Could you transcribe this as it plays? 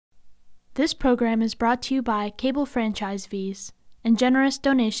This program is brought to you by cable franchise fees and generous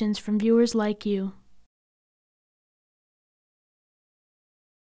donations from viewers like you.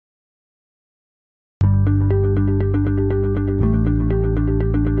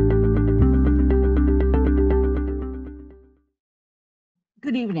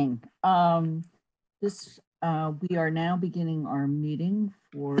 Good evening. We are now beginning our meeting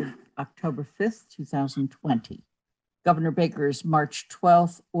for October 5th, 2020. Governor Baker's March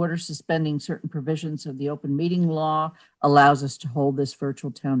 12th order suspending certain provisions of the open meeting law allows us to hold this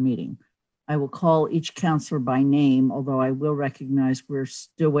virtual town meeting. I will call each counselor by name, although I will recognize we're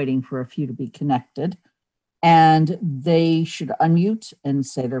still waiting for a few to be connected. And they should unmute and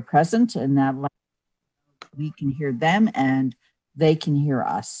say they're present, and that we can hear them and they can hear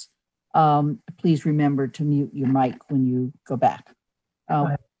us. Please remember to mute your mic when you go back.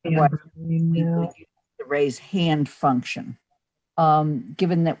 The raise hand function.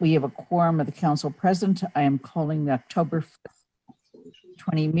 Given that we have a quorum of the council present, I am calling the October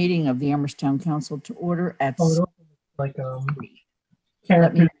 20 meeting of the Amherst Town Council to order at like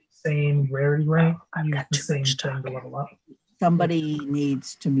character same rarity rank. Use the same thing to level up. Somebody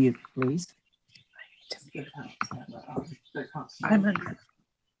needs to mute, please.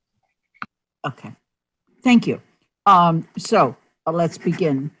 Okay, thank you. So let's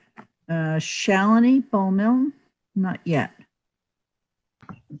begin. Shalini Bowmill, not yet.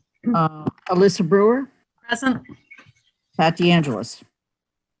 Alyssa Brewer. Present. Pat DeAngelis.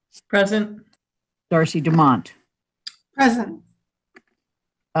 Present. Darcy Dumont. Present.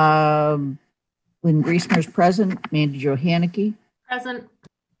 Lynn Griesmer's present. Mandy Jo Haneke. Present.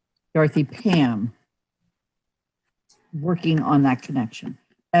 Dorothy Pam. Working on that connection.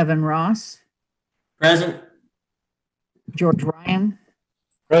 Evan Ross. Present. George Ryan.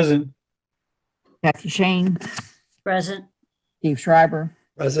 Present. Kathy Shane. Present. Steve Schreiber.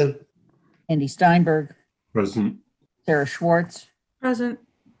 Present. Andy Steinberg. Present. Sarah Schwartz. Present.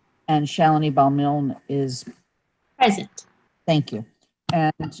 And Shalini Balmilne is Present. Thank you.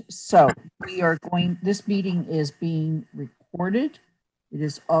 And so we are going, this meeting is being recorded. It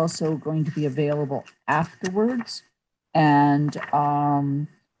is also going to be available afterwards. And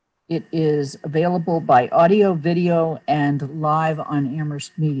it is available by audio, video, and live on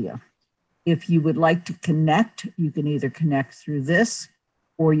Amherst Media. If you would like to connect, you can either connect through this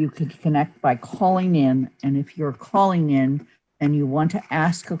or you can connect by calling in. And if you're calling in and you want to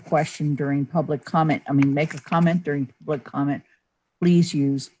ask a question during public comment, make a comment during public comment, please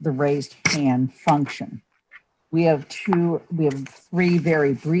use the raised hand function. We have three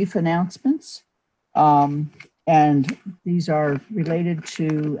very brief announcements. And these are related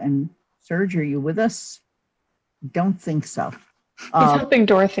to, and Serge, are you with us? Don't think so. He's helping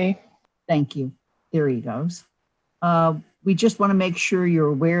Dorothy. Thank you. There he goes. We just want to make sure you're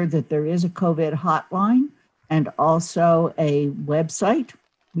aware that there is a COVID hotline and also a website.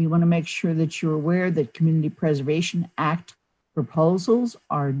 We want to make sure that you're aware that Community Preservation Act proposals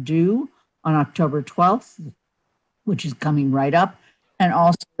are due on October 12th, which is coming right up. And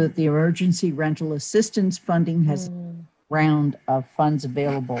also that the emergency rental assistance funding has a round of funds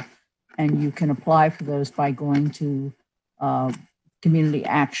available. And you can apply for those by going to Community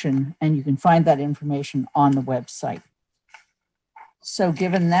Action, and you can find that information on the website. So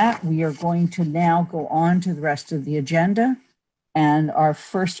given that, we are going to now go on to the rest of the agenda. And our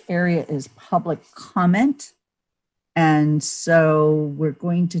first area is public comment. And so we're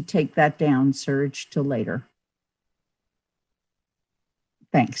going to take that down, Serge, till later.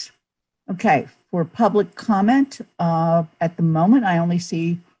 Thanks. Okay, for public comment, at the moment, I only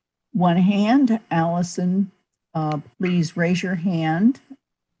see one hand. Allison, please raise your hand.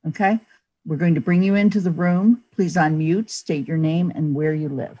 Okay, we're going to bring you into the room. Please unmute, state your name and where you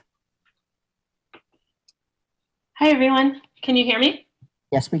live. Hi, everyone. Can you hear me?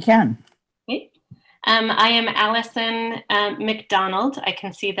 Yes, we can. Okay. I am Allison McDonald. I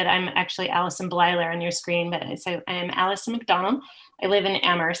can see that I'm actually Allison Blyler on your screen, but I am Allison McDonald. I live in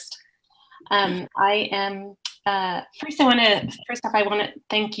Amherst. I want to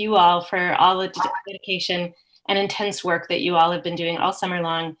thank you all for all the dedication and intense work that you all have been doing all summer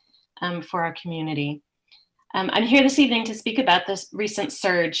long for our community. I'm here this evening to speak about this recent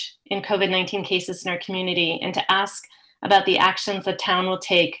surge in COVID-19 cases in our community and to ask about the actions the town will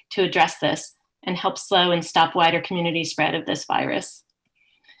take to address this and help slow and stop wider community spread of this virus.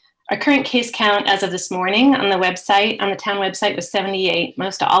 Our current case count as of this morning on the town website was 78,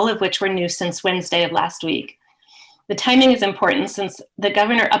 most all of which were new since Wednesday of last week. The timing is important since the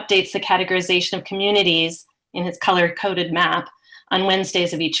governor updates the categorization of communities in his color-coded map on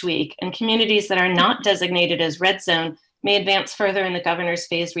Wednesdays of each week, and communities that are not designated as red zone may advance further in the governor's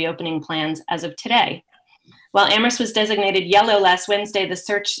phased reopening plans as of today. While Amherst was designated yellow last Wednesday, the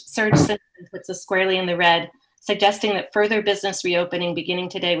surge since then puts us squarely in the red, suggesting that further business reopening beginning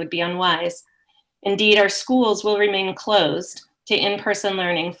today would be unwise. Indeed, our schools will remain closed to in-person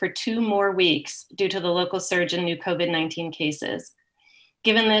learning for 2 more weeks due to the local surge in new COVID-19 cases.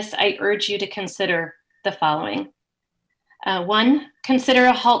 Given this, I urge you to consider the following. 1, consider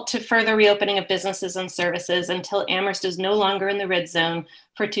a halt to further reopening of businesses and services until Amherst is no longer in the red zone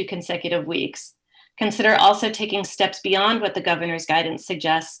for 2 consecutive weeks. Consider also taking steps beyond what the governor's guidance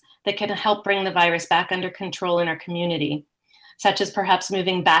suggests that can help bring the virus back under control in our community, such as perhaps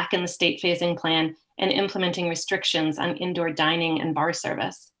moving back in the state phasing plan and implementing restrictions on indoor dining and bar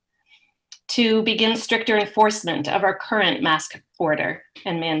service. 2, begin stricter enforcement of our current mask order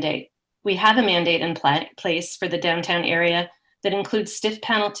and mandate. We have a mandate in place for the downtown area that includes stiff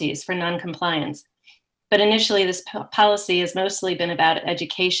penalties for noncompliance. But initially, this policy has mostly been about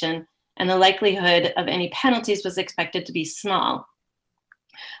education, and the likelihood of any penalties was expected to be small.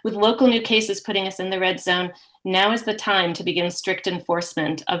 With local new cases putting us in the red zone, now is the time to begin strict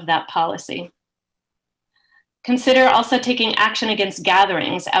enforcement of that policy. Consider also taking action against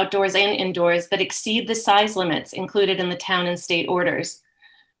gatherings, outdoors and indoors, that exceed the size limits included in the town and state orders.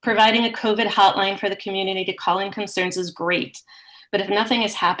 Providing a COVID hotline for the community to call in concerns is great, but if nothing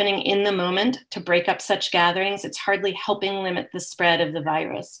is happening in the moment to break up such gatherings, it's hardly helping limit the spread of the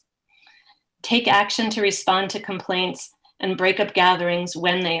virus. Take action to respond to complaints and break up gatherings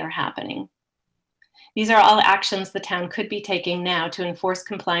when they are happening. These are all actions the town could be taking now to enforce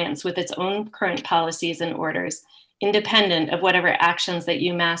compliance with its own current policies and orders, independent of whatever actions that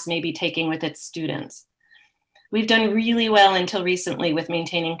UMass may be taking with its students. We've done really well until recently with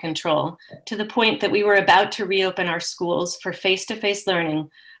maintaining control, to the point that we were about to reopen our schools for face-to-face learning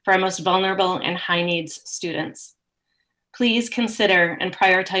for our most vulnerable and high-needs students. Please consider and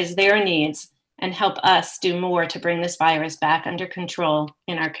prioritize their needs and help us do more to bring this virus back under control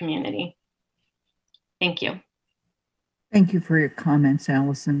in our community. Thank you. Thank you for your comments,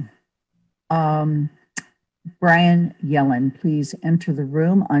 Allison. Brian Yellen, please enter the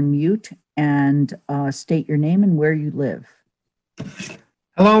room, unmute, and state your name and where you live.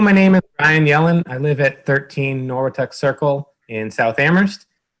 Hello, my name is Brian Yellen. I live at 13 Norwottuck Circle in South Amherst,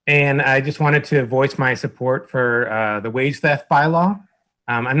 and I just wanted to voice my support for the wage theft bylaw.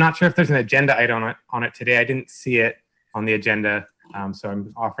 I'm not sure if there's an agenda item on it today. I didn't see it on the agenda, so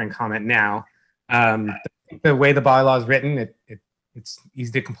I'm offering comment now. The way the bylaw is written, it's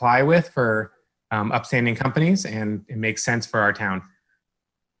easy to comply with for upstanding companies, and it makes sense for our town.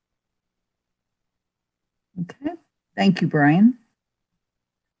 Okay, thank you, Brian.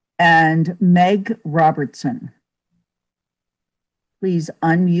 And Meg Robertson, please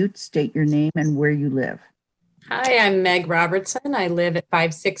unmute, state your name and where you live. Hi, I'm Meg Robertson. I live at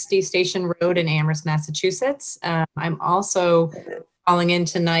 560 Station Road in Amherst, Massachusetts. I'm also calling in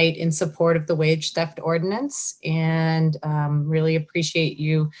tonight in support of the wage theft ordinance, and really appreciate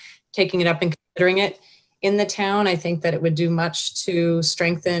you taking it up and considering it in the town. I think that it would do much to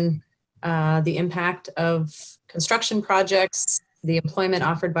strengthen the impact of construction projects, the employment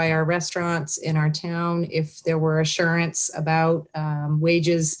offered by our restaurants in our town, if there were assurance about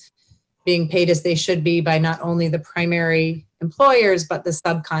wages being paid as they should be by not only the primary employers, but the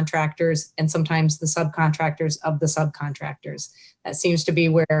subcontractors, and sometimes the subcontractors of the subcontractors. That seems to be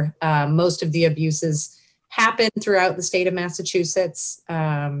where most of the abuses happen throughout the state of Massachusetts.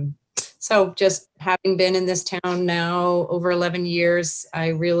 So just having been in this town now over 11 years, I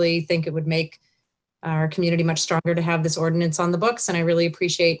really think it would make our community much stronger to have this ordinance on the books, and I really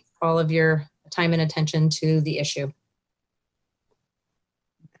appreciate all of your time and attention to the issue.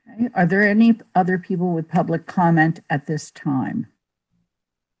 Okay. Are there any other people with public comment at this time?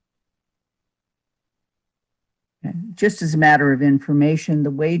 Okay. Just as a matter of information, the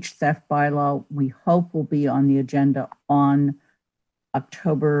wage theft bylaw, we hope, will be on the agenda on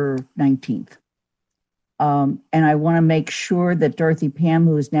October 19th. And I want to make sure that Dorothy Pam,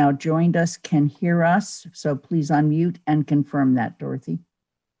 who has now joined us, can hear us. So please unmute and confirm that, Dorothy.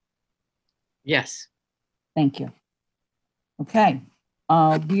 Yes. Thank you. Okay.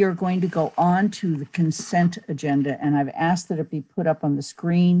 We are going to go on to the consent agenda, and I've asked that it be put up on the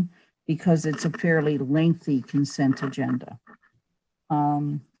screen because it's a fairly lengthy consent agenda.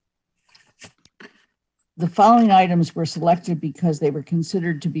 The following items were selected because they were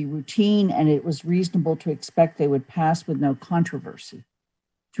considered to be routine and it was reasonable to expect they would pass with no controversy.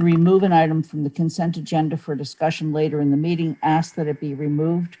 To remove an item from the consent agenda for discussion later in the meeting, ask that it be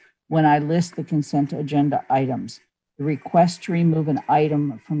removed when I list the consent agenda items. The request to remove an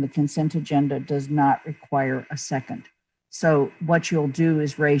item from the consent agenda does not require a second. So what you'll do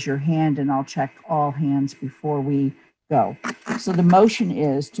is raise your hand and I'll check all hands before we go. So the motion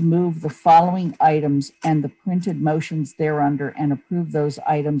is to move the following items and the printed motions thereunder and approve those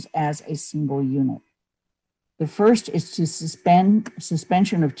items as a single unit. The first is to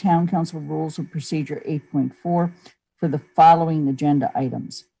suspension of Town Council Rules of Procedure 8.4 for the following agenda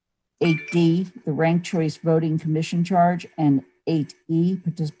items. 8D, the Ranked Choice Voting Commission charge, and 8E,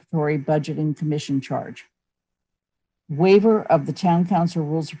 Participatory Budgeting Commission charge. Waiver of the Town Council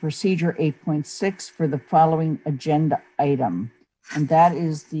Rules of Procedure 8.6 for the following agenda item. And that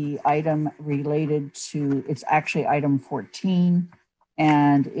is the item related to, it's actually item 14,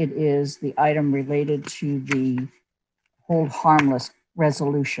 and it is the item related to the hold harmless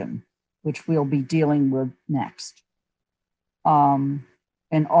resolution, which we'll be dealing with next. And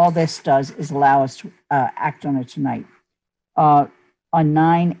all this does is allow us to act on it tonight. On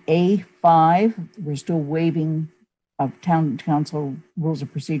 9A5, we're still waiving of Town Council Rules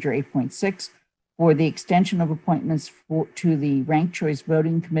of Procedure 8.6 for the extension of appointments to the Ranked Choice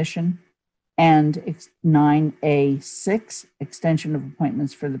Voting Commission, and 9A6, extension of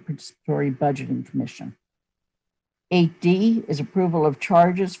appointments for the Participatory Budgeting Commission. 8D is approval of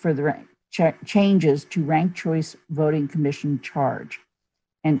charges for the changes to Ranked Choice Voting Commission charge.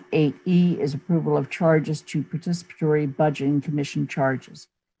 And 8E is approval of charges to Participatory Budgeting Commission charges.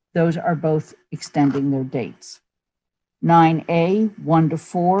 Those are both extending their dates. 9A, 1 to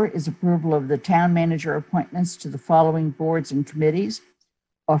 4, is approval of the town manager appointments to the following boards and committees: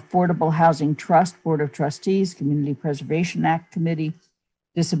 Affordable Housing Trust Board of Trustees, Community Preservation Act Committee,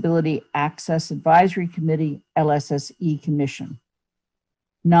 Disability Access Advisory Committee, LSSE Commission.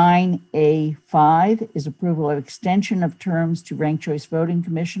 9A5 is approval of extension of terms to Ranked Choice Voting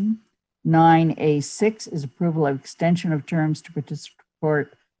Commission. 9A6 is approval of extension of terms to Participatory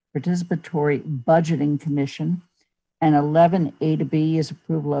Budgeting Commission. And 11A to B is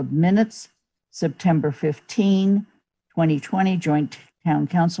approval of minutes, September 15, 2020, Joint Town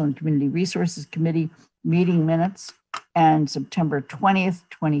Council and Community Resources Committee meeting minutes, and September 20th,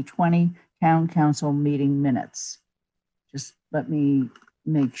 2020, Town Council meeting minutes. Just let me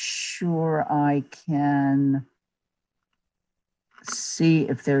make sure I can see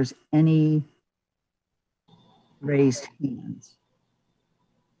if there's any raised hands.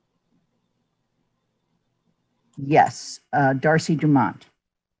 Yes, Darcy Dumont.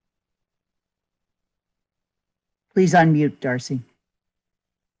 Please unmute, Darcy.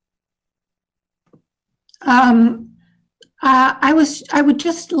 I would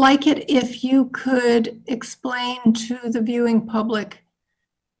just like it if you could explain to the viewing public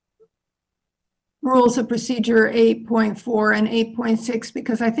Rules of Procedure 8.4 and 8.6,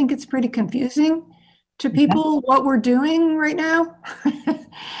 because I think it's pretty confusing to people what we're doing right now.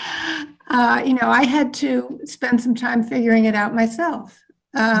 You know, I had to spend some time figuring it out myself.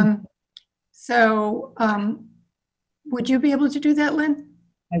 Would you be able to do that, Lynn?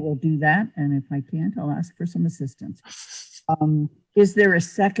 I will do that, and if I can't, I'll ask for some assistance. Is there a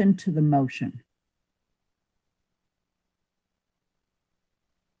second to the motion?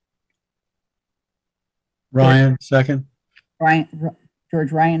 Ryan, second.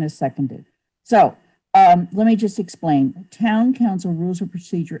 George Ryan is seconded. So let me just explain. Town Council Rules of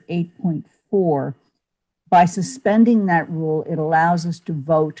Procedure 8.4, by suspending that rule, it allows us to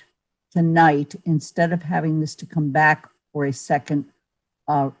vote tonight instead of having this to come back for a second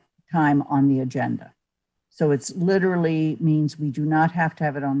time on the agenda. So it's literally means we do not have to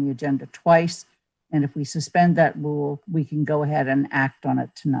have it on the agenda twice. And if we suspend that rule, we can go ahead and act on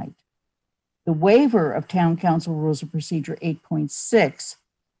it tonight. The waiver of Town Council Rules of Procedure 8.6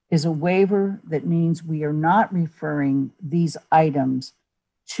 is a waiver that means we are not referring these items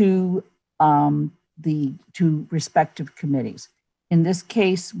to respective committees. In this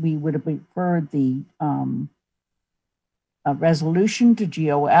case, we would have referred the resolution to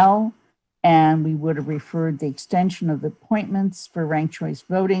GOL, and we would have referred the extension of the appointments for ranked choice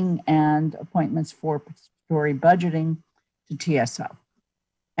voting and appointments for participatory budgeting to TSO.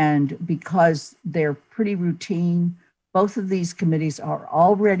 And because they're pretty routine, both of these committees are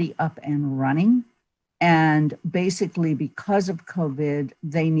already up and running. And basically, because of COVID,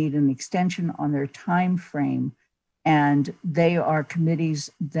 they need an extension on their time frame. And they are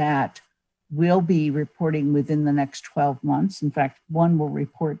committees that will be reporting within the next 12 months. In fact, one will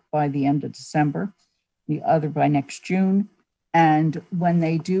report by the end of December, the other by next June. And when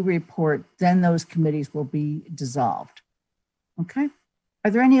they do report, then those committees will be dissolved. Okay. Are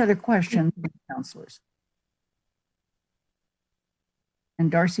there any other questions, councilors?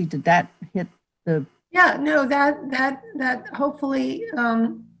 And Darcy, did that hit the? Yeah, no, that hopefully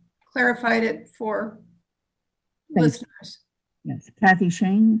clarified it for Thanks. listeners. Yes. Kathy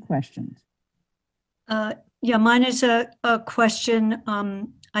Shane, questions? Yeah, mine is a question.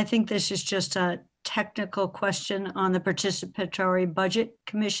 I think this is just a technical question on the Participatory Budget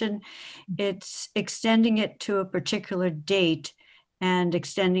Commission. It's extending it to a particular date and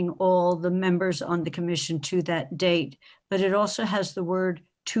extending all the members on the commission to that date. But it also has the word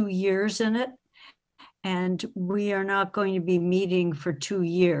 2 years in it. And we are not going to be meeting for 2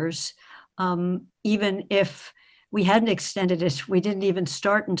 years. Even if we hadn't extended it, we didn't even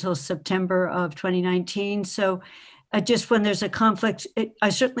start until September of 2019. So just when there's a conflict, I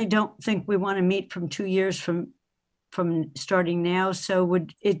certainly don't think we want to meet from 2 years from starting now. So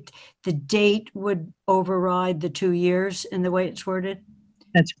the date would override the 2 years in the way it's worded?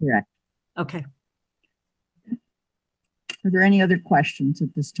 That's correct. Okay. Are there any other questions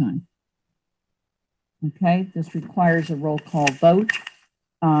at this time? Okay, this requires a roll call vote.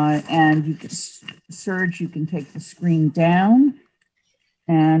 And you can, Serge, you can take the screen down.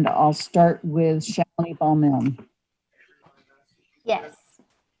 And I'll start with Shalini Balmilne. Yes.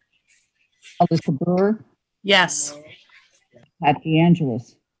 Alyssa Brewer, Yes. Pat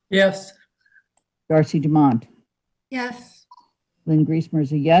DeAngelis, Yes. Darcy Dumont, Yes. Lynn Griesmer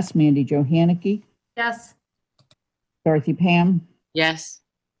is a yes, Mandy Jo Haneke, Yes. Dorothy Pam, Yes.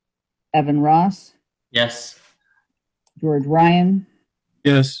 Evan Ross, Yes. George Ryan,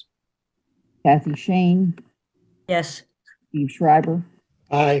 Yes. Kathy Shane, Yes. Steve Schreiber,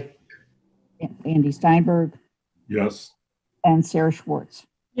 Aye. Andy Steinberg, Yes. and Sarah Schwartz.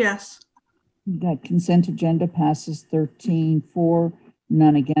 Yes. That consent agenda passes 13-4,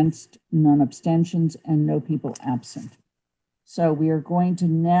 none against, none abstentions, and no people absent. So we are going to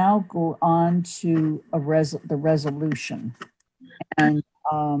now go on to the resolution. And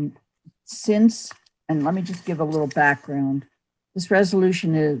and let me just give a little background. This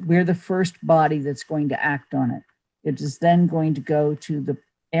resolution is, we're the first body that's going to act on it. It is then going to go to the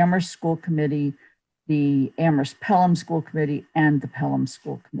Amherst School Committee, the Amherst Pelham School Committee, and the Pelham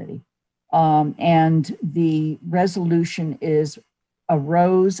School Committee. And the resolution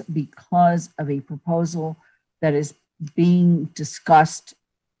arose because of a proposal that is being discussed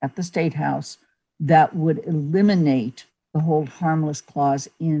at the State House that would eliminate the hold harmless clause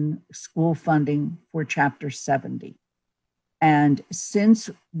in school funding for Chapter 70. And since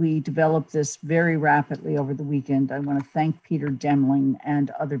we developed this very rapidly over the weekend, I want to thank Peter Demling and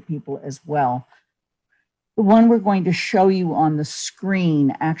other people as well. The one we're going to show you on the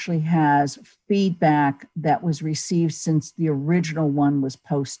screen actually has feedback that was received since the original one was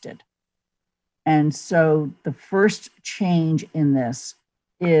posted. And so the first change in this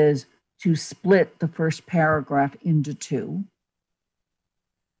is to split the first paragraph into two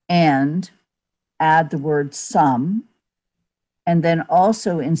and add the word some. And then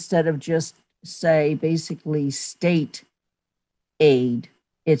also, instead of just say basically state aid,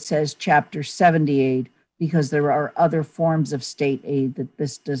 it says Chapter 70 aid, because there are other forms of state aid that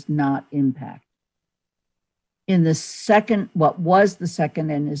this does not impact. In the second, what was the second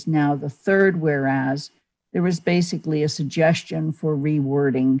and is now the third whereas, there was basically a suggestion for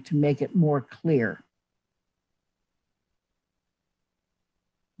rewording to make it more clear.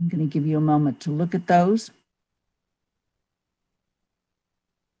 I'm going to give you a moment to look at those.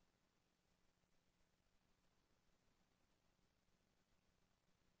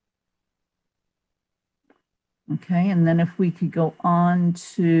 Okay, and then if we could go on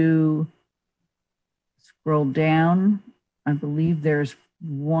to scroll down, I believe there's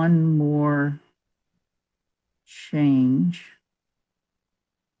one more change.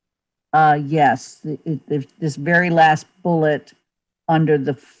 Yes, this very last bullet under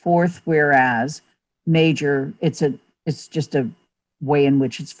the fourth whereas major, it's just a way in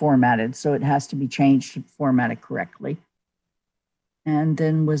which it's formatted, so it has to be changed to format it correctly. And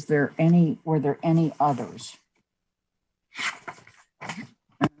then were there any others?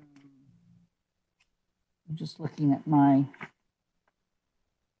 I'm just looking at my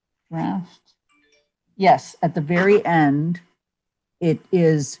draft. Yes, at the very end, it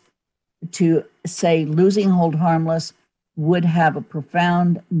is to say losing hold harmless would have a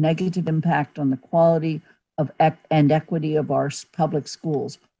profound negative impact on the quality of and equity of our public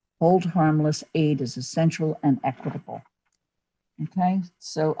schools. Hold harmless aid is essential and equitable. Okay,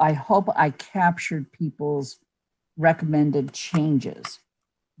 so I hope I captured people's recommended changes.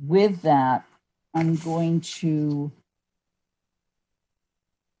 With that, I'm going to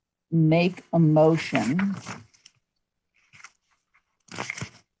make a motion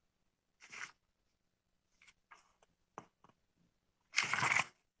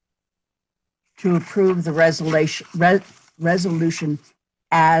to approve the resolution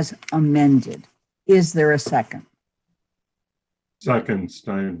as amended. Is there a second? Second,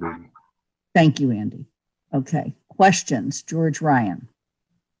 Steinberg. Thank you, Andy. Okay, questions, George Ryan.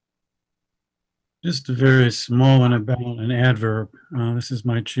 Just a very small one about an adverb. This is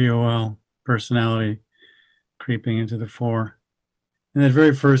my GOL personality creeping into the fore. In that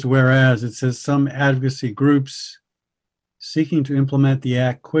very first whereas, it says some advocacy groups seeking to implement the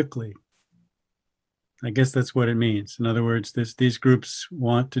act quickly. I guess that's what it means. In other words, these groups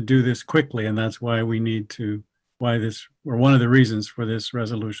want to do this quickly, and that's why we need to, or one of the reasons for this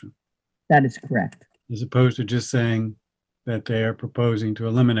resolution. That is correct. As opposed to just saying that they are proposing to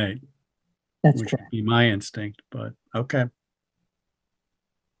eliminate. That's which correct. would be my instinct, but okay.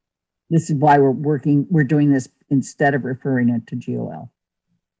 This is why we're doing this instead of referring it to GOL.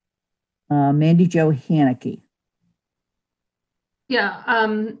 Mandy Jo Haneke. Yeah,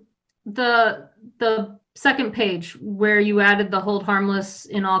 the second page where you added the hold harmless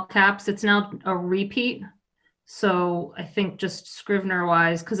in all caps, it's now a repeat. So I think just Scrivener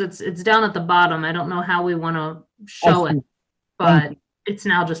wise, because it's down at the bottom. I don't know how we want to show it, but it's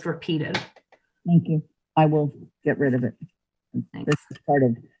now just repeated. Thank you. I will get rid of it. This is part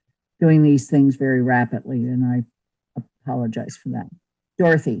of doing these things very rapidly, and I apologize for that.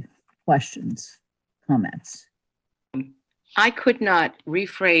 Dorothy, questions, comments? I could not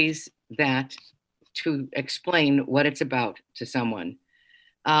rephrase that to explain what it's about to someone.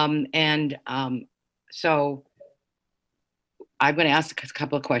 So I'm going to ask a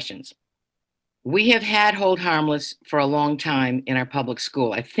couple of questions. We have had hold harmless for a long time in our public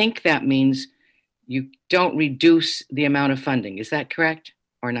school. I think that means you don't reduce the amount of funding. Is that correct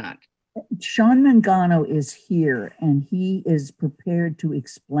or not? Sean Mangano is here, and he is prepared to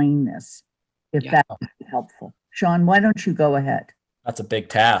explain this, if that's helpful. Sean, why don't you go ahead? That's a big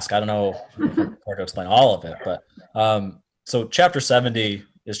task. I don't know if I'm prepared to explain all of it, but so Chapter 70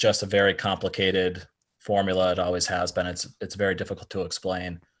 is just a very complicated formula. It always has been. It's very difficult to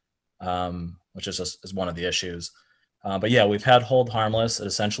explain, which is one of the issues. But yeah, we've had hold harmless. It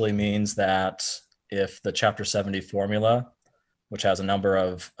essentially means that if the Chapter 70 formula, which has a number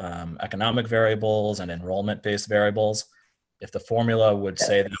of economic variables and enrollment-based variables, if the formula would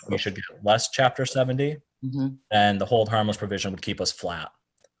say that we should get less Chapter 70, then the hold harmless provision would keep us flat,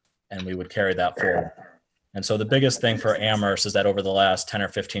 and we would carry that forward. And so the biggest thing for Amherst is that over the last 10 or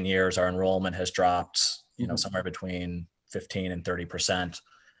 15 years, our enrollment has dropped, somewhere between 15 and 30%.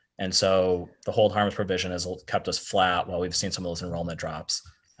 And so the hold harmless provision has kept us flat while we've seen some of those enrollment drops.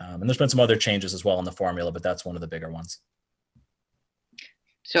 And there's been some other changes as well in the formula, but that's one of the bigger ones.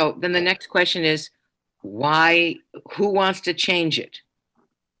 So then the next question is, who wants to change it?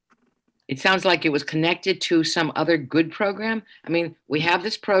 It sounds like it was connected to some other good program. I mean, we have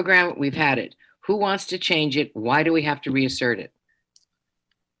this program, we've had it. Who wants to change it? Why do we have to reassert it?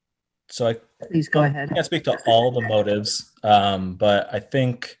 So please go ahead. I can't speak to all the motives, but I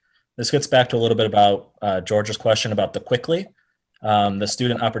think this gets back to a little bit about George's question about the quickly. The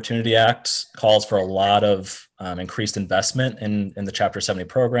Student Opportunity Act calls for a lot of increased investment in the Chapter 70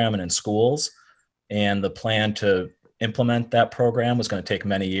 program and in schools. And the plan to implement that program was going to take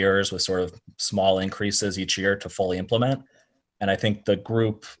many years with sort of small increases each year to fully implement. And I think the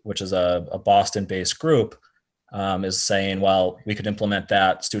group, which is a Boston-based group, is saying, well, we could implement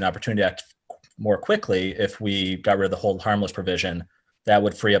that Student Opportunity Act more quickly if we got rid of the hold harmless provision. That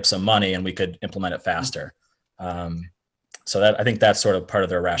would free up some money and we could implement it faster. So that I think that's sort of part of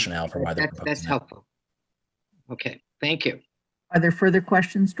their rationale for why they're proposing that's helpful. Okay, thank you. Are there further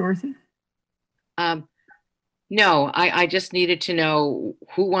questions, Dorothy? No, I just needed to know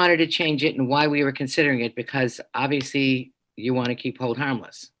who wanted to change it and why we were considering it, because obviously you want to keep hold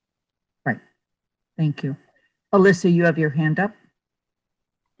harmless. Right. Thank you. Alyssa, you have your hand up.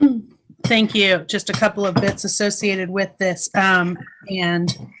 Thank you. Just a couple of bits associated with this.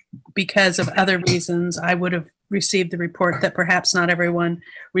 And because of other reasons, I would have received the report that perhaps not everyone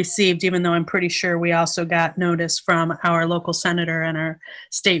received, even though I'm pretty sure we also got notice from our local senator and our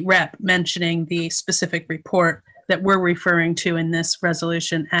state rep mentioning the specific report that we're referring to in this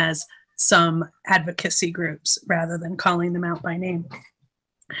resolution as some advocacy groups rather than calling them out by name.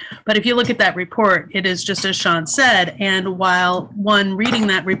 But if you look at that report, it is just as Sean said, and while one reading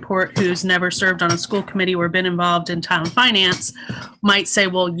that report who's never served on a school committee or been involved in town finance might say,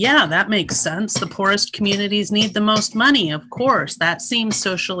 well, yeah, that makes sense. The poorest communities need the most money. Of course, that seems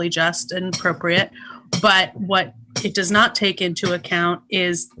socially just and appropriate. But what it does not take into account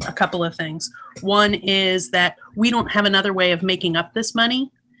is a couple of things. One is that we don't have another way of making up this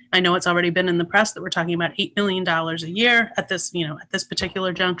money. I know it's already been in the press that we're talking about $8 million a year at this, at this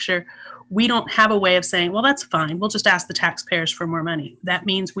particular juncture. We don't have a way of saying, well, that's fine. We'll just ask the taxpayers for more money. That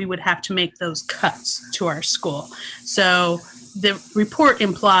means we would have to make those cuts to our school. So the report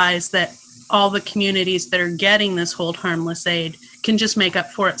implies that all the communities that are getting this hold harmless aid can just make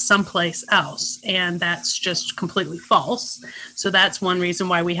up for it someplace else. And that's just completely false. So that's one reason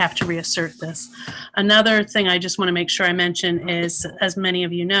why we have to reassert this. Another thing I just want to make sure I mention is, as many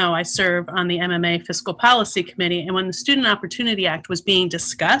of you know, I serve on the MMA Fiscal Policy Committee. And when the Student Opportunity Act was being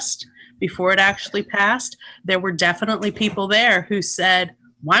discussed before it actually passed, there were definitely people there who said,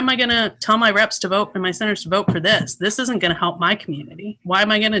 why am I going to tell my reps to vote and my senators to vote for this? This isn't going to help my community. Why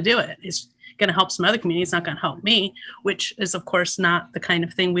am I going to do it? It's going to help some other communities, not going to help me, which is, of course, not the kind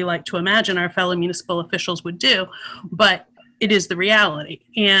of thing we like to imagine our fellow municipal officials would do, but it is the reality.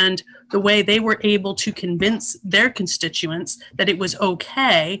 And the way they were able to convince their constituents that it was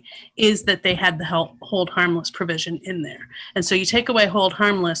okay is that they had the hold harmless provision in there. And so you take away hold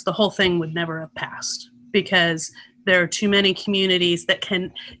harmless, the whole thing would never have passed, because there are too many communities that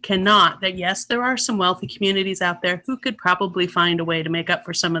cannot, that yes, there are some wealthy communities out there who could probably find a way to make up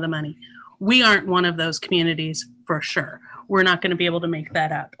for some of the money. We aren't one of those communities for sure. We're not going to be able to make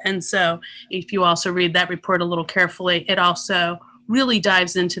that up. And so if you also read that report a little carefully, it also really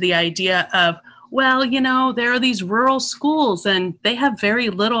dives into the idea of, well, you know, there are these rural schools and they have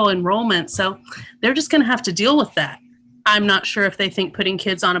very little enrollment, so they're just going to have to deal with that. I'm not sure if they think putting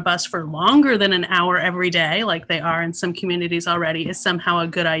kids on a bus for longer than an hour every day, like they are in some communities already, is somehow a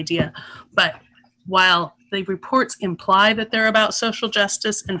good idea. But while the reports imply that they're about social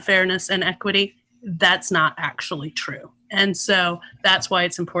justice and fairness and equity, that's not actually true. And so that's why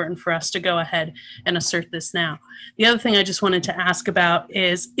it's important for us to go ahead and assert this now. The other thing I just wanted to ask about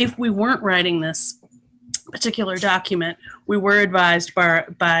is, if we weren't writing this particular document, we were advised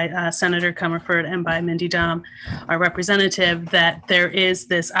by Senator Comerford and by Mindy Dom, our representative, that there is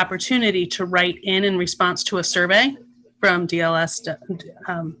this opportunity to write in response to a survey from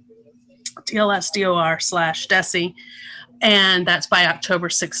DLS-DOR/DESE, and that's by October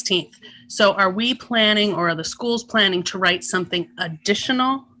 16th. So are we planning, or are the schools planning to write something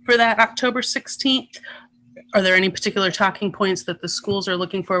additional for that October 16th? Are there any particular talking points that the schools are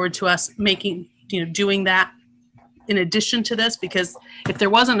looking forward to us making, doing that in addition to this? Because if there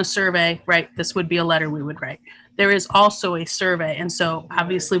wasn't a survey, right, this would be a letter we would write. There is also a survey, and so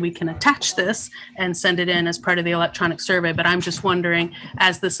obviously we can attach this and send it in as part of the electronic survey, but I'm just wondering,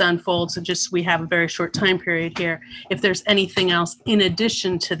 as this unfolds, and just we have a very short time period here, if there's anything else in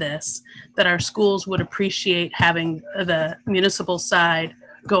addition to this that our schools would appreciate having the municipal side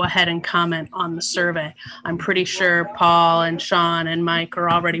go ahead and comment on the survey. I'm pretty sure Paul and Sean and Mike are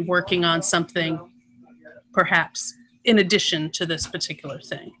already working on something, perhaps in addition to this particular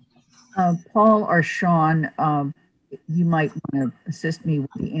thing. Paul or Sean, you might want to assist me with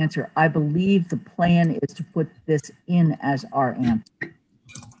the answer. I believe the plan is to put this in as our answer.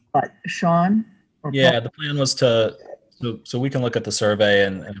 But Sean? Yeah, the plan was to, so we can look at the survey,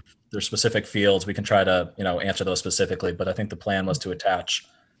 and if there's specific fields, we can try to, answer those specifically. But I think the plan was to attach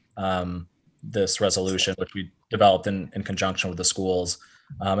this resolution, which we developed in conjunction with the schools.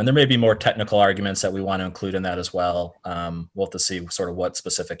 And there may be more technical arguments that we want to include in that as well. We'll have to see sort of what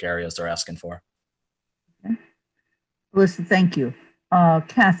specific areas they're asking for. Okay. Melissa, thank you.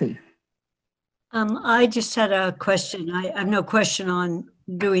 Kathy. I just had a question. I have no question on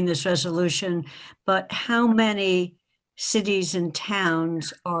doing this resolution, but how many cities and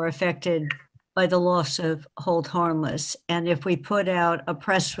towns are affected by the loss of hold harmless? And if we put out a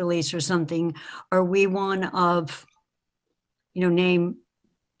press release or something, are we one of, name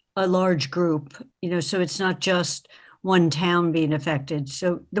a large group, so it's not just one town being affected.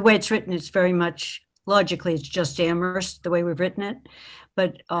 So the way it's written, it's very much logically, it's just Amherst, the way we've written it.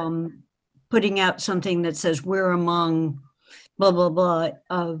 But putting out something that says we're among blah, blah, blah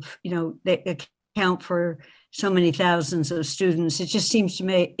of, they account for so many thousands of students, it just seems to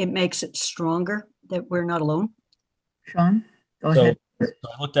me it makes it stronger that we're not alone. Sean, go ahead. So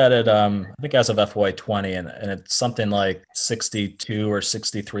I looked at it, I think as of FY20, and it's something like 62 or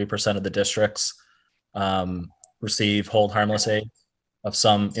 63% of the districts receive hold harmless aid of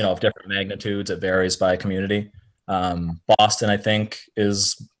some, of different magnitudes. It varies by community. Boston, I think,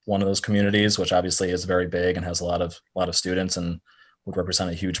 is one of those communities, which obviously is very big and has a lot of students and would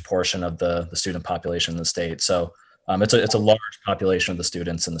represent a huge portion of the student population in the state. So it's a large population of the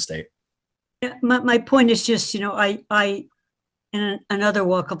students in the state. Yeah, my point is just, I in another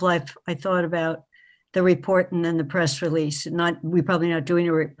walk of life, I thought about the report and then the press release. We're probably not doing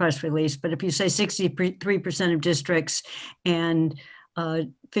a press release, but if you say 63% of districts and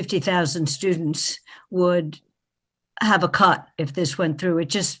 50,000 students would have a cut if this went through, it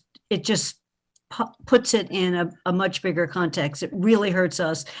just puts it in a much bigger context. It really hurts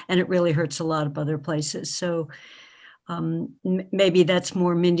us, and it really hurts a lot of other places. So Maybe that's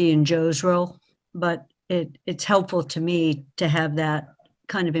more Mindy and Joe's role, but it's helpful to me to have that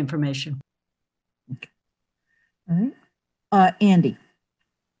kind of information. All right. Andy.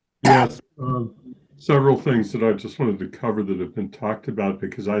 Yes, several things that I just wanted to cover that have been talked about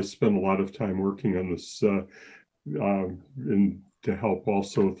because I spent a lot of time working on this and to help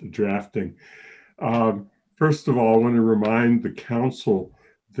also with the drafting. First of all, I want to remind the council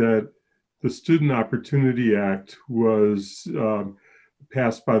that the Student Opportunity Act was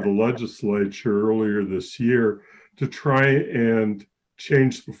passed by the legislature earlier this year to try and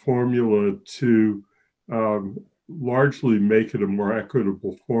change the formula to largely make it a more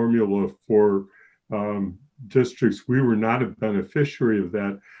equitable formula for districts. We were not a beneficiary of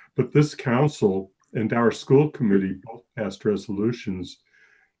that, but this council and our school committee both passed resolutions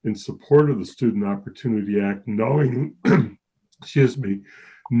in support of the Student Opportunity Act, knowing, excuse me,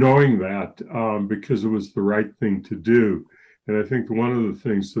 knowing that because it was the right thing to do. And I think one of the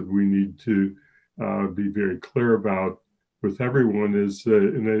things that we need to be very clear about with everyone is,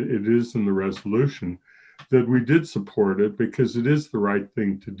 and it is in the resolution, that we did support it because it is the right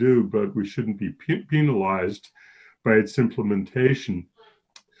thing to do, but we shouldn't be penalized by its implementation.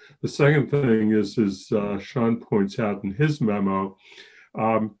 The second thing is, as Sean points out in his memo,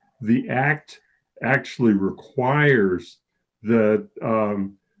 the act actually requires that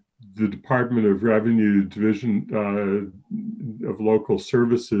the Department of Revenue Division of Local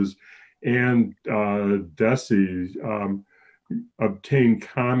Services and DESE obtain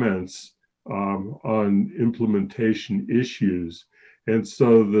comments on implementation issues. And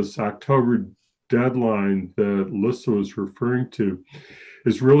so this October deadline that Alyssa was referring to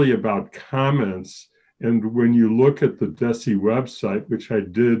is really about comments. And when you look at the DESE website, which I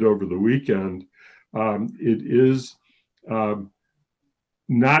did over the weekend, it is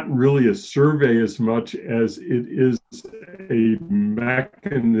not really a survey as much as it is a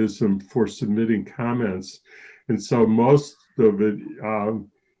mechanism for submitting comments. And so most of it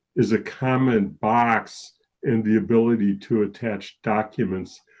is a comment box and the ability to attach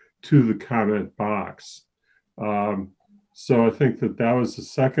documents to the comment box. So I think that that was the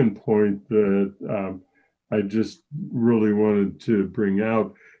second point that I just really wanted to bring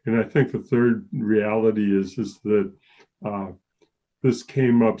out. And I think the third reality is that this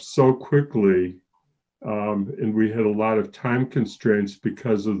came up so quickly and we had a lot of time constraints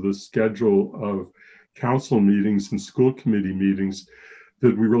because of the schedule of council meetings and school committee meetings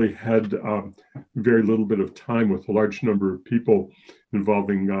that we really had very little bit of time with a large number of people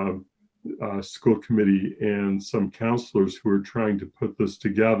involving school committee and some counselors who were trying to put this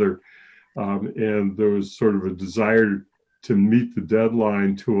together. And there was sort of a desire to meet the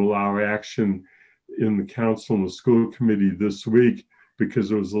deadline to allow action in the council and the school committee this week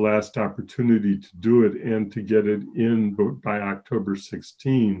because it was the last opportunity to do it and to get it in by October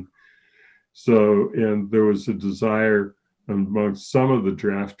 16. So, and there was a desire among some of the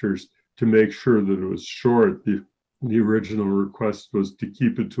drafters to make sure that it was short. The original request was to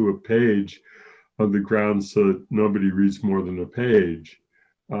keep it to a page on the grounds that nobody reads more than a page.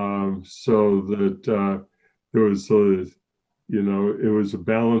 So that there was a, you know, it was a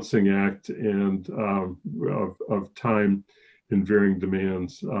balancing act and of time and varying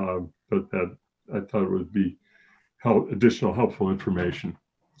demands, but that I thought it would be additional helpful information.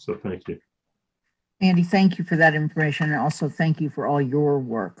 So thank you. Andy, thank you for that information. And also thank you for all your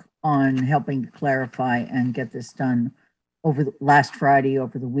work on helping to clarify and get this done over the last Friday,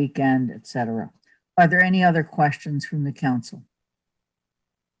 over the weekend, et cetera. Are there any other questions from the council?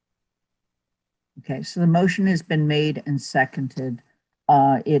 Okay, so the motion has been made and seconded.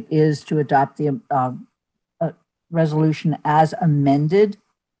 It is to adopt the resolution as amended,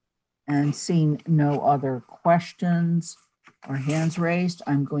 and seeing no other questions or hands raised,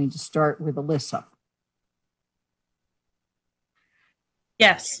 I'm going to start with Alyssa.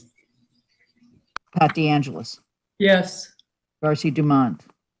 Yes. Pat DeAngelis. Yes. Darcy Dumont.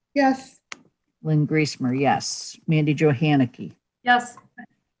 Yes. Lynn Griesmer, yes. Mandy Jo Haneke. Yes.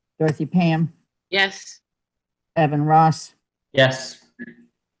 Dorothy Pam. Yes. Evan Ross. Yes.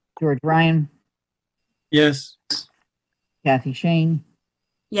 George Ryan. Yes. Kathy Shane.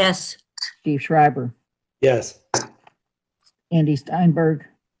 Yes. Steve Schreiber. Yes. Andy Steinberg.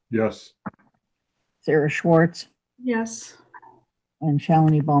 Yes. Sarah Schwartz. Yes. And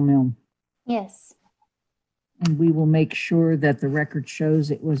Shalini Baumilne. Yes. And we will make sure that the record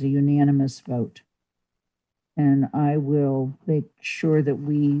shows it was a unanimous vote. And I will make sure that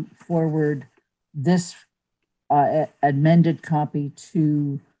we forward this amended copy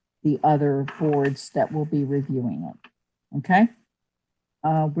to the other boards that will be reviewing it. Okay?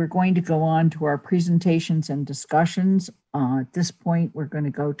 We're going to go on to our presentations and discussions. At this point, we're going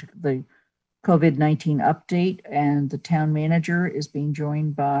to go to the COVID-19 update, and the town manager is being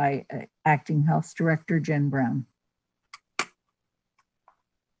joined by Acting Health Director Jen Brown.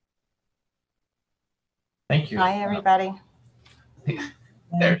 Thank you. Hi, everybody.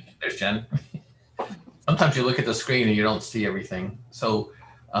 There's Jen. Sometimes you look at the screen and you don't see everything. So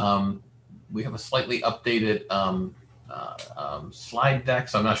we have a slightly updated slide deck.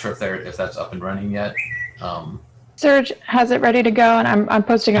 So I'm not sure if that's up and running yet. Serge has it ready to go, and I'm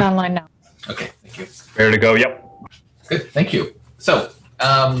posting it online now. Okay, thank you. Ready to go, yep. Good, thank you. So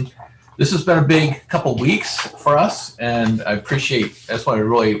this has been a big couple weeks for us, and I just want to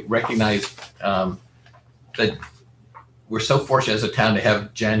really recognize that we're so fortunate as a town to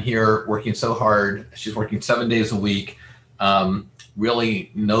have Jen here working so hard. She's working 7 days a week,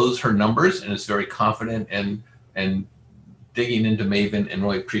 really knows her numbers and is very confident and digging into Maven, and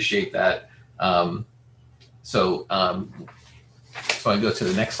really appreciate that. So I go to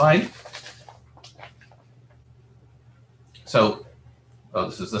the next slide. So,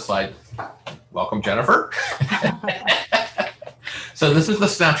 this is the slide. Welcome, Jennifer. So this is the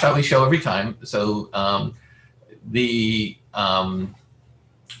snapshot we show every time. So there's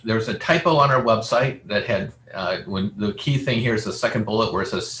a typo on our website that had, when the key thing here is the second bullet where it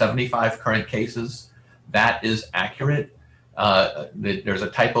says 75 current cases. That is accurate. There's a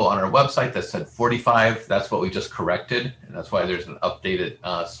typo on our website that said 45. That's what we just corrected. And that's why there's an updated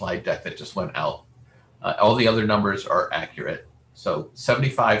slide deck that just went out. All the other numbers are accurate. So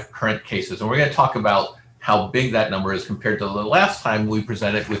 75 current cases. And we're going to talk about how big that number is compared to the last time we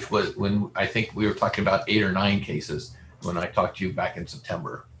presented, which was when I think we were talking about 8 or 9 cases when I talked to you back in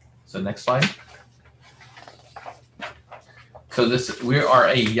September. So next slide. So we are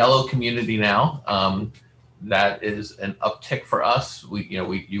a yellow community now. That is an uptick for us.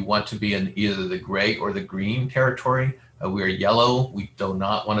 You want to be in either the gray or the green territory. We are yellow. We do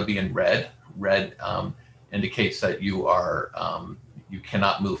not want to be in red. Red indicates that you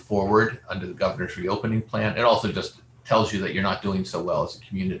cannot move forward under the governor's reopening plan. It also just tells you that you're not doing so well as a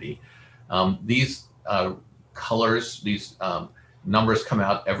community. These colors, these numbers come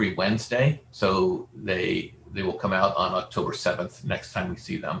out every Wednesday. So they will come out on October 7th, next time we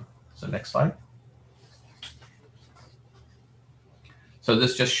see them. So next slide. So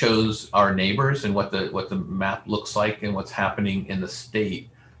this just shows our neighbors and what the map looks like and what's happening in the state.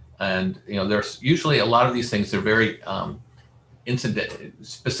 And there's usually a lot of these things. They're very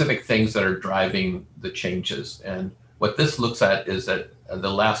specific things that are driving the changes. And what this looks at is at the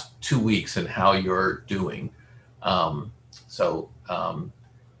last 2 weeks and how you're doing.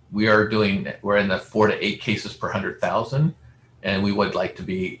 We're in the 4 to 8 cases per 100,000, and we would like to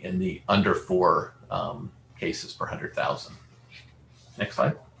be in the under 4 cases per 100,000. Next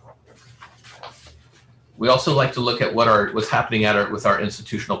slide. We also like to look at what's happening with our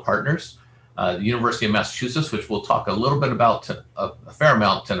institutional partners. The University of Massachusetts, which we'll talk a little bit about, a fair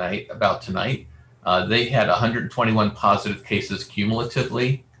amount tonight. They had 121 positive cases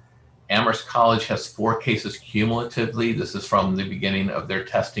cumulatively. Amherst College has 4 cases cumulatively. This is from the beginning of their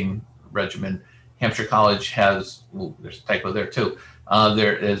testing regimen. Hampshire College has, there's a typo there too.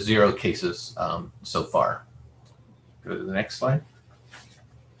 There is 0 cases so far. Go to the next slide.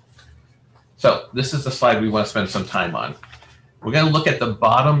 So this is the slide we want to spend some time on. We're going to look at the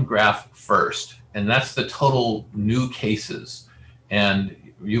bottom graph first, and that's the total new cases. And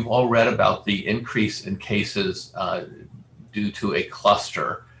you've all read about the increase in cases due to a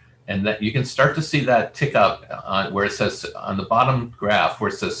cluster. And that you can start to see that tick up where it says on the bottom graph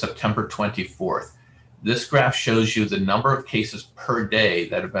where it says September 24th. This graph shows you the number of cases per day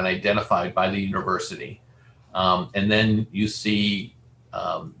that have been identified by the university. And then you see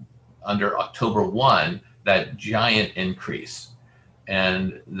under October 1, that giant increase.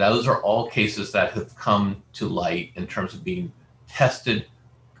 And those are all cases that have come to light in terms of being tested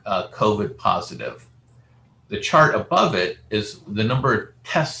COVID positive. The chart above it is the number of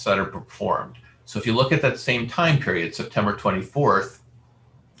tests that are performed. So if you look at that same time period, September 24th,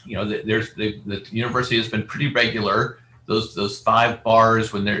 the university has been pretty regular. Those 5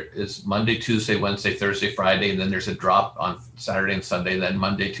 bars when there is Monday, Tuesday, Wednesday, Thursday, Friday, and then there's a drop on Saturday and Sunday, then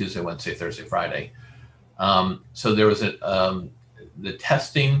Monday, Tuesday, Wednesday, Thursday, Friday. So there was the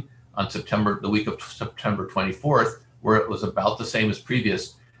testing on the week of September 24th, where it was about the same as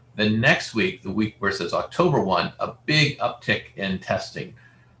previous. The next week, the week where it says October 1, a big uptick in testing.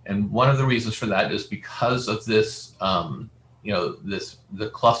 And one of the reasons for that is because of this, the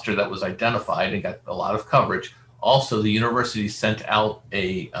cluster that was identified and got a lot of coverage. Also, the university sent out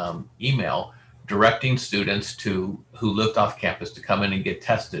a email directing students who lived off campus to come in and get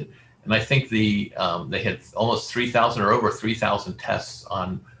tested. And I think they had almost 3,000 or over 3,000 tests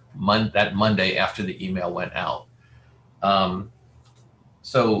on that Monday after the email went out.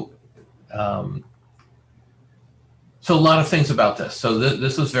 So a lot of things about this. So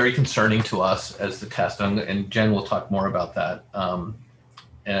this was very concerning to us as the test, and Jen will talk more about that.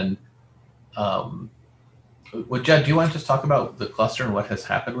 Well, Jen, do you want to just talk about the cluster and what has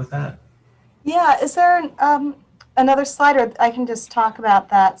happened with that? Yeah, is there another slide, or I can just talk about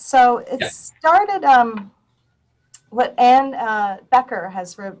that? So it started, what Ann Becker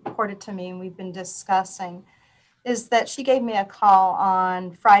has reported to me, and we've been discussing, is that she gave me a call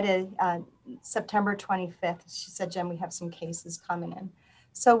on Friday, September 25th. She said, Jen, we have some cases coming in.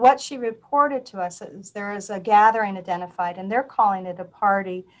 So what she reported to us is there is a gathering identified, and they're calling it a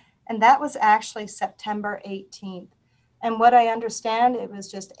party, and that was actually September 18th. And what I understand, it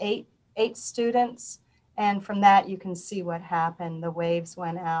was just eight students, and from that you can see what happened. The waves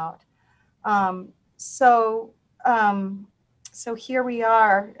went out. So here we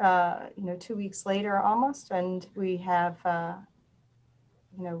are, 2 weeks later almost, and we have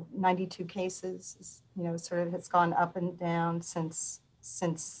 92 cases. Sort of it's gone up and down since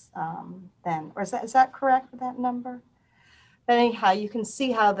then. Or is that correct with that number? But anyhow, you can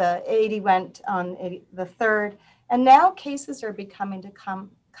see how the 80 went on the 3rd, and now cases are becoming to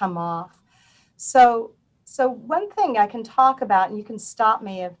come off. So one thing I can talk about, and you can stop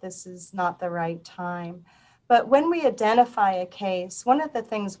me if this is not the right time, but when we identify a case, one of the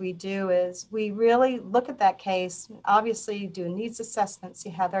things we do is we really look at that case, obviously do a needs assessment, see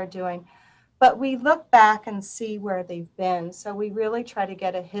how they're doing, but we look back and see where they've been. So we really try to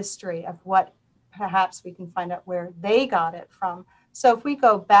get a history of what perhaps we can find out where they got it from. So if we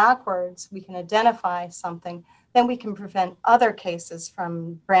go backwards, we can identify something, then we can prevent other cases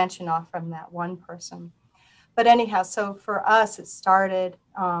from branching off from that one person. But anyhow, so for us, it started,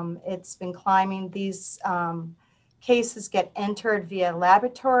 it's been climbing. These cases get entered via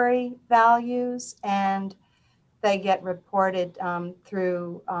laboratory values, and they get reported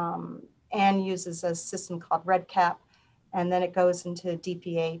through, Ann uses a system called REDCap, and then it goes into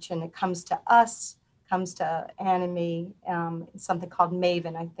DPH, and it comes to us, comes to Ann and me, something called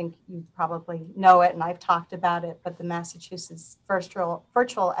MAVEN. I think you probably know it, and I've talked about it, but the Massachusetts Virtual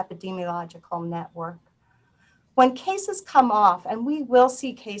Epidemiological Network. When cases come off, and we will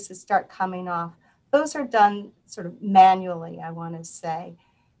see cases start coming off, those are done sort of manually, I want to say.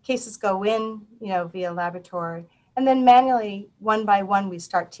 Cases go in, via laboratory, and then manually, one by one, we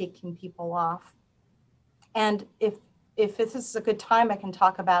start taking people off. And if this is a good time, I can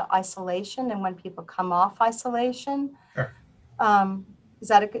talk about isolation and when people come off isolation. Sure. Is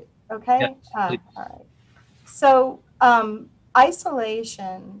that okay? Yes, all right. So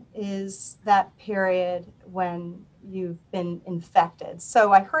isolation is that period when you've been infected.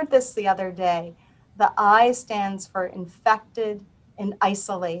 So I heard this the other day. The I stands for infected in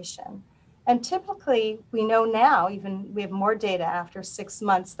isolation. And typically, we know now, even we have more data after 6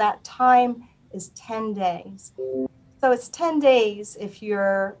 months, that time is 10 days. So it's 10 days if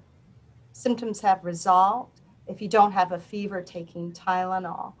your symptoms have resolved, if you don't have a fever, taking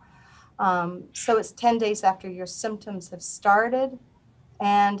Tylenol. So it's 10 days after your symptoms have started.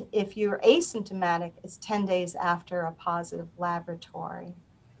 And if you're asymptomatic, it's 10 days after a positive laboratory.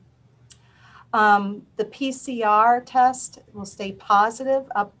 The PCR test will stay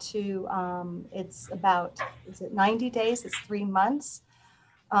positive up to, it's about, is it 90 days? It's 3 months.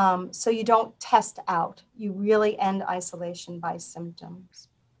 So you don't test out. You really end isolation by symptoms.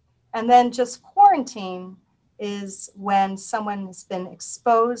 And then just quarantine is when someone has been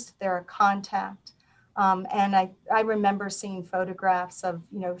exposed, they're a contact. And I remember seeing photographs of,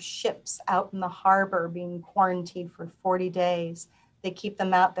 ships out in the harbor being quarantined for 40 days. They keep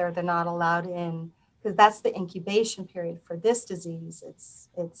them out there, they're not allowed in, because that's the incubation period for this disease.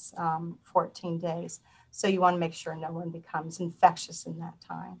 It's 14 days. So you want to make sure no one becomes infectious in that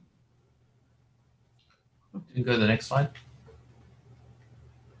time. You can go to the next slide.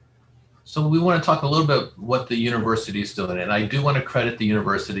 So we want to talk a little bit what the university is doing. And I do want to credit the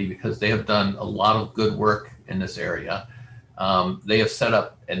university because they have done a lot of good work in this area. They have set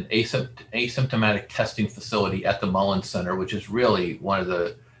up an asymptomatic testing facility at the Mullins Center, which is really one of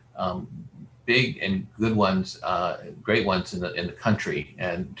the big and good ones, great ones in the country.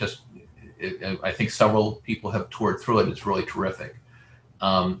 And just, I think several people have toured through it. It's really terrific.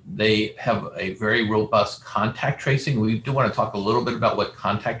 They have a very robust contact tracing. We do want to talk a little bit about what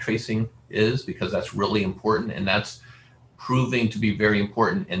contact tracing is, because that's really important, and that's proving to be very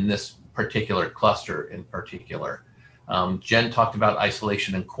important in this particular cluster in particular. Jen talked about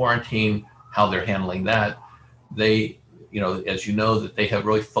isolation and quarantine. how they're handling that. They, as you know, that they have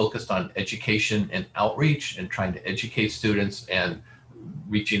really focused on education and outreach and trying to educate students and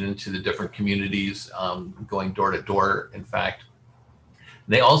reaching into the different communities, going door to door, in fact.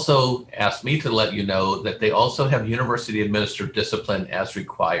 They also asked me to let you know that they also have university administered discipline as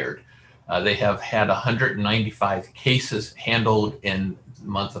required. They have had 195 cases handled in the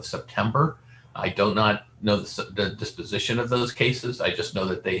month of September. I do not know the disposition of those cases. I just know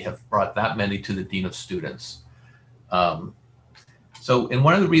that they have brought that many to the Dean of Students. And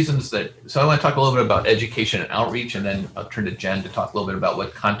one of the reasons so I want to talk a little bit about education and outreach, and then I'll turn to Jen to talk a little bit about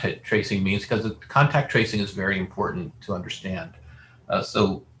what contact tracing means, because contact tracing is very important to understand.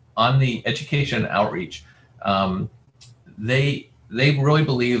 So on the education and outreach, they really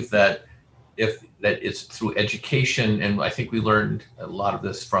believe that that it's through education, and I think we learned a lot of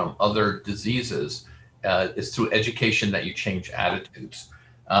this from other diseases, it's through education that you change attitudes.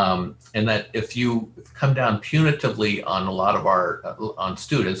 And that if you come down punitively on a lot of our on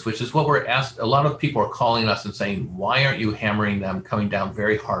students, which is what we're asked, a lot of people are calling us and saying, why aren't you hammering them, coming down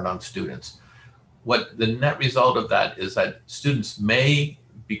very hard on students? What the net result of that is that students may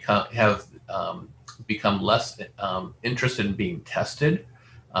become less interested in being tested.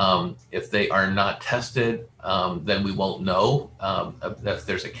 If they are not tested, then we won't know if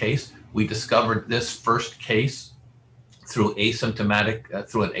there's a case. We discovered this first case through an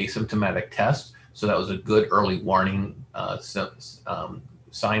asymptomatic test. So that was a good early warning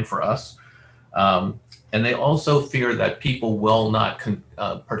sign for us. And they also fear that people will not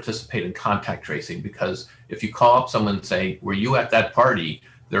participate in contact tracing, because if you call up someone and say, were you at that party?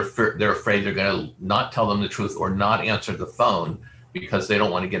 They're afraid they're going to not tell them the truth or not answer the phone because they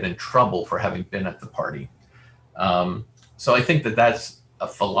don't want to get in trouble for having been at the party. So I think that that's a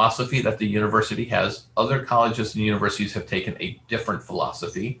philosophy that the university has. Other colleges and universities have taken a different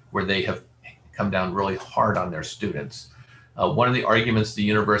philosophy where they have come down really hard on their students. One of the arguments the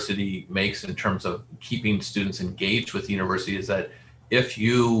university makes in terms of keeping students engaged with the university is that if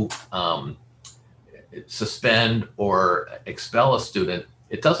you suspend or expel a student,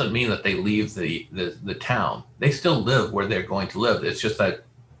 it doesn't mean that they leave the town. They still live where they're going to live. It's just that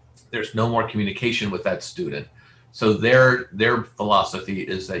there's no more communication with that student. So their philosophy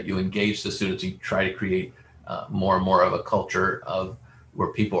is that you engage the students, you try to create more and more of a culture of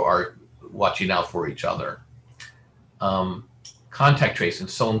where people are watching out for each other. Contact tracing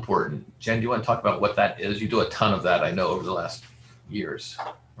is so important. Jen, do you want to talk about what that is? You do a ton of that, I know, over the last years.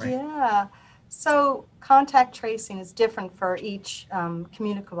 Right? Yeah. So contact tracing is different for each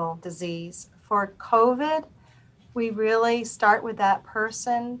communicable disease. For COVID, we really start with that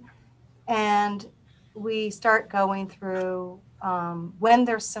person, and we start going through when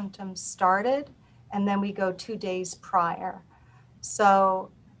their symptoms started, and then we go 2 days prior. So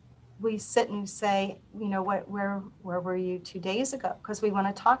we sit and say, where were you 2 days ago? Because we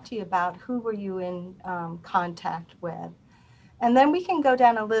want to talk to you about who were you in contact with. And then we can go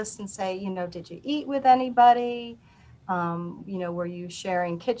down a list and say, did you eat with anybody? Were you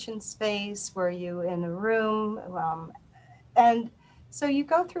sharing kitchen space? Were you in a room? And so you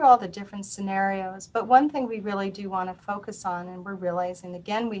go through all the different scenarios. But one thing we really do want to focus on, and we're realizing,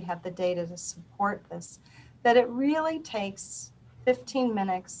 again, we have the data to support this, that it really takes 15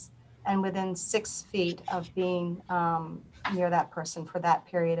 minutes and within 6 feet of being near that person for that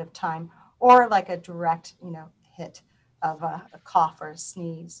period of time, or like a direct, hit of a cough or a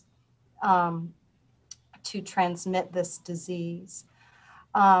sneeze to transmit this disease.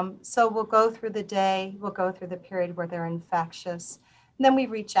 So we'll go through the day, we'll go through the period where they're infectious, and then we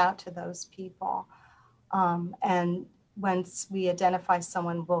reach out to those people. And once we identify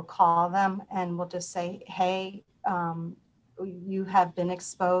someone, we'll call them and we'll just say, hey, you have been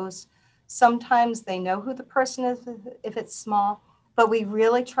exposed. Sometimes they know who the person is if it's small, but we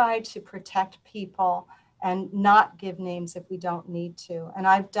really try to protect people and not give names if we don't need to. And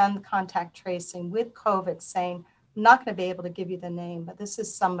I've done contact tracing with COVID saying, I'm not going to be able to give you the name, but this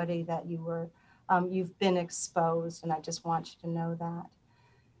is somebody that you've been exposed, and I just want you to know that.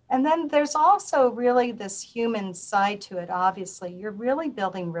 And then there's also really this human side to it. Obviously, you're really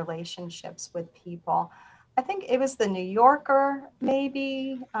building relationships with people. I think it was the New Yorker,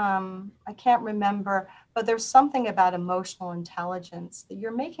 maybe, I can't remember, but there's something about emotional intelligence that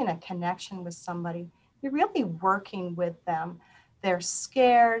you're making a connection with somebody. You're really working with them. They're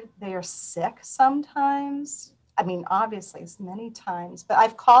scared, they're sick sometimes. I mean, obviously, it's many times, but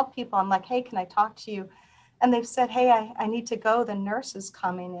I've called people, I'm like, hey, can I talk to you? And they've said, hey, I need to go, the nurse is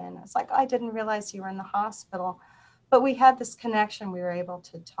coming in. It's like, I didn't realize you were in the hospital. But we had this connection, we were able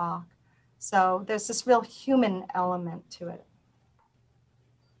to talk. So there's this real human element to it.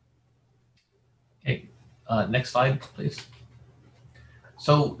 Okay, next slide, please.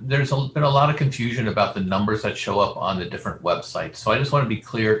 So there's been a lot of confusion about the numbers that show up on the different websites. So I just want to be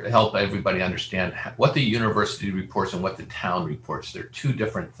clear to help everybody understand what the university reports and what the town reports. They're two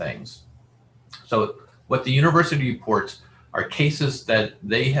different things. So what the university reports are cases that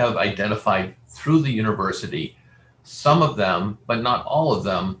they have identified through the university. Some of them, but not all of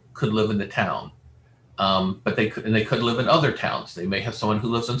them, could live in the town. But they could live in other towns. They may have someone who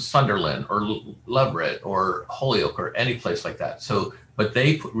lives in Sunderland or Leverett or Holyoke or any place like that. So, but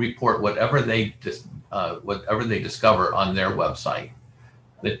they report whatever they discover on their website.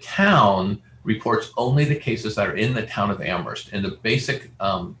 The town reports only the cases that are in the town of Amherst, and the basic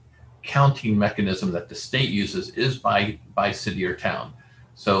counting mechanism that the state uses is by city or town.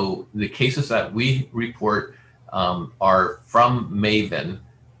 So the cases that we report are from Maven.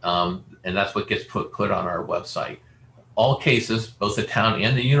 And that's what gets put on our website. All cases, both the town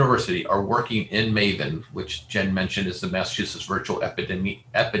and the university, are working in Maven, which Jen mentioned is the Massachusetts Virtual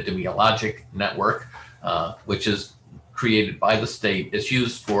Epidemiologic Network, which is created by the state. It's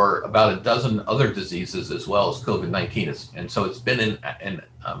used for about a dozen other diseases as well as COVID-19, and so it's been in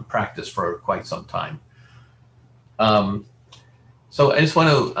practice for quite some time. So I just want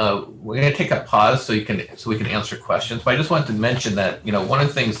to, we're going to take a pause so we can answer questions. But I just wanted to mention that, you know, one of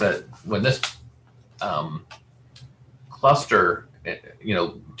the things that when this cluster, you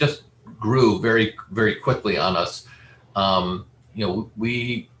know, just grew very, very quickly on us, you know,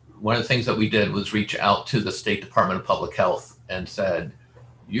 one of the things that we did was reach out to the State Department of Public Health and said,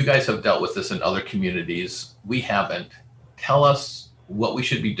 you guys have dealt with this in other communities. We haven't. Tell us what we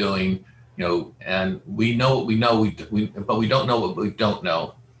should be doing. You know, and we know what we know, but we don't know what we don't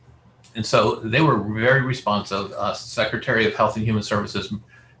know. And so they were very responsive. Secretary of Health and Human Services,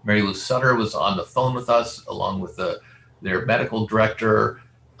 Mary Lou Sutter, was on the phone with us, along with their medical director,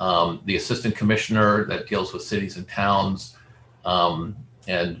 the assistant commissioner that deals with cities and towns.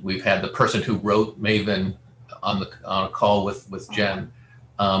 And we've had the person who wrote Maven on a call with Jen.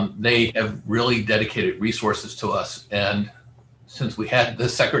 They have really dedicated resources to us. And since we had the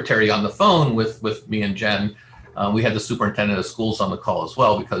secretary on the phone with me and Jen, we had the superintendent of schools on the call as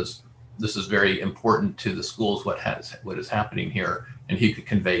well, because this is very important to the schools, what is happening here, and he could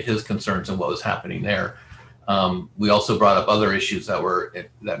convey his concerns and what was happening there. We also brought up other issues that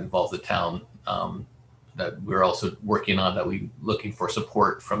involve the town that we're also working on, that we're looking for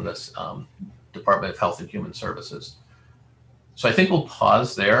support from this Department of Health and Human Services. So I think we'll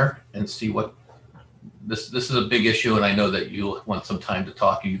pause there and see what this is a big issue, and I know that you want some time to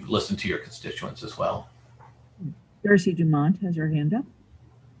talk. You've listened to your constituents as well. Darcy Dumont has her hand up.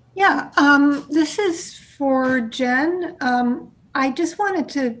 Yeah, this is for Jen. I just wanted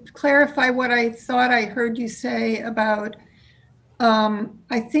to clarify what I thought I heard you say about,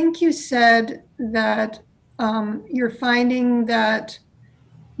 I think you said that you're finding that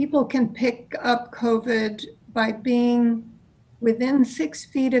people can pick up COVID by being within 6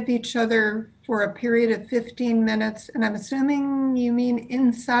 feet of each other for a period of 15 minutes. And I'm assuming you mean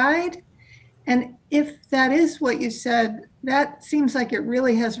inside. And if that is what you said, that seems like it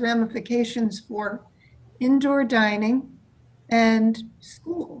really has ramifications for indoor dining and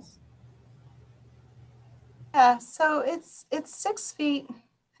schools. Yeah, so it's 6 feet,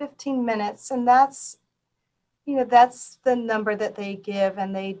 15 minutes, and that's, you know, that's the number that they give,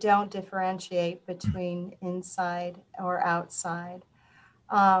 and they don't differentiate between inside or outside.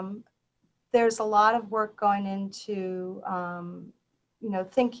 There's a lot of work going into, you know,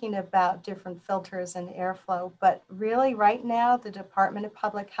 thinking about different filters and airflow, but really right now, the Department of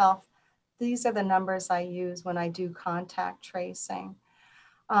Public Health, these are the numbers I use when I do contact tracing.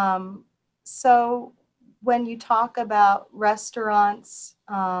 So when you talk about restaurants,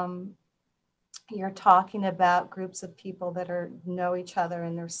 you're talking about groups of people that know each other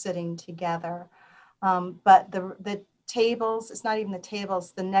and they're sitting together. But the tables, it's not even the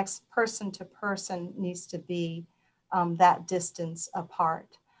tables, the next person to person needs to be that distance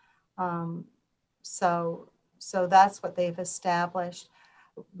apart. So that's what they've established.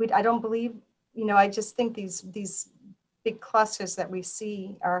 I don't believe, you know, I just think these big clusters that we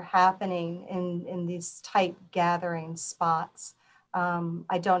see are happening in these tight gathering spots.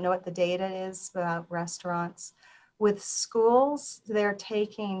 I don't know what the data is about restaurants. With schools, they're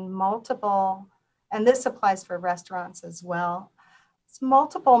taking multiple, and this applies for restaurants as well, it's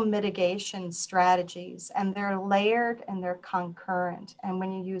multiple mitigation strategies, and they're layered and they're concurrent. And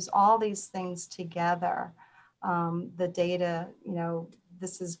when you use all these things together, the data, you know,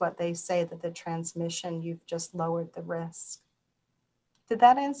 this is what they say, that the transmission, you've just lowered the risk. Did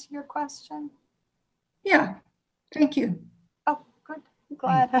that answer your question? Yeah, thank you. Oh, good. I'm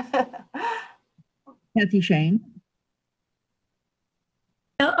glad. Kathy Shane.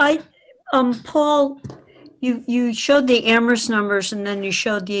 Paul, you showed the Amherst numbers and then you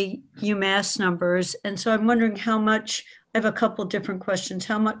showed the UMass numbers. And so I'm wondering how much, I have a couple different questions.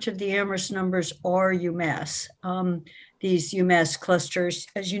 How much of the Amherst numbers are UMass? These UMass clusters,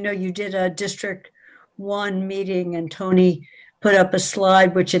 as you know, you did a District 1 meeting and Tony put up a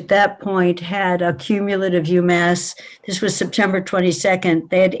slide, which at that point had a cumulative UMass. This was September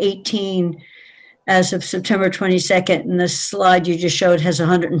 22nd. They had 18 as of September 22nd, and the slide you just showed has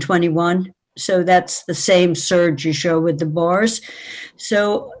 121. So that's the same surge you show with the bars.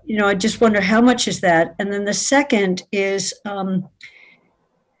 So, you know, I just wonder how much is that? And then the second is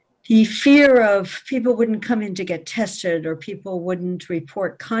the fear of people wouldn't come in to get tested or people wouldn't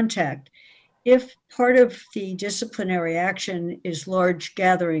report contact. If part of the disciplinary action is large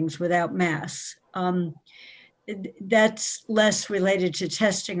gatherings without masks, that's less related to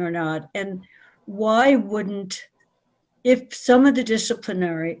testing or not. And why wouldn't, if some of the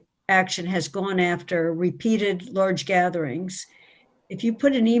disciplinary action has gone after repeated large gatherings, if you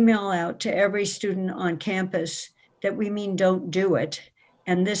put an email out to every student on campus that we mean don't do it,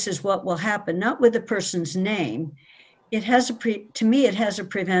 and this is what will happen, not with the person's name, it has to me, it has a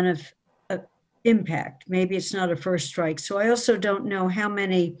preventive impact. Maybe it's not a first strike. So I also don't know how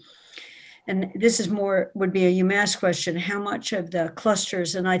many, and this is more, would be a UMass question, how much of the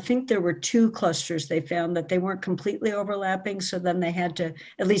clusters, and I think there were 2 clusters they found that they weren't completely overlapping. So then they had to,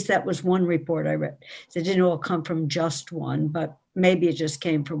 at least that was one report I read. They didn't all come from just one, but maybe it just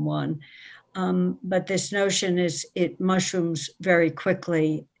came from one. But this notion is it mushrooms very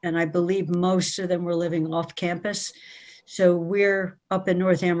quickly. And I believe most of them were living off campus. So we're up in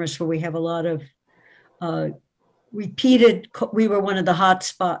North Amherst where we have a lot of repeated, we were one of the hot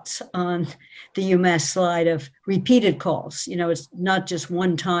spots on the UMass slide of repeated calls. You know, it's not just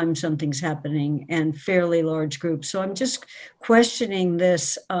one time something's happening and fairly large groups. So I'm just questioning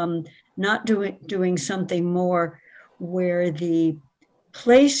this, not doing something more where the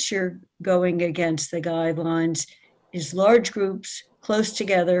place you're going against the guidelines is large groups close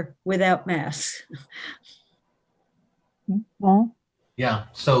together without masks. Well, Yeah,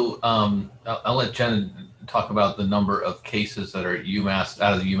 so I'll let Jen talk about the number of cases that are UMass,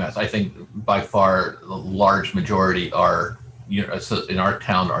 out of the UMass. I think by far the large majority are, in our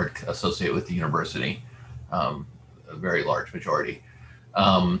town, are associated with the university, a very large majority.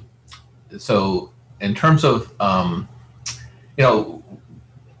 So in terms of, you know,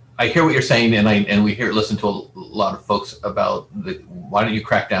 I hear what you're saying, and we listen to a lot of folks about why don't you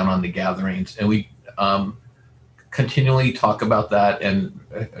crack down on the gatherings, and we continually talk about that. And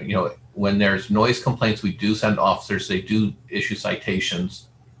you know, when there's noise complaints, we do send officers. They do issue citations.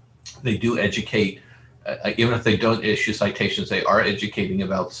 They do educate. Even if they don't issue citations, they are educating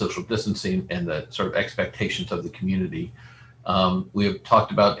about social distancing and the sort of expectations of the community. We have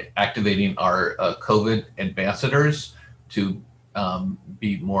talked about activating our COVID ambassadors to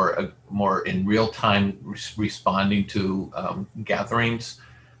be more in real time responding to gatherings.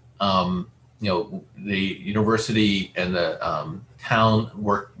 You know, the university and the town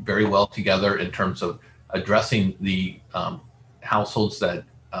work very well together in terms of addressing the households that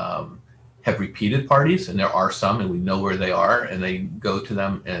have repeated parties, and there are some, and we know where they are, and they go to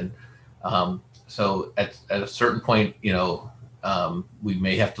them. And so at a certain point, you know, we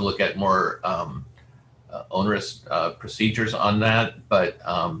may have to look at more onerous procedures on that. But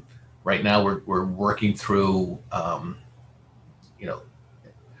right now we're working through, you know,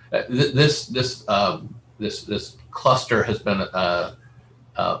 this cluster has been a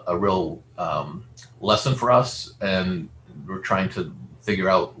real lesson for us, and we're trying to figure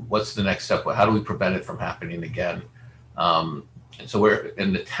out what's the next step. How do we prevent it from happening again? And so we're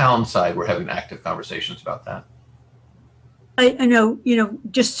in the town side, we're having active conversations about that. I know, you know,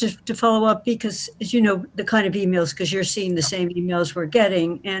 just to follow up, because as you know, the kind of emails, because you're seeing the same emails we're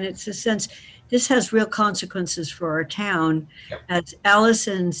getting, and it's a sense, this has real consequences for our town. Yep. As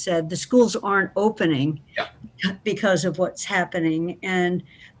Allison said, the schools aren't opening because of what's happening. And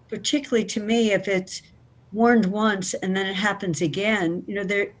particularly to me, if it's warned once and then it happens again, you know,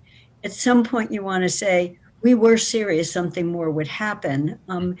 there, at some point you want to say, we were serious, something more would happen.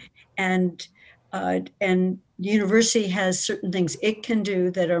 And the university has certain things it can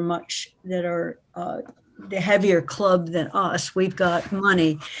do that are the heavier club than us. We've got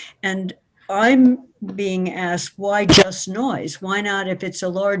money, and I'm being asked, why just noise? Why not, if it's a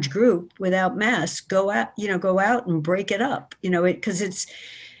large group without masks, go out and break it up, you know, because it's,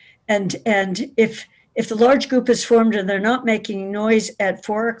 and if if the large group is formed and they're not making noise at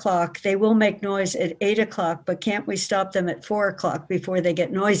 4 o'clock, they will make noise at 8 o'clock, but can't we stop them at 4 o'clock before they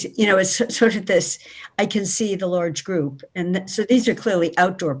get noisy? You know, it's sort of this, I can see the large group. And so these are clearly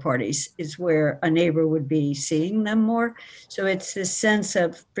outdoor parties is where a neighbor would be seeing them more. So it's this sense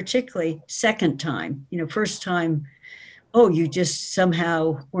of particularly second time, you know, first time, oh, you just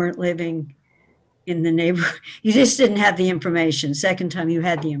somehow weren't living in the neighborhood. You just didn't have the information. Second time you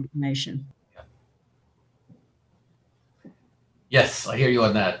had the information. Yes, I hear you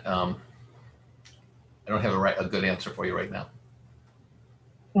on that. I don't have a good answer for you right now.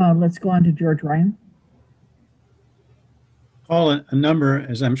 Let's go on to George Ryan. Paul, a number,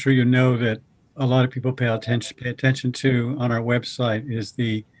 as I'm sure you know, that a lot of people pay attention to on our website is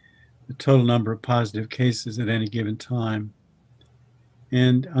the total number of positive cases at any given time.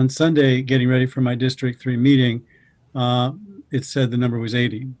 And on Sunday, getting ready for my District 3 meeting, it said the number was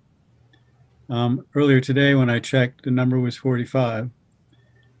 80. Earlier today, when I checked, the number was 45.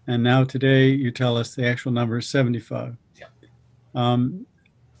 And now today, you tell us the actual number is 75. Yeah.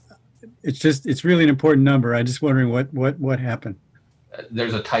 It's really an important number. I'm just wondering what happened.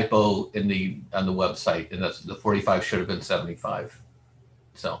 There's a typo on the website, and that's the 45 should have been 75.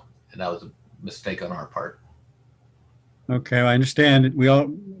 So, and that was a mistake on our part. Okay, I understand. We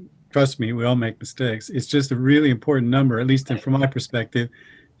all, trust me, we all make mistakes. It's just a really important number, at least from my perspective.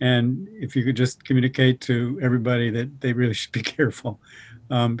 And if you could just communicate to everybody that they really should be careful,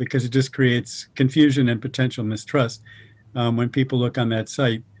 because it just creates confusion and potential mistrust when people look on that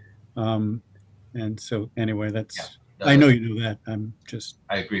site. And so anyway, that's, I know you know that.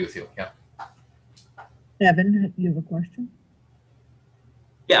 I agree with you, yeah. Evan, you have a question?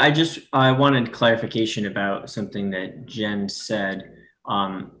 Yeah, I wanted clarification about something that Jen said.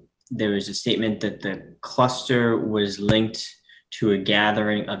 There was a statement that the cluster was linked to a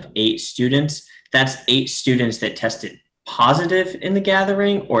gathering of 8 students. That's 8 students that tested positive in the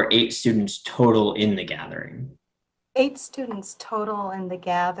gathering, or 8 students total in the gathering? 8 students total in the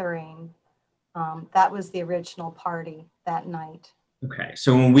gathering. That was the original party that night. Okay,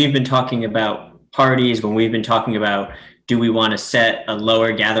 so when we've been talking about parties, when we've been talking about do we want to set a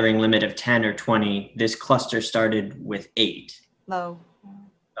lower gathering limit of 10 or 20, this cluster started with 8. Low.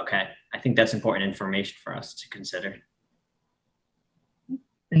 Okay, I think that's important information for us to consider.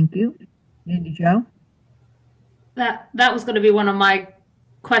 Thank you. Andy Jo? That was going to be one of my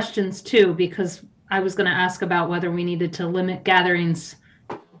questions too, because I was going to ask about whether we needed to limit gatherings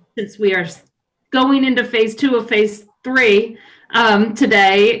since we are going into phase 2 of phase 3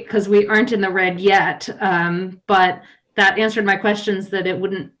 today, because we aren't in the red yet. But that answered my questions that it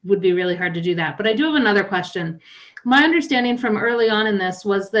would be really hard to do that. But I do have another question. My understanding from early on in this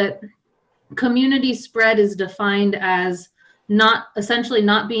was that community spread is defined as essentially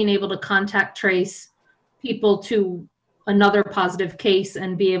not being able to contact trace people to another positive case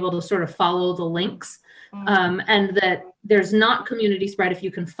and be able to sort of follow the links. And that there's not community spread if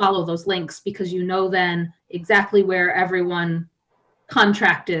you can follow those links, because you know then exactly where everyone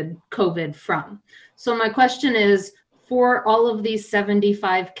contracted COVID from. So my question is, for all of these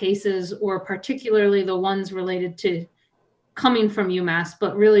 75 cases, or particularly the ones related to coming from UMass,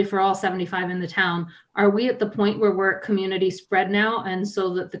 but really for all 75 in the town, are we at the point where we're at community spread now, and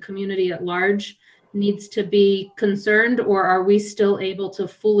so that the community at large needs to be concerned, or are we still able to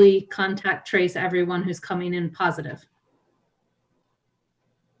fully contact trace everyone who's coming in positive?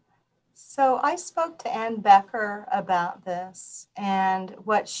 So I spoke to Ann Becker about this, and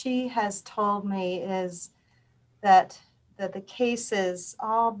what she has told me is that the cases,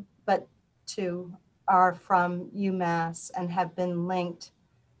 all but 2, are from UMass and have been linked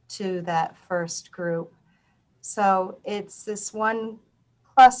to that first group. So it's this one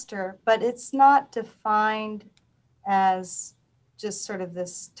cluster, but it's not defined as just sort of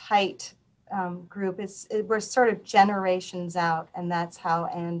this tight group. We're sort of generations out, and that's how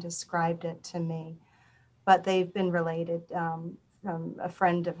Anne described it to me. But they've been related from a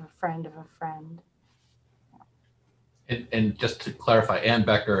friend of a friend of a friend. And just to clarify, Ann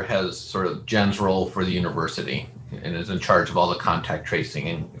Becker has sort of Jen's role for the university and is in charge of all the contact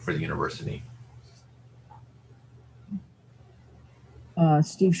tracing for the university.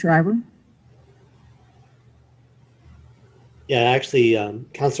 Steve Schreiber? Yeah, actually,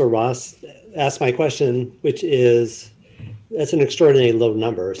 Councilor Ross asked my question, which is, that's an extraordinarily low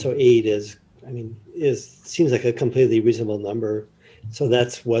number. So 8 seems like a completely reasonable number. So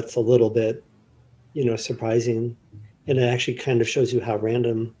that's what's a little bit, surprising. And it actually kind of shows you how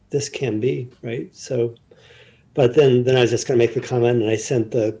random this can be, right? So, but then I was just going to make the comment, and I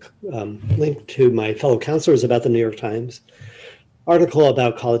sent the link to my fellow counselors about the New York Times. article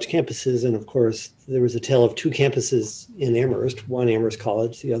about college campuses. And of course, there was a tale of two campuses in Amherst, one Amherst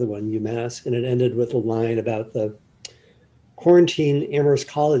College, the other one UMass. And it ended with a line about the quarantine Amherst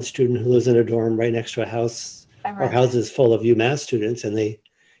College student who lives in a dorm right next to a house or houses full of UMass students. And they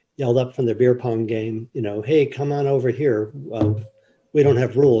yelled up from their beer pong game, you know, hey, come on over here. We don't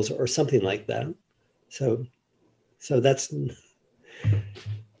have rules or something like that. So that's,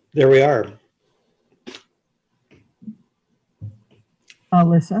 there we are.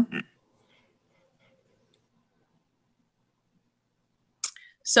 Alyssa?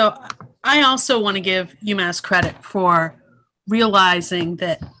 So I also want to give UMass credit for realizing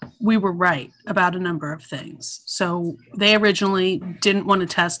that we were right about a number of things. So they originally didn't want to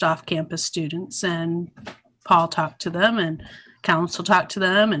test off-campus students, and Paul talked to them and council talked to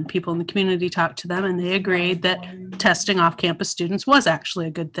them and people in the community talked to them, and they agreed that testing off-campus students was actually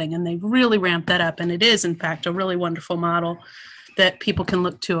a good thing. And they've really ramped that up. And it is, in fact, a really wonderful model that people can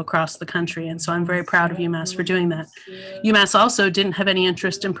look to across the country. And so I'm very proud of UMass for doing that. UMass also didn't have any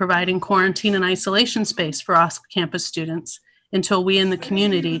interest in providing quarantine and isolation space for off-campus students until we in the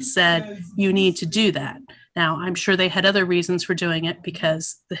community said, you need to do that. Now, I'm sure they had other reasons for doing it,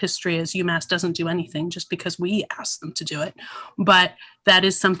 because the history is UMass doesn't do anything just because we asked them to do it. But that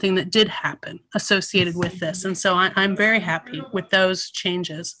is something that did happen associated with this. And so I'm very happy with those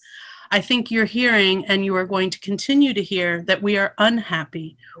changes. I think you're hearing, and you are going to continue to hear, that we are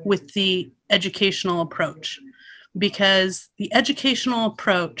unhappy with the educational approach, because the educational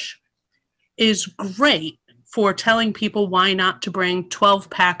approach is great for telling people why not to bring 12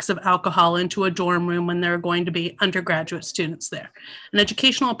 packs of alcohol into a dorm room when there are going to be undergraduate students there. An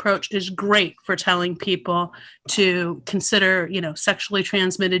educational approach is great for telling people to consider, sexually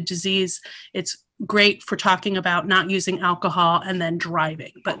transmitted disease. It's great for talking about not using alcohol and then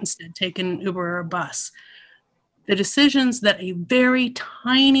driving, but instead taking an Uber or a bus. The decisions that a very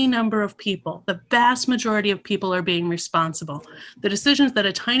tiny number of people, the vast majority of people are being responsible, the decisions that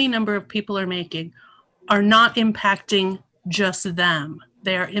a tiny number of people are making are not impacting just them.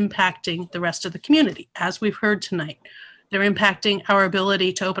 They are impacting the rest of the community, as we've heard tonight. They're impacting our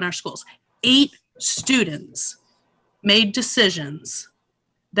ability to open our schools. 8 students made decisions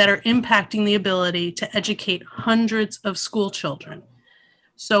that are impacting the ability to educate hundreds of school children.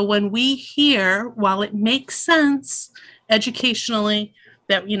 So when we hear, while it makes sense educationally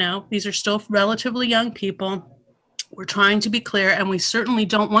that, these are still relatively young people, we're trying to be clear, and we certainly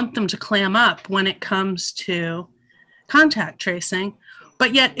don't want them to clam up when it comes to contact tracing.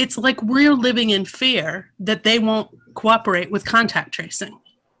 But yet it's like we're living in fear that they won't cooperate with contact tracing.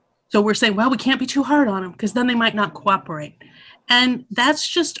 So we're saying, well, we can't be too hard on them because then they might not cooperate. And that's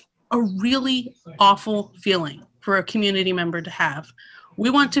just a really awful feeling for a community member to have. We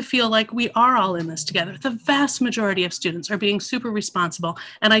want to feel like we are all in this together. The vast majority of students are being super responsible.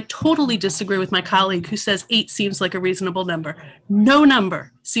 And I totally disagree with my colleague who says 8 seems like a reasonable number. No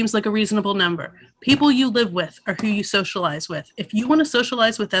number seems like a reasonable number. People you live with are who you socialize with. If you want to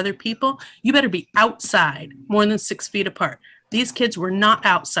socialize with other people, you better be outside more than 6 feet apart. These kids were not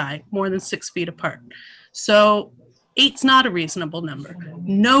outside more than 6 feet apart. So 8's not a reasonable number.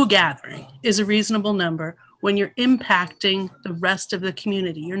 No gathering is a reasonable number when you're impacting the rest of the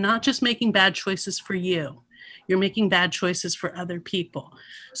community. You're not just making bad choices for you. You're making bad choices for other people.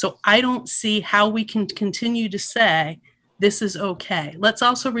 So I don't see how we can continue to say this is okay. Let's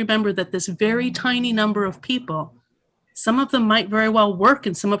also remember that this very tiny number of people, some of them might very well work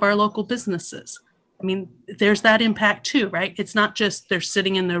in some of our local businesses. I mean, there's that impact too, right? It's not just they're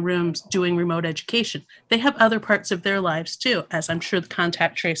sitting in their rooms doing remote education. They have other parts of their lives too, as I'm sure the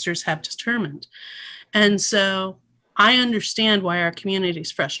contact tracers have determined. And so I understand why our community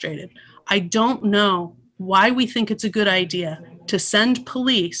is frustrated. I don't know why we think it's a good idea to send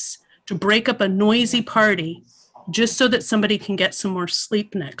police to break up a noisy party just so that somebody can get some more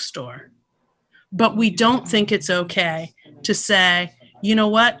sleep next door. But we don't think it's okay to say, you know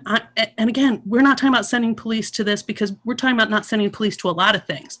what? And again, we're not talking about sending police to this because we're talking about not sending police to a lot of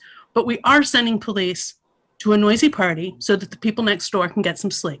things. But we are sending police to a noisy party so that the people next door can get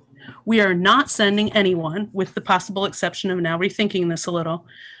some sleep. We are not sending anyone, with the possible exception of now rethinking this a little,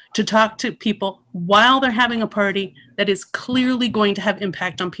 to talk to people while they're having a party that is clearly going to have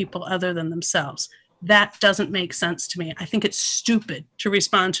impact on people other than themselves. That doesn't make sense to me. I think it's stupid to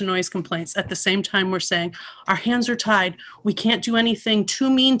respond to noise complaints at the same time we're saying our hands are tied. We can't do anything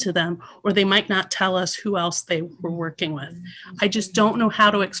too mean to them, or they might not tell us who else they were working with. I just don't know how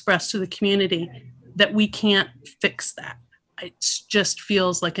to express to the community that we can't fix that. it just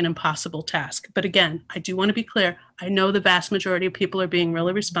feels like an impossible task. But again, I do want to be clear. I know the vast majority of people are being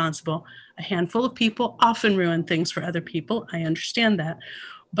really responsible. A handful of people often ruin things for other people. I understand that.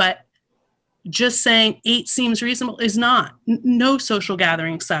 But just saying 8 seems reasonable is not. No social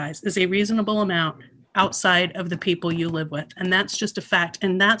gathering size is a reasonable amount outside of the people you live with. And that's just a fact.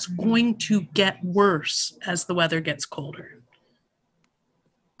 And that's going to get worse as the weather gets colder.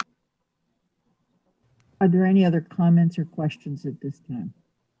 Are there any other comments or questions at this time?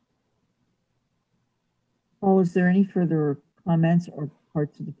 Paul, is there any further comments or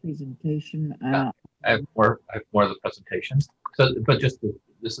parts of the presentation? I have more of the presentation. So, but just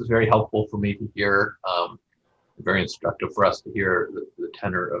this is very helpful for me to hear, very instructive for us to hear the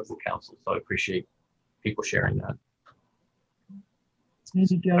tenor of the council. So I appreciate people sharing that.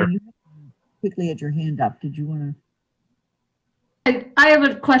 Maybe Joe, you quickly had your hand up. Did you want to? I have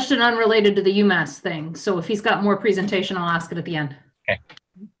a question unrelated to the UMass thing. So if he's got more presentation, I'll ask it at the end. Okay.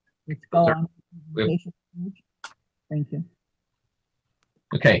 Let's go on. Thank you.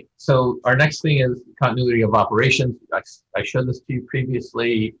 Okay, so our next thing is continuity of operations. I showed this to you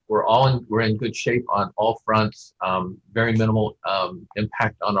previously. We're in good shape on all fronts. Very minimal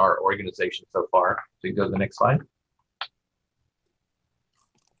impact on our organization so far. So you go to the next slide.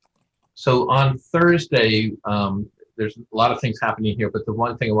 So on Thursday, there's a lot of things happening here, but the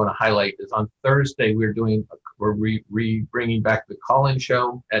one thing I want to highlight is on Thursday we're bringing back the call-in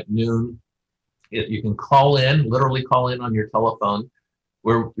show at noon. You can call in, literally call in on your telephone.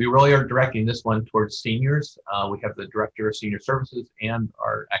 We really are directing this one towards seniors. We have the director of senior services and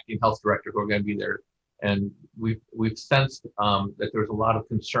our acting health director who are going to be there. And we've sensed that there's a lot of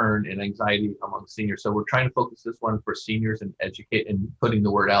concern and anxiety among seniors. So we're trying to focus this one for seniors and educate and putting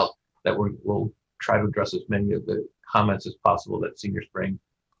the word out that we'll try to address as many of the comments as possible that seniors bring.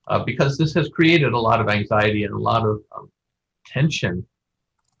 Because this has created a lot of anxiety and a lot of tension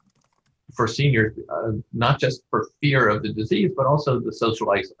for seniors, not just for fear of the disease, but also the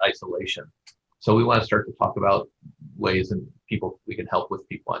social isolation. So we want to start to talk about ways and we can help with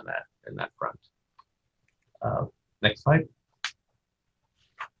people on that front. Next slide.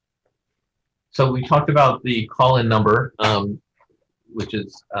 So we talked about the call-in number, which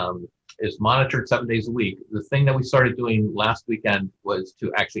is monitored 7 days a week. The thing that we started doing last weekend was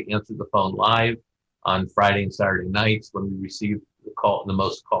to actually answer the phone live on Friday and Saturday nights when we received the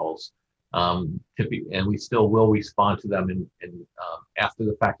most calls. And we still will respond to them in after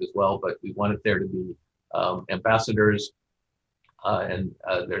the fact as well, but we wanted there to be ambassadors and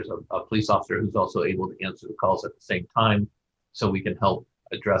there's a police officer who's also able to answer the calls at the same time, so we can help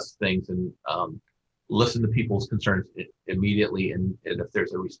address things and listen to people's concerns immediately, and if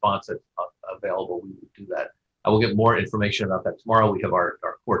there's a response that's available, we would do that. I will get more information about that tomorrow. We have our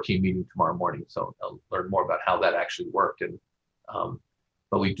core team meeting tomorrow morning, so I'll learn more about how that actually worked. And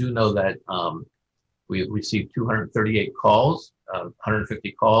but we do know that we have received 238 calls,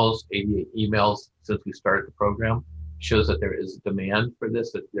 150 calls, 88 emails since we started the program. Shows that there is demand for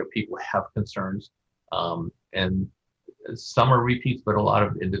this, that there people have concerns, and some are repeats, but a lot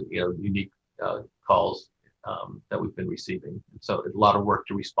of unique calls that we've been receiving. So a lot of work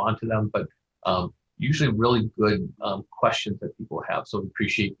to respond to them, but usually really good questions that people have. So we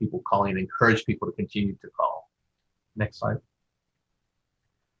appreciate people calling and encourage people to continue to call. Next slide.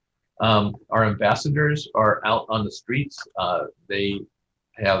 Our ambassadors are out on the streets. They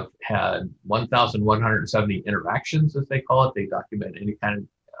have had 1,170 interactions, as they call it. They document any kind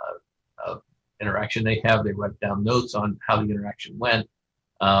of interaction they have. They write down notes on how the interaction went.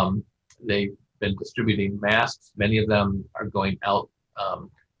 They've been distributing masks. Many of them are going out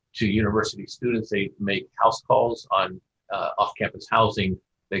to university students. They make house calls on off-campus housing.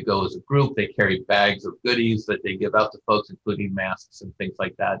 They go as a group. They carry bags of goodies that they give out to folks, including masks and things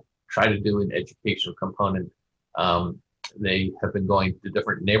like that. Try to do an educational component. They have been going to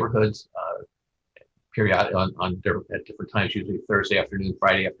different neighborhoods at different times, usually Thursday afternoon,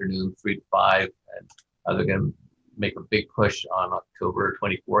 Friday afternoon, 3 to 5. And they're going to make a big push on October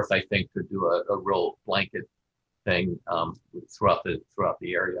 24th, I think, to do a real blanket thing throughout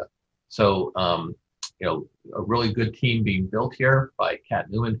the area. So, a really good team being built here by Kat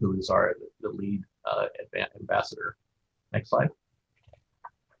Newman, who is the lead ambassador. Next slide.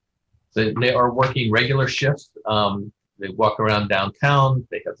 So they are working regular shifts. They walk around downtown.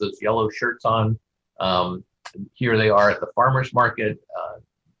 They have those yellow shirts on. Here they are at the farmers market,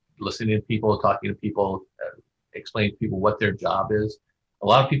 listening to people, talking to people, explaining to people what their job is. A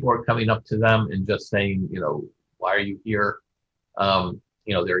lot of people are coming up to them and just saying, why are you here?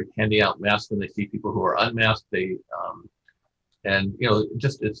 They're handing out masks when they see people who are unmasked. They And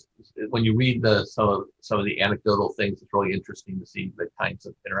just it's when you read some of the anecdotal things, it's really interesting to see the kinds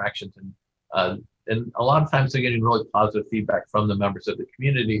of interactions, and a lot of times they're getting really positive feedback from the members of the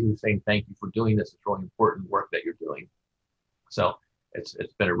community who's saying thank you for doing this. It's really important work that you're doing. So it's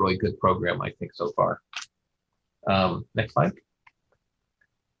been a really good program, I think, so far. Next slide.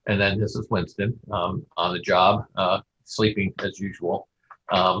 And then this is Winston on the job, sleeping as usual.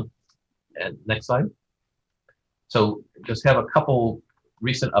 And next slide. So just have a couple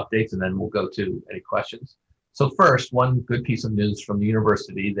recent updates and then we'll go to any questions. So first, one good piece of news from the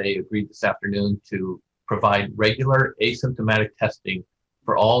university, they agreed this afternoon to provide regular asymptomatic testing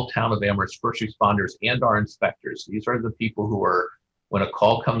for all town of Amherst first responders and our inspectors. These are the people who are, when a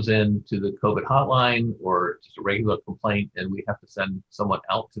call comes in to the COVID hotline or just a regular complaint and we have to send someone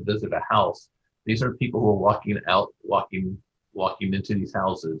out to visit a house, these are people who are walking into these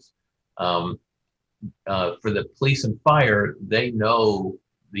houses. For the police and fire, they know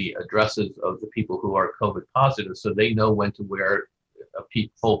the addresses of the people who are COVID positive, so they know when to wear a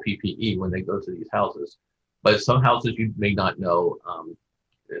full PPE when they go to these houses. But some houses you may not know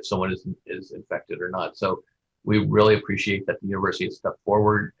if someone is infected or not. So we really appreciate that the university has stepped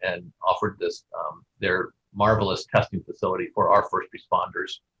forward and offered this their marvelous testing facility for our first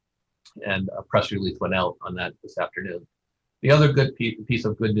responders. And a press release went out on that this afternoon. The other good piece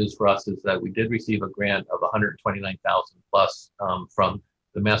of good news for us is that we did receive a grant of $129,000 plus from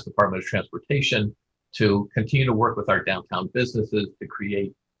the Mass Department of Transportation to continue to work with our downtown businesses to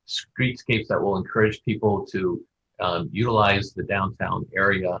create streetscapes that will encourage people to utilize the downtown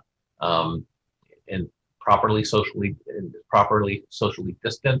area and properly socially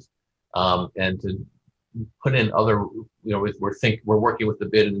distanced, and to put in other, we're working with the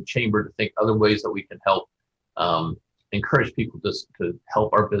bid and the chamber to think other ways that we can help encourage people to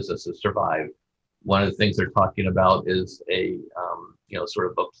help our businesses survive. One of the things they're talking about is a sort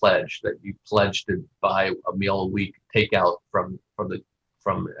of a pledge that you pledge to buy a meal a week takeout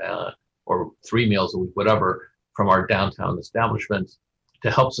or 3 meals a week, whatever, from our downtown establishments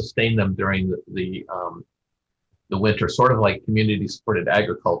to help sustain them during the winter, sort of like community supported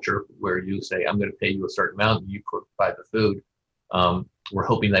agriculture, where you say, I'm going to pay you a certain amount and you provide the food. We're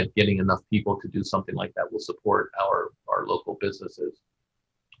hoping that getting enough people to do something like that will support our local businesses,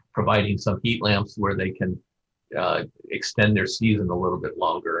 providing some heat lamps where they can extend their season a little bit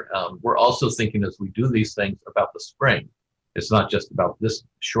longer. We're also thinking as we do these things about the spring. It's not just about this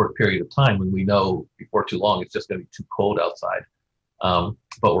short period of time when we know before too long it's just going to be too cold outside.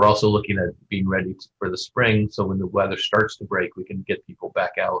 But we're also looking at being ready for the spring, so when the weather starts to break, we can get people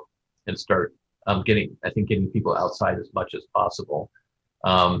back out and start getting people outside as much as possible.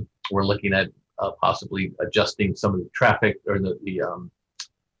 We're looking at possibly adjusting some of the traffic or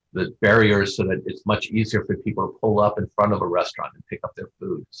the barriers so that it's much easier for people to pull up in front of a restaurant and pick up their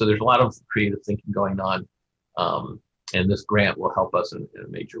food. So there's a lot of creative thinking going on, and this grant will help us in a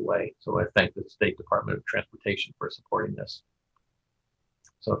major way. So I thank the State Department of Transportation for supporting this.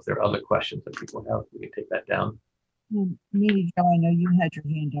 So if there are other questions that people have, we can take that down. Maybe, Joe, I know you had your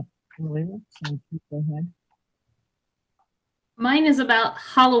hand up earlier, so please go ahead. Mine is about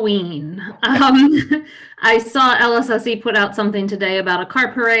Halloween. I saw LSSE put out something today about a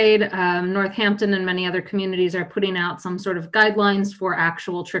car parade. Northampton and many other communities are putting out some sort of guidelines for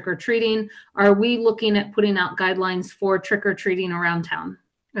actual trick-or-treating. Are we looking at putting out guidelines for trick-or-treating around town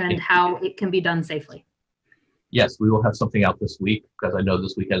and how it can be done safely? Yes, we will have something out this week, because I know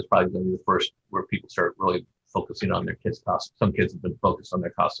this weekend is probably going to be the first where people start really focusing on their kids' costumes. Some kids have been focused on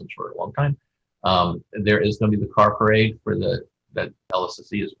their costumes for a long time. There is going to be the car parade that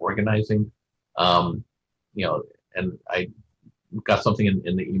LSSE is organizing. And I got something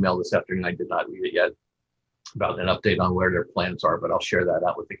in the email this afternoon. I did not read it yet about an update on where their plans are, but I'll share that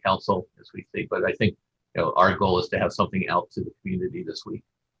out with the council as we see. But I think our goal is to have something out to the community this week.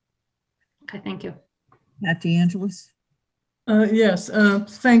 Okay, thank you. Matt DeAngelis. Yes,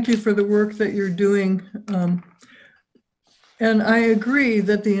 thank you for the work that you're doing. And I agree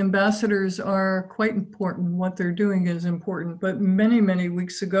that the ambassadors are quite important. What they're doing is important. But many, many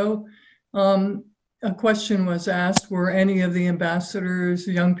weeks ago, a question was asked, were any of the ambassadors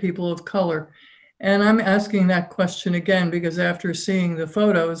young people of color? And I'm asking that question again, because after seeing the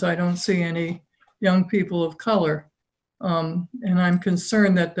photos, I don't see any young people of color. And I'm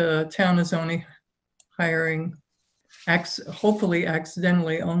concerned that the town is only hiring, hopefully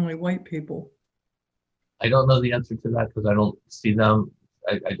accidentally, only white people. I don't know the answer to that because I don't see them.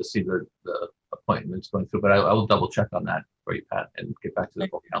 I just see the appointments going through, but I will double check on that for you, Pat, and get back to the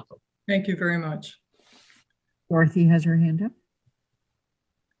full council. Thank you very much. Dorothy has her hand up.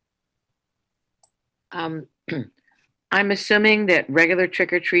 I'm assuming that regular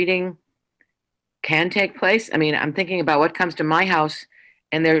trick or treating can take place. I mean, I'm thinking about what comes to my house,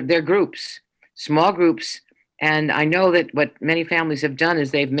 and they're groups, small groups, and I know that what many families have done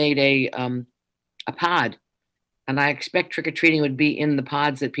is they've made a pod, and I expect trick or treating would be in the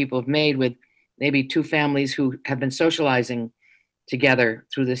pods that people have made with maybe two families who have been socializing together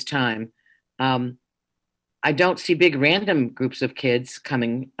through this time. I don't see big random groups of kids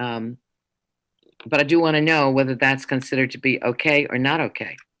coming, but I do want to know whether that's considered to be okay or not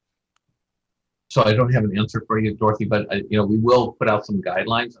okay. So I don't have an answer for you, Dorothy, but we will put out some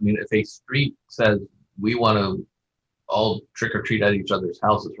guidelines. I mean, if a street says we want to all trick or treat at each other's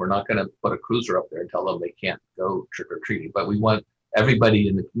houses, we're not going to put a cruiser up there and tell them they can't go trick or treating. But we want everybody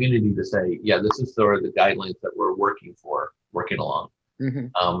in the community to say, yeah, this is sort of the guidelines that we're working along.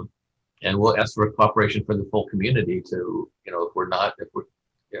 Mm-hmm. And we'll ask for cooperation from the full community to,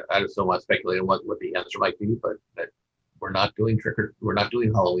 I just don't want to speculate on what the answer might be, but that we're not doing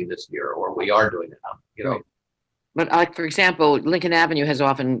Halloween this year, or we are doing it. Right. But like, for example, Lincoln Avenue has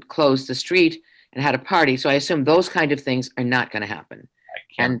often closed the street and had a party. So I assume those kind of things are not going to happen.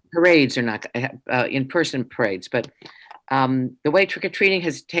 And parades are not in-person parades. But the way trick-or-treating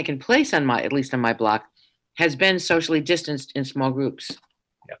has taken place at least on my block, has been socially distanced in small groups.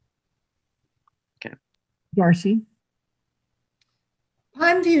 Yeah. Okay. Darcy?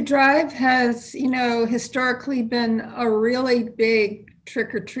 Pondview Drive has, historically been a really big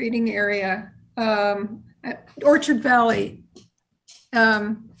trick-or-treating area. Orchard Valley,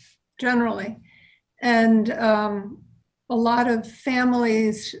 generally. And a lot of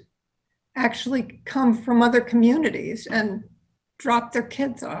families actually come from other communities and drop their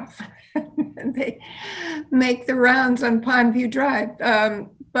kids off. And they make the rounds on Pondview Drive.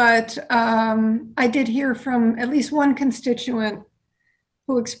 But I did hear from at least one constituent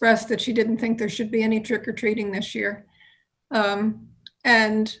who expressed that she didn't think there should be any trick-or-treating this year. I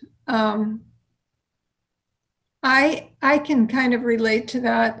can kind of relate to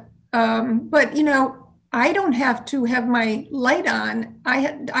that. But I don't have to have my light on.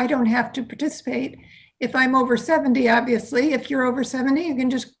 I don't have to participate. If I'm over 70, obviously, if you're over 70, you can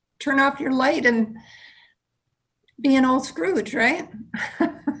just turn off your light and be an old Scrooge, right?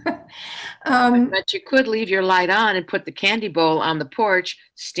 But you could leave your light on and put the candy bowl on the porch,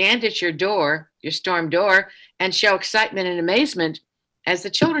 stand at your storm door, and show excitement and amazement as the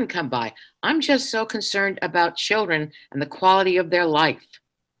children come by. I'm just so concerned about children and the quality of their life.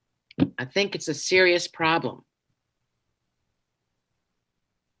 I think it's a serious problem.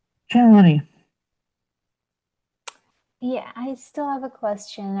 Melanie? Yeah, I still have a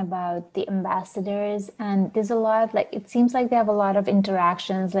question about the ambassadors, and there's a lot, it seems like they have a lot of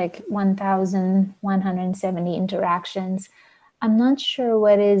interactions, like 1,170 interactions. I'm not sure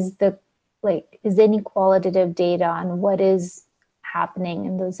what is is there any qualitative data on what is happening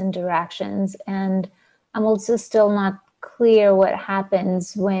in those interactions? And I'm also still not clear what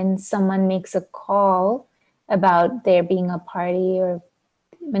happens when someone makes a call about there being a party, or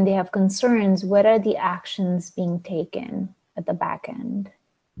when they have concerns, what are the actions being taken at the back end?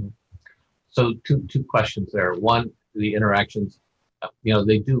 So two questions there. One, the interactions,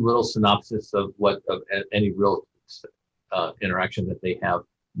 they do little synopsis of any real interaction that they have.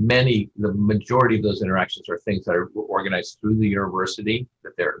 The majority of those interactions are things that are organized through the university,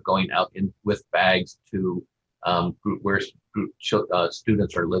 that they're going out in with bags to where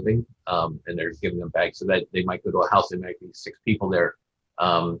students are living, and they're giving them bags, so that they might go to a house, there might be 6 people there.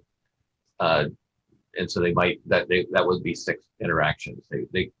 And so that would be 6 interactions.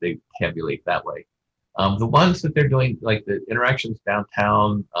 They tabulate that way. The ones that they're doing, like the interactions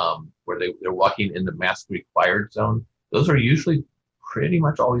downtown, where they're walking in the mask required zone, those are usually pretty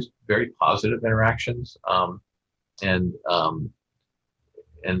much always very positive interactions. And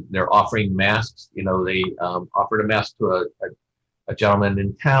they're offering masks. They offered a mask to a gentleman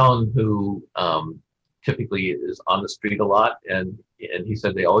in town who typically is on the street a lot, and he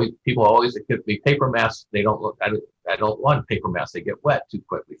said people always give me paper masks. I don't want paper masks. They get wet too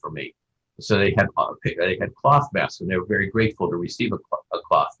quickly for me. So they had cloth masks, and they were very grateful to receive a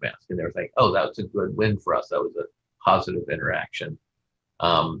cloth mask. And they were like, oh, that was a good win for us. That was a positive interaction.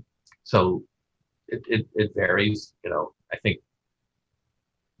 So it varies. I think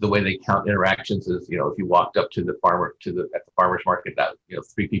the way they count interactions is, if you walked up to the farmer's market, that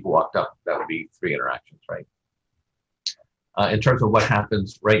 3 people walked up, that would be 3 interactions, right? In terms of what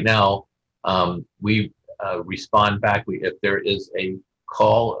happens right now, we respond back. If there is a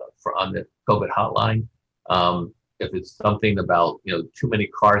call on the COVID hotline, if it's something about too many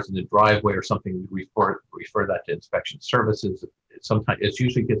cars in the driveway or something, we refer that to inspection services. Sometimes it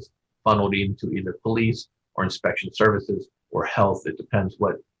usually gets funneled into either police or inspection services or health. It depends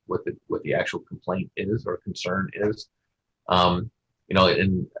what the actual complaint is or concern is. You know,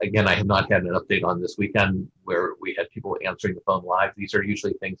 and again, I have not had an update on this weekend where we had people answering the phone live. These are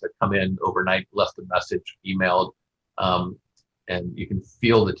usually things that come in overnight, left a message, emailed, and you can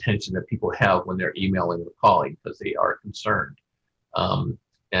feel the tension that people have when they're emailing or calling because they are concerned.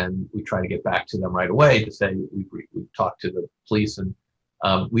 And we try to get back to them right away to say we've talked to the police, and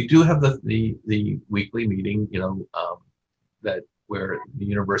we do have the weekly meeting, you know, that where the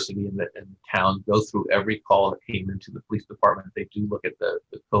university and the town go through every call that came into the police department. They do look at the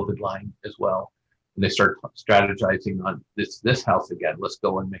COVID line as well, and they start strategizing on this house again. Let's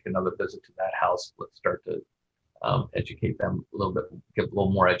go and make another visit to that house. Let's start to educate them a little bit, give a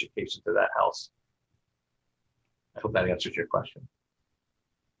little more education to that house. I hope that answers your question.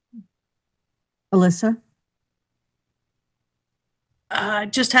 Alyssa?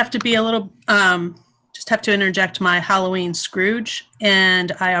 Just have to be a little, just have to interject my Halloween Scrooge.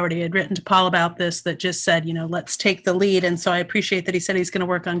 And I already had written to Paul about this, that just said, you know, let's take the lead. And so I appreciate that he said he's going to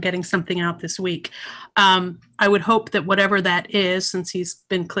work on getting something out this week. I would hope that whatever that is, since he's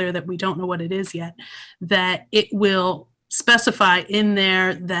been clear that we don't know what it is yet, that it will specify in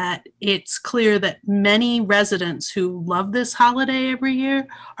there that it's clear that many residents who love this holiday every year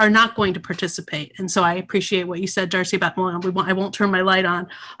are not going to participate. And so I appreciate what you said, Darcy, about, well, I won't turn my light on,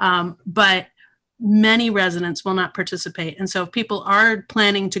 but many residents will not participate. And so if people are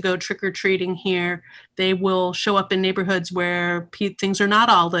planning to go trick-or-treating here, they will show up in neighborhoods where things are not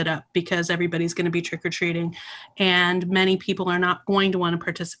all lit up because everybody's going to be trick-or-treating, and many people are not going to want to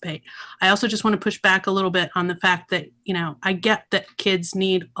participate. I also just want to push back a little bit on the fact that, you know, I get that kids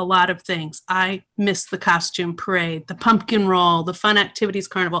need a lot of things. I miss the costume parade, the pumpkin roll, the fun activities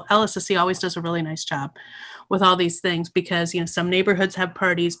carnival. LSSC always does a really nice job with all these things because, you know, some neighborhoods have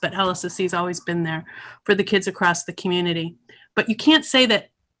parties, but LSSC's always been there for the kids across the community. But you can't say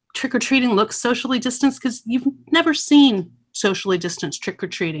that trick-or-treating looks socially distanced because you've never seen socially distanced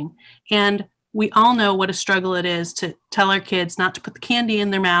trick-or-treating. And we all know what a struggle it is to tell our kids not to put the candy in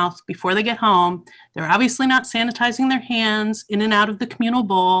their mouth before they get home. They're obviously not sanitizing their hands in and out of the communal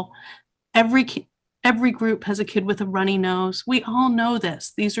bowl. Every group has a kid with a runny nose. We all know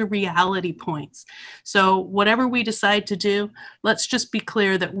this. These are reality points. So whatever we decide to do, let's just be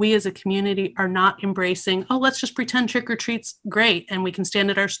clear that we as a community are not embracing, oh, let's just pretend trick-or-treat's great and we can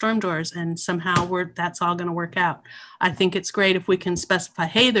stand at our storm doors and somehow that's all going to work out. I think it's great if we can specify,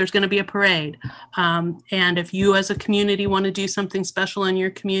 hey, there's going to be a parade. And if you as a community want to do something special in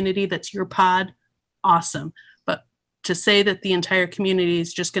your community that's your pod, awesome. To say that the entire community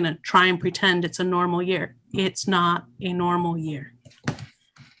is just going to try and pretend it's a normal year. It's not a normal year.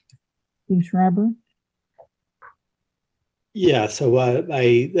 Thanks, Robert. Yeah, so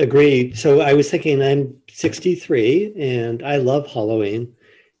I agree. So I was thinking I'm 63 and I love Halloween.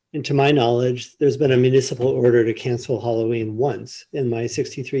 And to my knowledge, there's been a municipal order to cancel Halloween once in my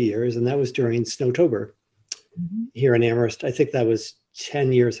 63 years, and that was during Snowtober here in Amherst. I think that was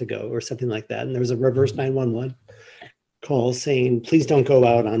 10 years ago or something like that. And there was a reverse 911 call saying, please don't go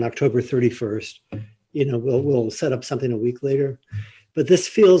out on October 31st. You know, we'll set up something a week later. But this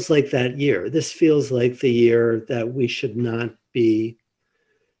feels like that year. This feels like the year that we should not be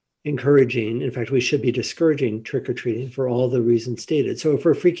encouraging. In fact, we should be discouraging trick-or-treating for all the reasons stated. So if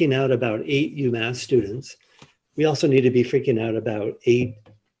we're freaking out about 8 UMass students, we also need to be freaking out about 8,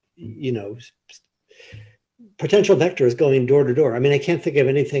 you know, potential vectors going door to door. I mean, I can't think of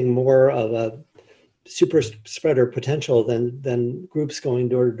anything more of a super spreader potential than groups going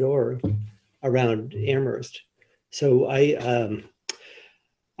door to door around Amherst. So I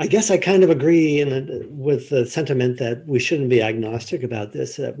guess I kind of agree with the sentiment that we shouldn't be agnostic about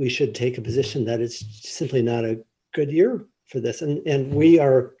this, that we should take a position that it's simply not a good year for this. And we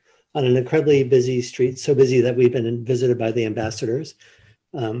are on an incredibly busy street, so busy that we've been visited by the ambassadors.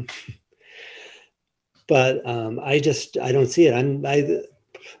 But I don't see it.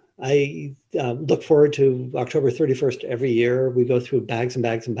 I look forward to October 31st every year. We go through bags and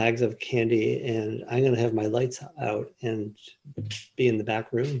bags and bags of candy, and I'm going to have my lights out and be in the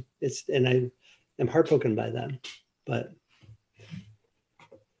back room. And I am heartbroken by that, but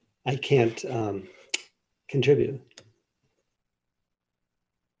I can't contribute.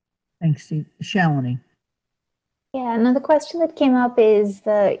 Thanks, Steve. Shalini. Yeah, another question that came up is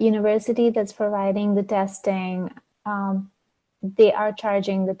the university that's providing the testing. They are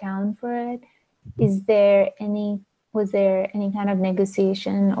charging the town for it. Was there any kind of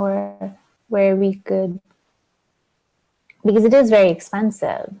negotiation or where we could, because it is very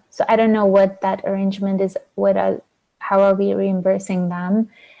expensive. So I don't know what that arrangement is, how are we reimbursing them?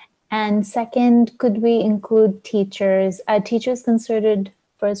 And second, could we include teachers? Are teachers considered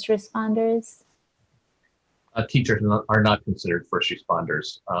first responders? Teachers are not considered first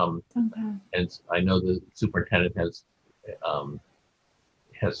responders. Okay. And I know the superintendent has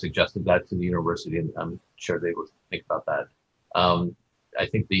suggested that to the university, and I'm sure they will think about that. I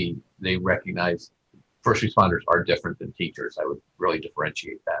think they recognize first responders are different than teachers. I would really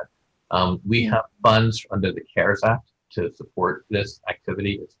differentiate that. We have funds under the CARES Act to support this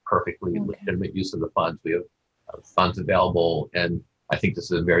activity. It's perfectly legitimate use of the funds. We have funds available, and I think this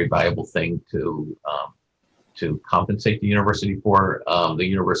is a very valuable thing to compensate the university for. The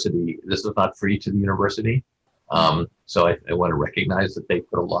university, this is not free to the university. So I want to recognize that they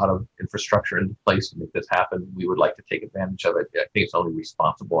put a lot of infrastructure into place to make this happen. We would like to take advantage of it. I think it's only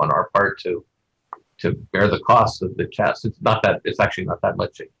responsible on our part to bear the cost of the test. It's actually not that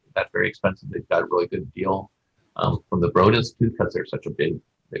much. That's very expensive. They've got a really good deal from the Broad Institute because they're such a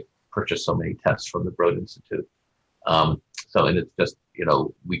they purchased so many tests from the Broad Institute. And it's just,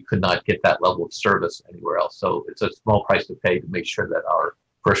 we could not get that level of service anywhere else. So it's a small price to pay to make sure that our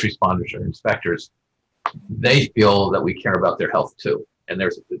first responders and inspectors, they feel that we care about their health too. And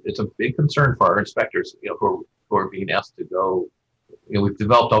it's a big concern for our inspectors, who are being asked to go. We've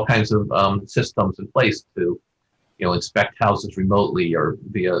developed all kinds of systems in place to, inspect houses remotely or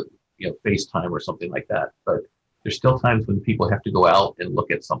via, FaceTime or something like that. But there's still times when people have to go out and look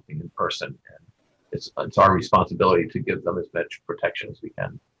at something in person, and it's our responsibility to give them as much protection as we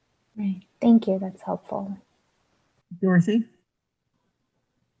can. Right. Thank you. That's helpful. Dorothy?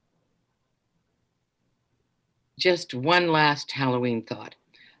 Just one last Halloween thought.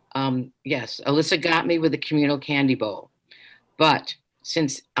 Yes, Alyssa got me with a communal candy bowl. But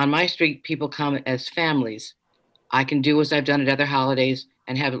since on my street people come as families, I can do as I've done at other holidays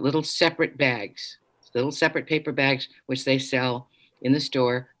and have little separate bags, little separate paper bags, which they sell in the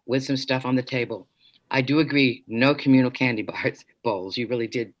store with some stuff on the table. I do agree, no communal candy bowls. You really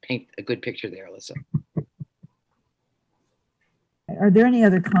did paint a good picture there, Alyssa. Are there any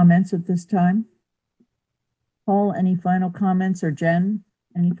other comments at this time? Paul, any final comments, or Jen,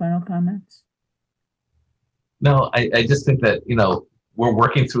 any final comments? No, I just think that, we're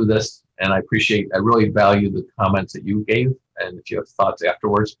working through this, and I really value the comments that you gave. And if you have thoughts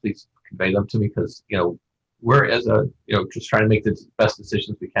afterwards, please convey them to me, because, we're just trying to make the best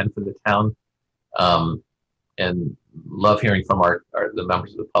decisions we can for the town. And love hearing from the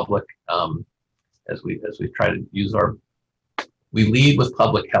members of the public as we try to use we lead with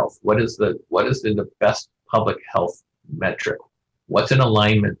public health. What is the best public health metric? What's in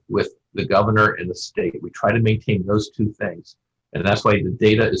alignment with the governor and the state? We try to maintain those two things, and that's why the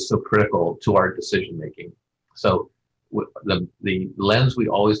data is so critical to our decision making. So the lens we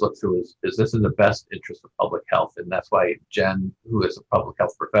always look through is this in the best interest of public health? And that's why Jen, who is a public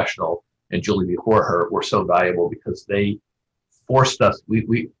health professional, and Julie before her were so valuable, because they forced us.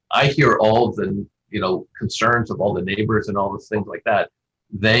 I hear all of the concerns of all the neighbors and all those things like that.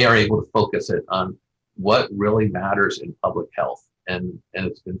 They are able to focus it on what really matters in public health, and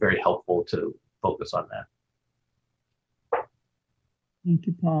it's been very helpful to focus on that. Thank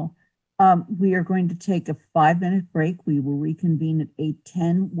you, Paul. We are going to take a 5-minute break. We will reconvene at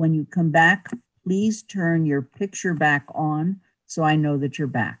 8:10. When you come back, please turn your picture back on so I know that you're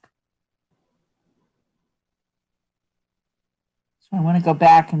back. So I want to go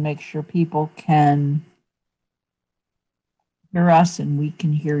back and make sure people can hear us and we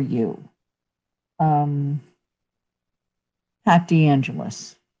can hear you. Pat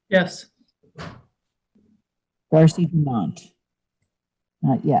DeAngelis. Yes. Darcy Dumont.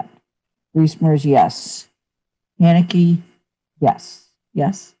 Not yet. Reesmers, yes. Haneke, yes.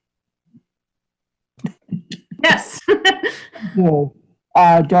 Yes? Yes. Good.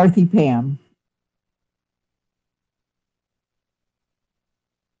 Dorothy Pam.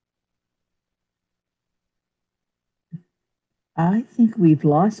 I think we've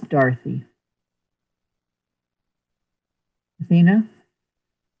lost Dorothy. Athena?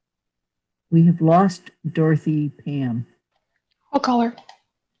 We have lost Dorothy Pam. I'll call her.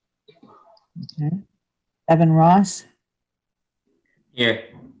 Okay. Evan Ross? Here.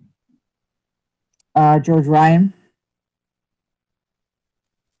 George Ryan?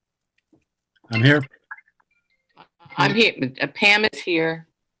 I'm here. I'm here. Pam is here.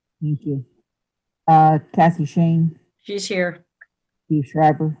 Thank you. Kathy Shane? She's here. Steve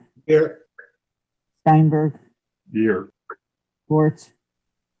Schreiber? Here. Steinberg? Here. Schwartz?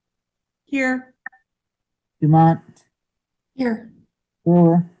 Here. Dumont? Here.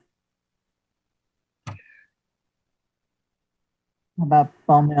 Brewer? How about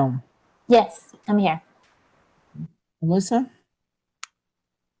Baumel? Yes, I'm here. Melissa?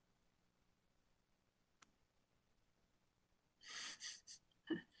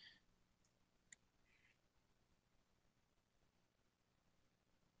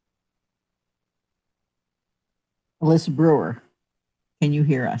 Alyssa Brewer, can you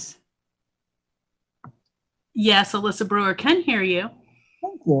hear us? Yes, Alyssa Brewer can hear you.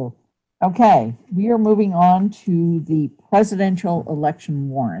 Thank you. Okay, we are moving on to the presidential election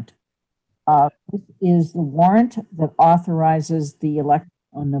warrant. This is the warrant that authorizes the election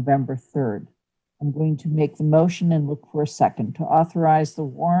on November 3rd. I'm going to make the motion and look for a second to authorize the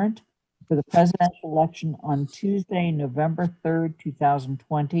warrant for the presidential election on Tuesday, November 3rd,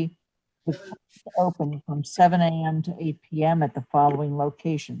 2020, with polls open from 7 a.m. to 8 p.m. at the following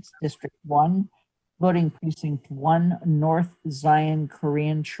locations. District 1, voting precinct 1, North Zion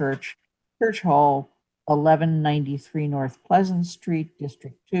Korean Church, Church Hall, 1193 North Pleasant Street.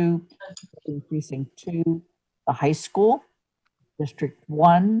 District 2, voting precinct 2, the high school. District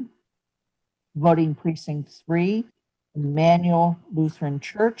 1, voting precinct 3, Emmanuel Lutheran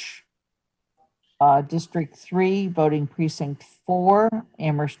Church. District 3, voting precinct 4,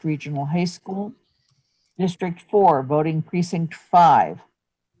 Amherst Regional High School. District 4, voting precinct 5,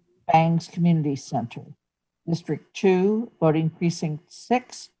 Bangs Community Center. District 2, voting precinct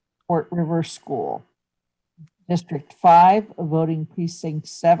 6, Fort River School. District 5, voting precinct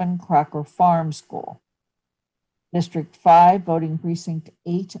 7, Crocker Farm School. District 5, voting precinct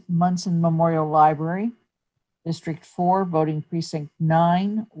 8, Munson Memorial Library. District 4, voting precinct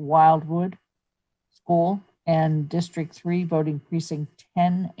 9, Wildwood School. And District 3, voting precinct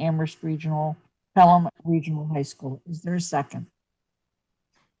 10, Amherst Regional, Pelham Regional High School. Is there a second?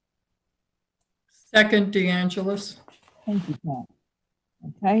 Second, DeAngelis. Thank you, Pat.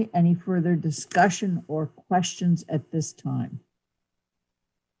 Okay, any further discussion or questions at this time?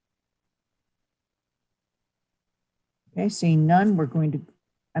 Okay, seeing none, we're going to,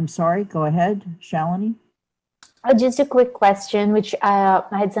 I'm sorry, go ahead, Shalini. Just a quick question, which I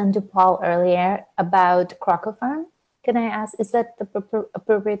had sent to Paul earlier about Crocker Farm. Can I ask, is that the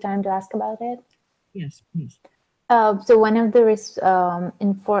appropriate time to ask about it? Yes, please. So one of the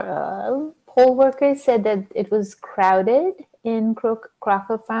poll workers said that it was crowded in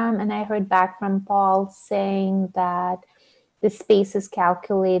Crocker Farm, and I heard back from Paul saying that the space is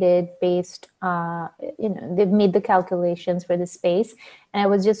calculated based, they've made the calculations for the space. And I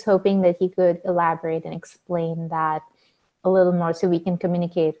was just hoping that he could elaborate and explain that a little more so we can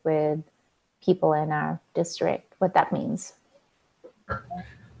communicate with people in our district, what that means. Sure.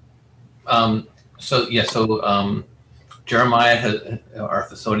 Jeremiah, our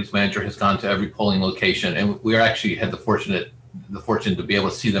facilities manager, has gone to every polling location, and we actually had the fortune to be able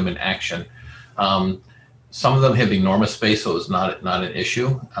to see them in action. Some of them have enormous space, so it's not an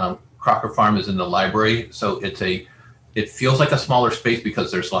issue. Crocker Farm is in the library, so it feels like a smaller space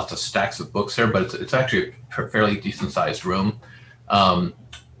because there's lots of stacks of books there, but it's actually a fairly decent sized room.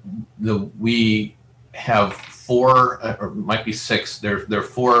 We have 4, or might be 6. There are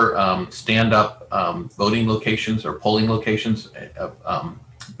 4 stand-up voting locations or polling locations,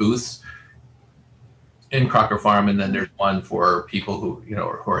 booths in Crocker Farm, and then there's one for people who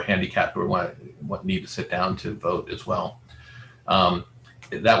who are handicapped or need to sit down to vote as well.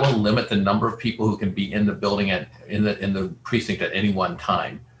 That will limit the number of people who can be in the building in the precinct at any one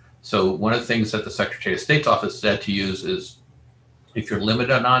time. So one of the things that the Secretary of State's office said to use is, if you're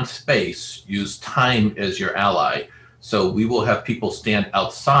limited on space, use time as your ally. So we will have people stand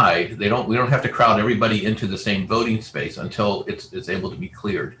outside. We don't have to crowd everybody into the same voting space until it's able to be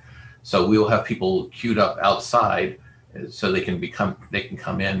cleared. So we will have people queued up outside so they can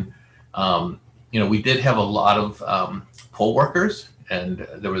come in. We did have a lot of poll workers, and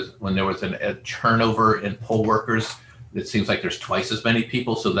when there was a turnover in poll workers, it seems like there's twice as many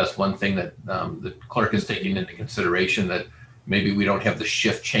people. So that's one thing that the clerk is taking into consideration, that maybe we don't have the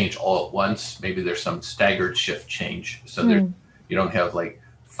shift change all at once. Maybe there's some staggered shift change. So you don't have like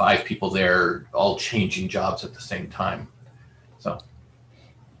 5 people there all changing jobs at the same time. So.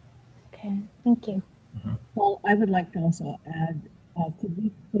 Okay, thank you. Mm-hmm. Well, I would like to also add, could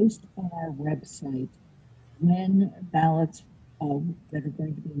we post on our website when ballots that are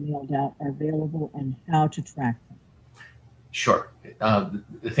going to be mailed out are available and how to track them? Sure. I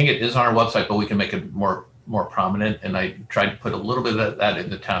think it is on our website, but we can make it more prominent. And I tried to put a little bit of that in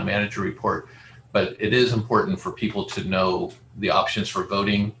the town manager report, but it is important for people to know the options for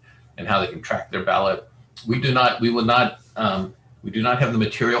voting and how they can track their ballot. We do not have the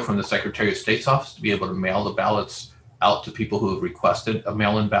material from the Secretary of State's office to be able to mail the ballots out to people who have requested a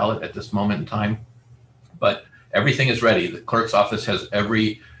mail-in ballot at this moment in time, but everything is ready. The clerk's office has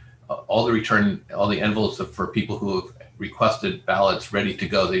all the envelopes for people who have requested ballots ready to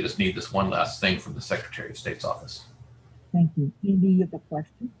go. They just need this one last thing from the Secretary of State's office. Thank you. Andy, you have a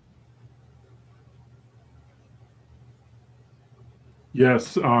question?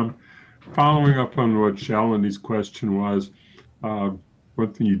 Yes. Following up on what Shalini's question was,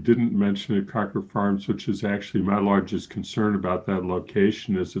 one thing you didn't mention at Cocker Farms, which is actually my largest concern about that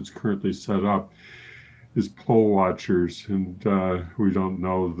location as it's currently set up, is poll watchers. And we don't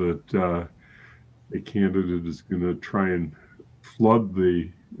know that a candidate is going to try and flood the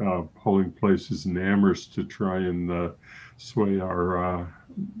polling places in Amherst to try and sway our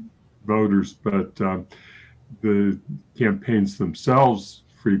voters. But the campaigns themselves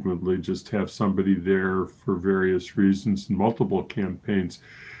frequently just have somebody there for various reasons, and multiple campaigns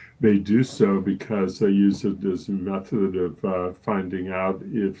may do so because they use it as a method of finding out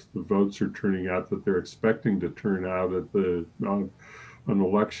if the votes are turning out that they're expecting to turn out at the on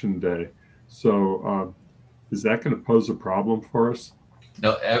election day. So is that going to pose a problem for us?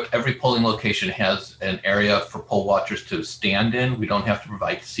 No, every polling location has an area for poll watchers to stand in. We don't have to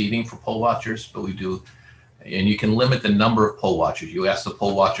provide seating for poll watchers, but we do. And you can limit the number of poll watchers. You ask the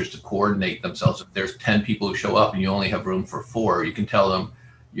poll watchers to coordinate themselves. If there's 10 people who show up and you only have room for 4, you can tell them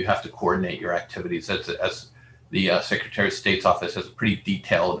you have to coordinate your activities. As the Secretary of State's office has a pretty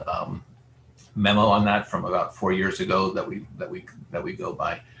detailed memo on that from about 4 years ago that we go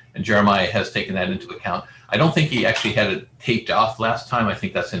by. And Jeremiah has taken that into account. I don't think he actually had it taped off last time. I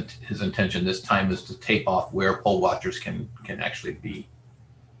think that's his intention this time, is to tape off where poll watchers can actually be.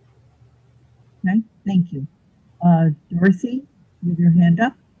 Okay, thank you. Dorothy, you have your hand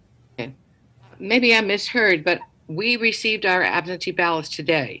up. Okay. Maybe I misheard, but we received our absentee ballots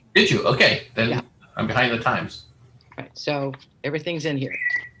today. Did you? Okay, then Yeah. I'm behind the times. Right, so everything's in here.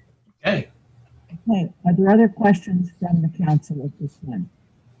 Okay. Okay, are there other questions from the council at this time?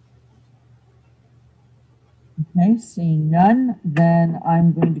 Okay, seeing none, then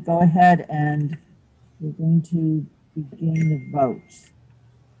I'm going to go ahead and we're going to begin the votes.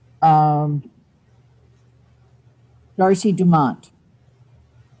 Darcy Dumont.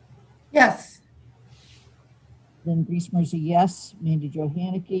 Yes. Lynn Griesmer's a yes. Mandy Jo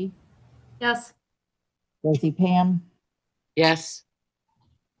Haneke. Yes. Dorothy Pam. Yes.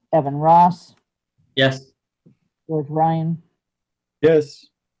 Evan Ross. Yes. George Ryan. Yes.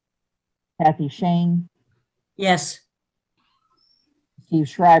 Kathy Shane. Yes. Steve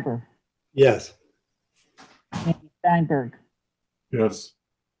Schreiber. Yes. Andy Steinberg. Yes.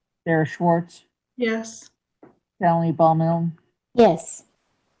 Sarah Schwartz. Yes. Shalini Ball-Milne. Yes.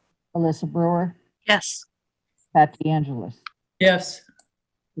 Alyssa Brewer. Yes. Pat DeAngelis. Yes.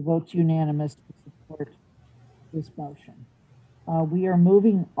 The vote's unanimous to support this motion. We are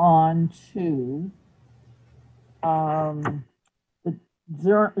moving on to the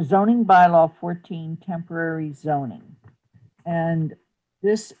zoning bylaw 14, temporary zoning. And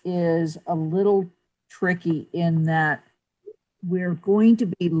this is a little tricky in that we're going to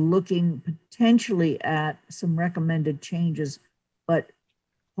be looking potentially at some recommended changes, but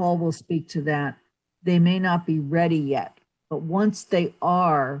Paul will speak to that. They may not be ready yet, but once they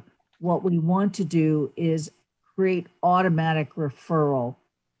are, what we want to do is create automatic referral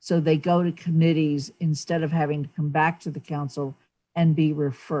so they go to committees instead of having to come back to the council and be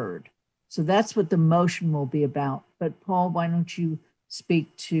referred. So that's what the motion will be about. But Paul, why don't you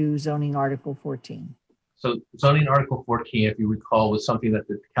speak to zoning article 14? So zoning article 14, if you recall, was something that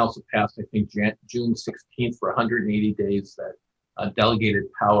the council passed, I think, June 16th for 180 days that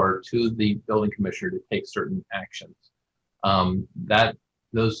delegated power to the building commissioner to take certain actions. That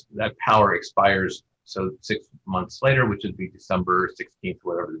power expires, so 6 months later, which would be December 16th,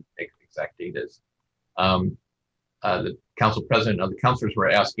 whatever the exact date is. The council president of the councilors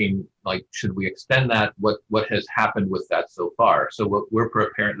were asking, like, should we extend that? What has happened with that so far? So what we're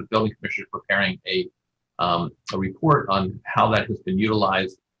preparing, the building commissioner is preparing a report on how that has been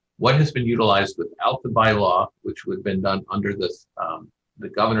utilized, what has been utilized without the bylaw, which would have been done under this the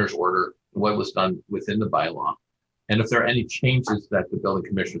governor's order, what was done within the bylaw, and if there are any changes that the building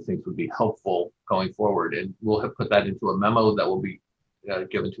commissioner thinks would be helpful going forward. And we'll have put that into a memo that will be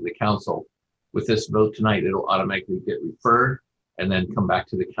given to the council. With this vote tonight, it'll automatically get referred and then come back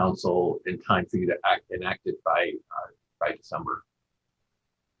to the council in time for you to enact it by December.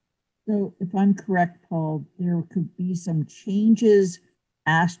 So if I'm correct, Paul, there could be some changes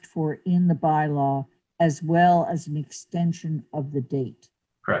asked for in the bylaw as well as an extension of the date.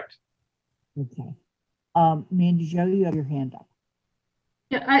 Correct. Okay. Mandy Jo, you have your hand up.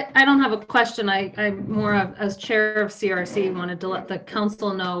 Yeah, I don't have a question. I'm more of, as chair of CRC, wanted to let the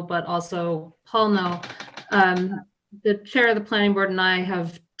council know, but also Paul know. The chair of the planning board and I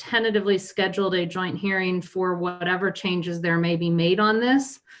have tentatively scheduled a joint hearing for whatever changes there may be made on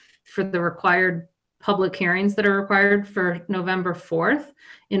this for the required public hearings that are required for November 4th.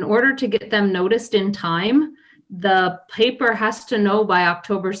 In order to get them noticed in time, the paper has to know by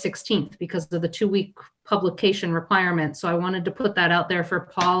October 16th because of the 2-week publication requirement. So I wanted to put that out there for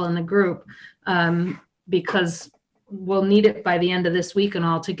Paul and the group, because we'll need it by the end of this week and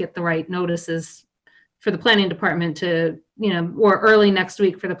all to get the right notices for the planning department to, or early next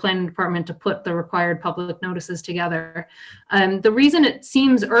week for the planning department to put the required public notices together. The reason it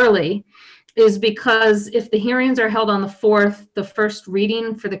seems early is because if the hearings are held on the 4th, the first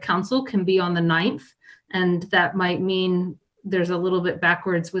reading for the council can be on the 9th. And that might mean there's a little bit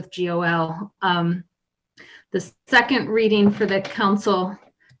backwards with GOL. The second reading for the council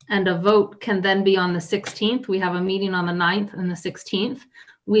and a vote can then be on the 16th. We have a meeting on the 9th and the 16th.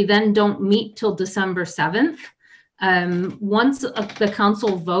 We then don't meet till December 7th. Once the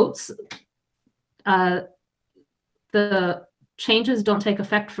council votes, the changes don't take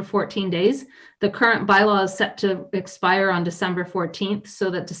effect for 14 days. The current bylaw is set to expire on December 14th,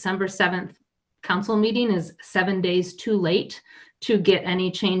 so that December 7th council meeting is 7 days too late to get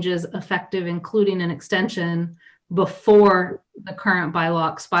any changes effective, including an extension, before the current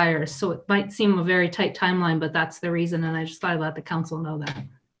bylaw expires. So it might seem a very tight timeline, but that's the reason. And I just thought I'd let the council know that.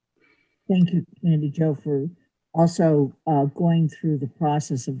 Thank you, Andy Jo, for also going through the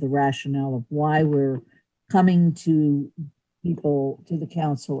process of the rationale of why we're coming to people, to the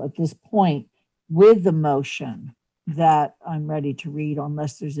council at this point with the motion that I'm ready to read,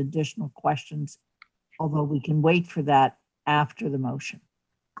 unless there's additional questions, although we can wait for that after the motion.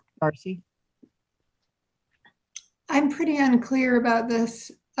 Darcy? I'm pretty unclear about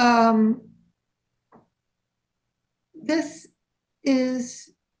this. This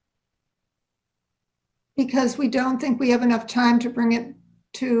is because we don't think we have enough time to bring it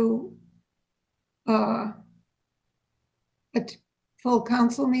to a full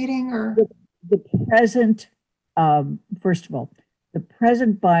council meeting, or? The present, first of all, the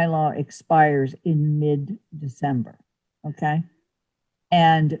present bylaw expires in mid-December, okay?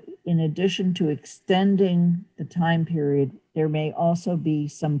 And in addition to extending the time period, there may also be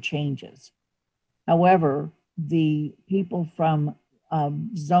some changes. However, the people from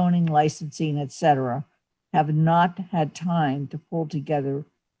zoning, licensing, et cetera, have not had time to pull together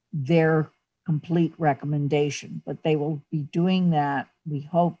their complete recommendation, but they will be doing that, we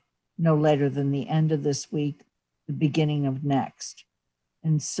hope, no later than the end of this week, the beginning of next.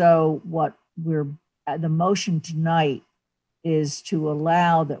 And so what the motion tonight is to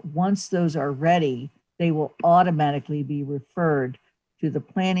allow that once those are ready, they will automatically be referred to the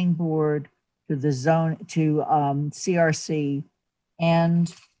planning board, to the zone, to CRC,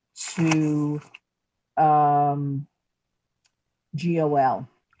 and to GOL.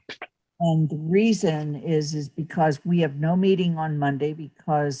 And the reason is because we have no meeting on Monday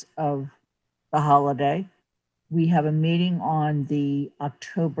because of the holiday. We have a meeting on the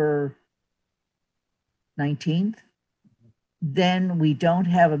October 19th. Then we don't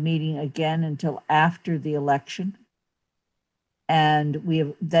have a meeting again until after the election. And we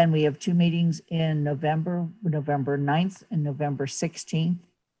have 2 meetings in November 9th and November 16th.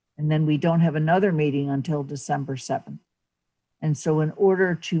 And then we don't have another meeting until December 7th. And so in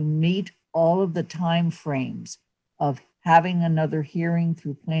order to meet all of the time frames of having another hearing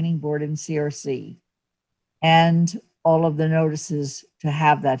through planning board and CRC, and all of the notices to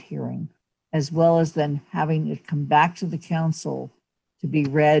have that hearing, as well as then having it come back to the council to be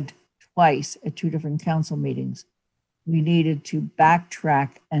read twice at 2 different council meetings, we needed to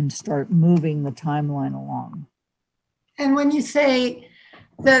backtrack and start moving the timeline along. And when you say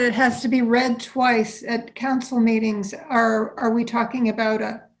that it has to be read twice at council meetings, are we talking about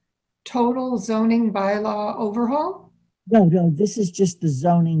a total zoning bylaw overhaul? No, this is just the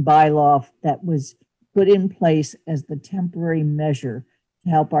zoning bylaw that was put in place as the temporary measure to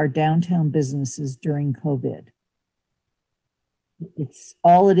help our downtown businesses during COVID. It's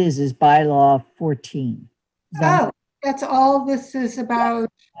all it is bylaw 14. Oh, that's all this is about?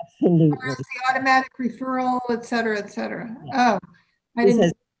 Absolutely. The automatic referral, et cetera, et cetera. Yeah. Oh,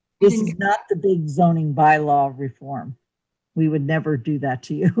 this is not the big zoning bylaw reform. We would never do that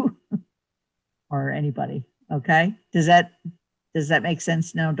to you or anybody. Okay. Does that make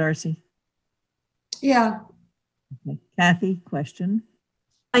sense now, Darcy? Yeah. Okay. Kathy, question?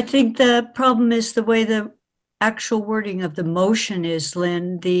 I think the problem is the way the actual wording of the motion is,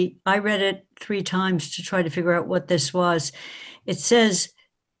 Lynn. I read it 3 times to try to figure out what this was. It says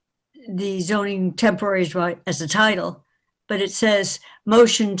the zoning temporaries right as a title, but it says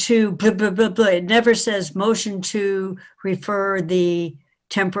motion to blah, blah, blah, blah. It never says motion to refer the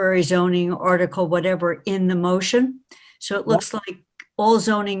temporary zoning article, whatever, in the motion. So it looks like all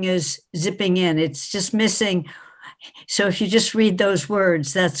zoning is zipping in. It's just missing, So if you just read those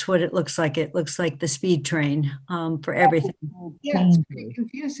words, that's what it looks like. It looks like the speed train for everything. Yeah, it's pretty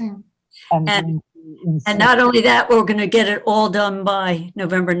confusing. And not only that, we're going to get it all done by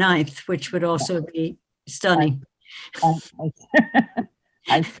November 9th, which would also be stunning. I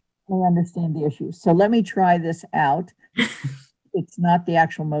certainly understand the issue. So let me try this out. It's not the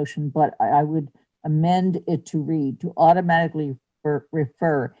actual motion, but I would amend it to read to automatically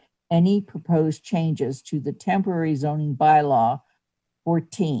refer any proposed changes to the temporary zoning bylaw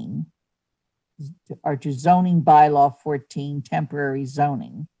 14 or to zoning bylaw 14 temporary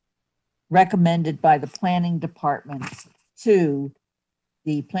zoning recommended by the planning department to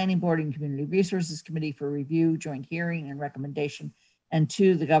the Planning Board and Community Resources Committee for review, joint hearing, and recommendation, and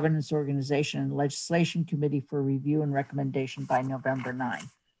to the Governance Organization and Legislation Committee for review and recommendation by November 9.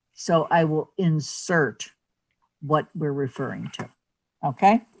 So I will insert what we're referring to.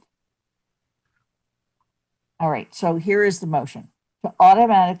 Okay? All right, so here is the motion. To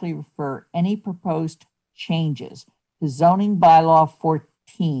automatically refer any proposed changes to zoning bylaw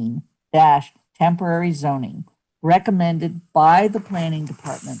 14 temporary zoning recommended by the Planning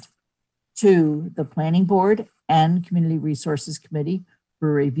Department to the Planning Board and Community Resources Committee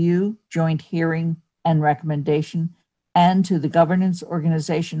for review, joint hearing, and recommendation, and to the Governance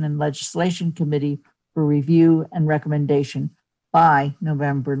Organization and Legislation Committee for review and recommendation by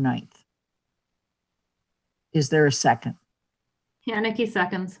November 9th. Is there a second? Haneke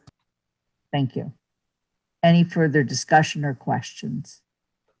seconds. Thank you. Any further discussion or questions?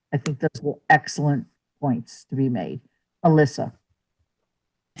 I think those were excellent points to be made. Alyssa.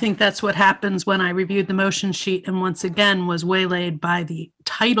 I think that's what happens when I reviewed the motion sheet and once again was waylaid by the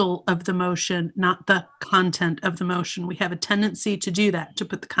title of the motion, not the content of the motion. We have a tendency to do that, to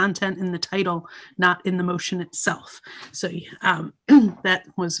put the content in the title, not in the motion itself. So that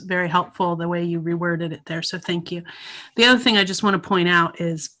was very helpful, the way you reworded it there. So thank you. The other thing I just want to point out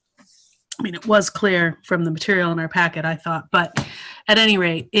is, I mean, it was clear from the material in our packet, I thought, but at any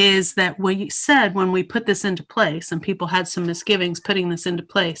rate, is that we said when we put this into place and people had some misgivings putting this into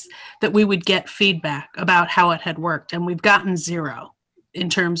place, that we would get feedback about how it had worked. And we've gotten zero in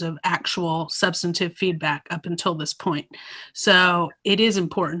terms of actual substantive feedback up until this point. So it is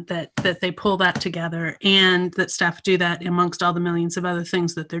important that they pull that together and that staff do that amongst all the millions of other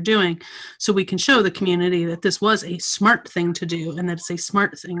things that they're doing, so we can show the community that this was a smart thing to do and that it's a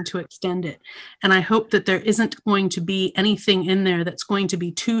smart thing to extend it. And I hope that there isn't going to be anything in there that's going to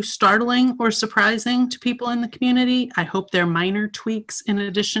be too startling or surprising to people in the community. I hope they're minor tweaks in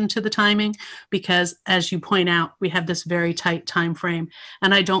addition to the timing, because as you point out, we have this very tight time frame.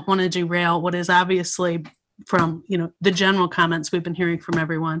 And I don't want to derail what is obviously, from the general comments we've been hearing from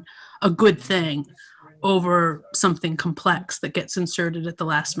everyone, a good thing over something complex that gets inserted at the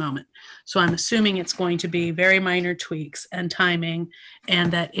last moment. So I'm assuming it's going to be very minor tweaks and timing,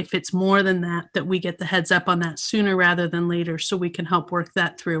 and that if it's more than that, that we get the heads up on that sooner rather than later, so we can help work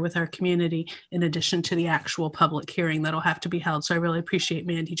that through with our community in addition to the actual public hearing that'll have to be held. So I really appreciate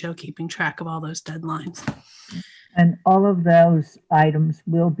Mandy Jo keeping track of all those deadlines. And all of those items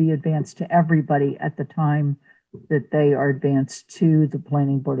will be advanced to everybody at the time that they are advanced to the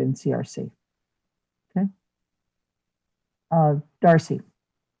Planning Board and CRC. Okay. Darcy.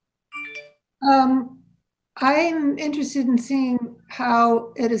 I'm interested in seeing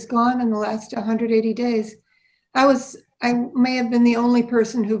how it has gone in the last 180 days. I may have been the only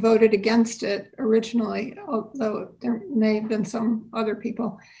person who voted against it originally, although there may have been some other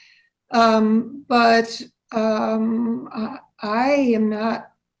people. I am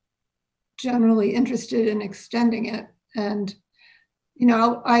not generally interested in extending it. And,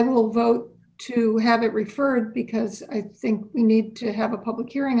 I will vote to have it referred because I think we need to have a public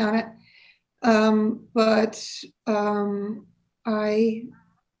hearing on it. I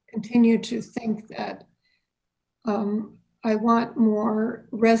continue to think that I want more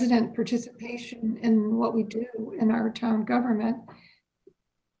resident participation in what we do in our town government.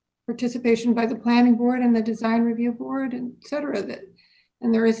 Participation by the Planning Board and the Design Review Board, et cetera.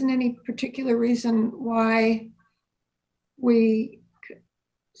 And there isn't any particular reason why we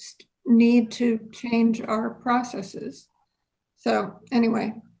need to change our processes. So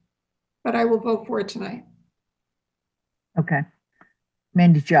anyway, but I will vote for it tonight. Okay.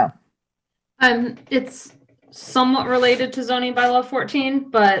 Mandy Jo. It's somewhat related to zoning bylaw 14,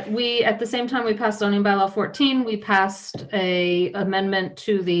 but at the same time we passed zoning bylaw 14, we passed a amendment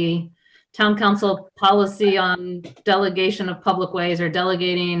to the town council policy on delegation of public ways, or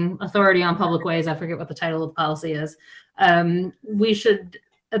delegating authority on public ways. I forget what the title of the policy is. I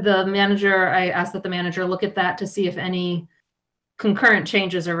asked that the manager look at that to see if any concurrent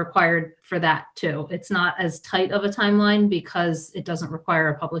changes are required for that too. It's not as tight of a timeline because it doesn't require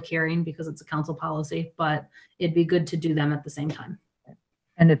a public hearing because it's a council policy, but it'd be good to do them at the same time.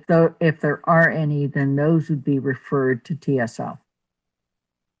 And if there are any, then those would be referred to TSO.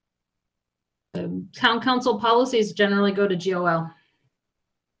 Town council policies generally go to GOL.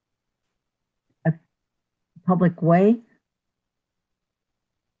 Public way?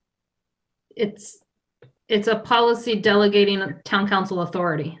 It's a policy delegating town council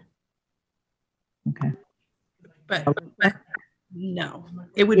authority. Okay. But no,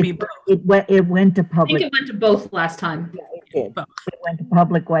 it would be both. It went to I public. think it went to both last time. Yeah, it did. It went to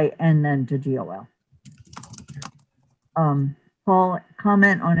public way and then to GOL. Paul,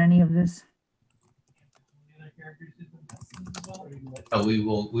 comment on any of this? We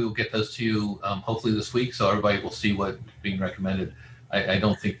will get those to you hopefully this week, so everybody will see what's being recommended. I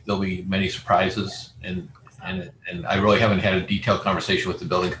don't think there'll be many surprises, and I really haven't had a detailed conversation with the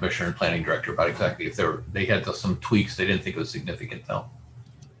building commissioner and planning director about exactly if they had some tweaks. They didn't think it was significant though.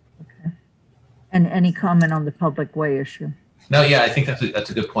 Okay. And any comment on the public way issue? No, yeah, I think that's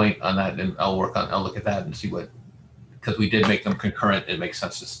a good point on that, and I'll look at that and see because we did make them concurrent. It makes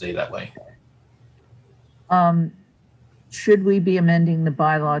sense to stay that way. Should we be amending the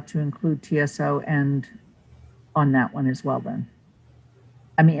bylaw to include TSO and on that one as well then?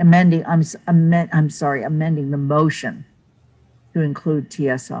 I mean, amending the motion to include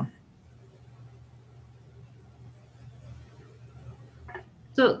TSO.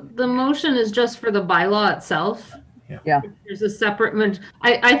 So the motion is just for the bylaw itself. Yeah. There's a separate,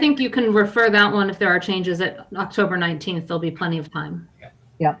 I think you can refer that one if there are changes at October 19th. There'll be plenty of time.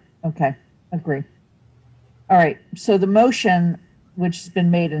 Yeah. Okay. Agree. All right. So the motion, which has been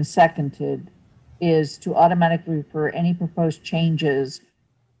made and seconded, is to automatically refer any proposed changes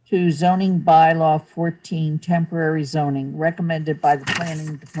to zoning bylaw 14 temporary zoning recommended by the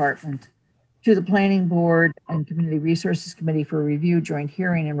planning department to the planning board and community resources committee for review, joint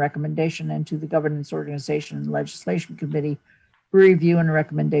hearing and recommendation, and to the governance organization and legislation committee for review and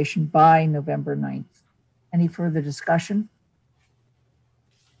recommendation by November 9th. Any further discussion?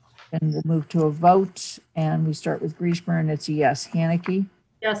 And we'll move to a vote, and we start with Grieschmer, and it's a yes. Haneke?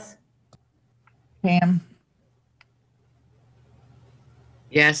 Yes. Pam?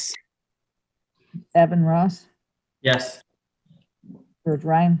 Yes. Evan Ross? Yes. George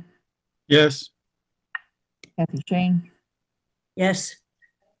Ryan? Yes. Kathy Shane? Yes.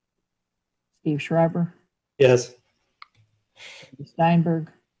 Steve Schreiber? Yes. Steinberg?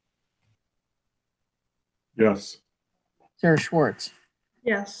 Yes. Sarah Schwartz?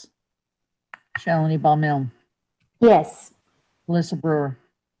 Yes. Shalini Baumil? Yes. Melissa Brewer?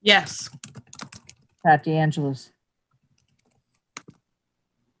 Yes. Pat DeAngelis?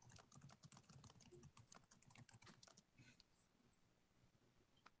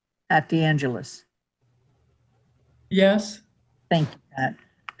 Pat DeAngelis? Yes. Thank you, Pat.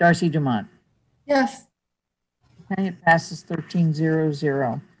 Darcy Dumont? Yes. Okay, it passes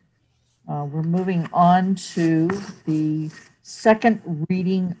 13-0-0. We're moving on to the second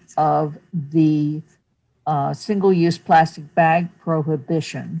reading of the single-use plastic bag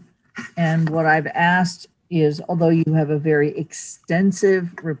prohibition. And what I've asked is, although you have a very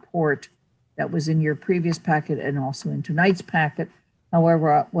extensive report that was in your previous packet and also in tonight's packet,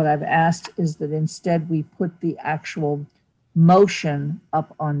 however, what I've asked is that instead we put the actual motion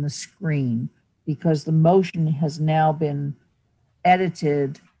up on the screen, because the motion has now been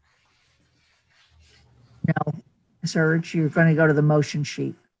edited. Now, Serge, you're going to go to the motion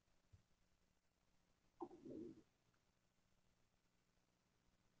sheet.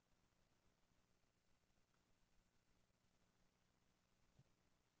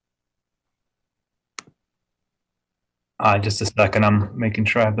 Just a second. I'm making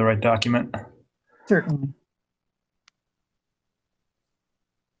sure I have the right document. Certainly.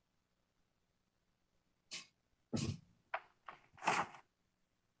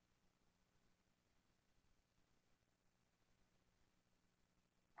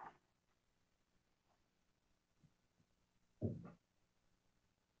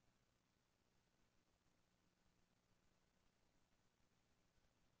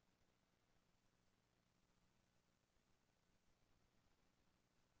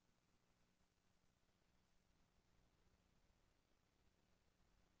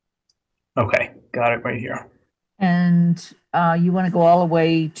 Okay, got it right here. And you want to go all the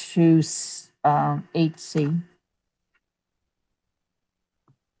way to 8C.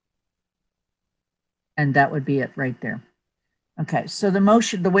 And that would be it right there. Okay, so the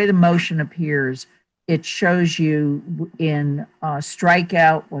motion, the way the motion appears, it shows you in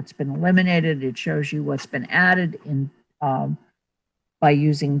strikeout what's been eliminated. It shows you what's been added in by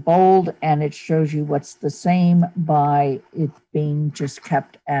using bold, and it shows you what's the same by it being just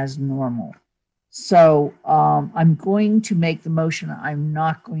kept as normal. So I'm going to make the motion. I'm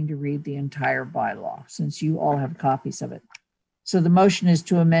not going to read the entire bylaw since you all have copies of it. So the motion is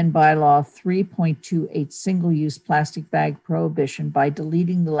to amend bylaw 3.28 single-use plastic bag prohibition by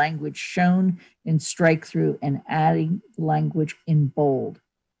deleting the language shown in strike through and adding language in bold,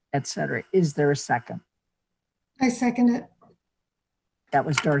 etc. Is there a second? I second it. That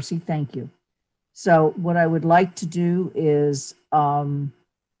was Darcy. Thank you. So what I would like to do is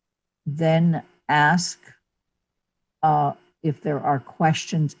then ask if there are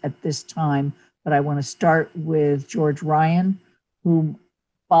questions at this time, but I want to start with George Ryan, who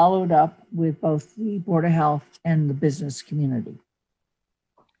followed up with both the Board of Health and the business community.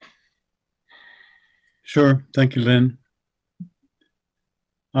 Sure. Thank you, Lynn.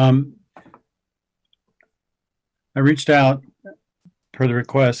 I reached out per the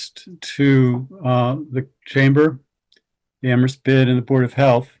request to the Chamber, the Amherst bid, and the Board of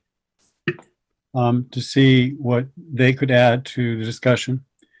Health to see what they could add to the discussion.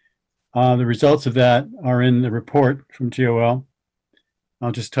 The results of that are in the report from GOL.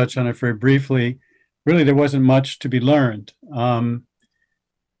 I'll just touch on it very briefly. Really, there wasn't much to be learned. The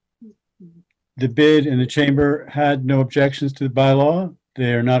bid and the Chamber had no objections to the bylaw.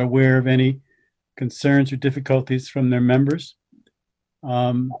 They are not aware of any concerns or difficulties from their members.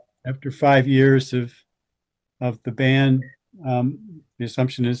 After 5 years of the ban, the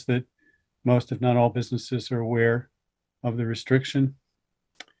assumption is that most, if not all, businesses are aware of the restriction.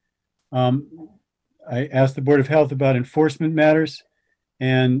 I asked the Board of Health about enforcement matters,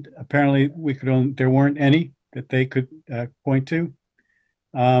 and apparently there weren't any that they could point to.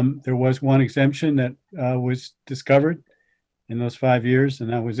 There was one exemption that was discovered in those 5 years,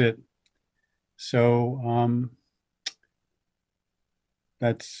 and that was it. So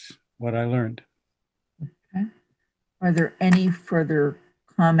that's what I learned. Okay. Are there any further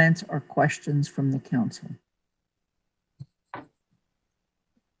comments or questions from the council?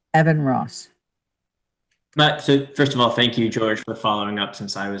 Evan Ross. So first of all, thank you, George, for following up,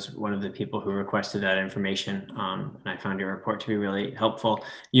 since I was one of the people who requested that information, and I found your report to be really helpful.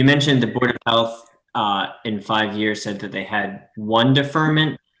 You mentioned the Board of Health in 5 years said that they had one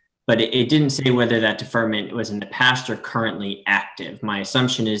deferment, but it didn't say whether that deferment was in the past or currently active. My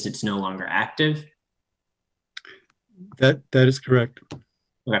assumption is it's no longer active. That is correct.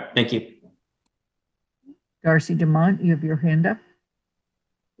 Okay, thank you. Darcy DeMont, you have your hand up.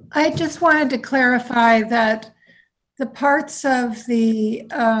 I just wanted to clarify that the parts of the,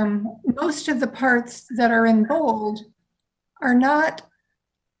 most of the parts that are in bold are not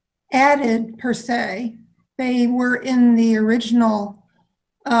added per se. They were in the original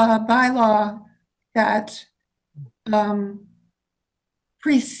bylaw that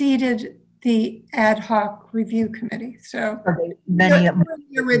preceded the ad hoc review committee. So many of them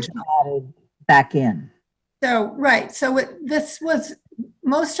the original added back in. So, right. So this was,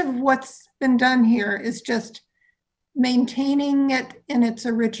 most of what's been done here is just maintaining it in its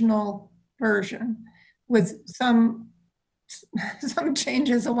original version with some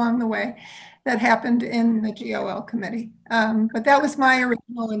changes along the way that happened in the GOL committee. But that was my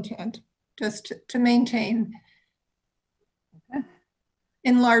original intent, just to maintain, okay,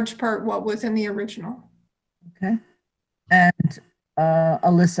 in large part, what was in the original. Okay. And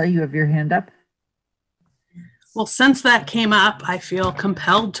Alyssa, you have your hand up. Well, since that came up, I feel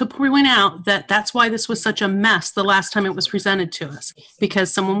compelled to point out that that's why this was such a mess the last time it was presented to us,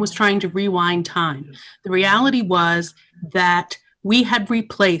 because someone was trying to rewind time. The reality was that we had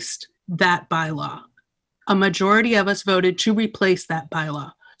replaced that bylaw. A majority of us voted to replace that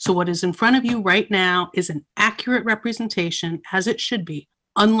bylaw. So what is in front of you right now is an accurate representation, as it should be,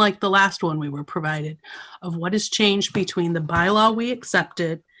 unlike the last one we were provided, of what has changed between the bylaw we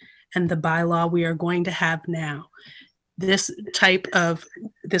accepted and the bylaw we are going to have now. This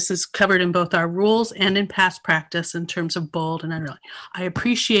is covered in both our rules and in past practice in terms of bold and underline. I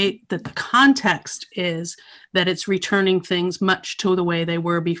appreciate that the context is that it's returning things much to the way they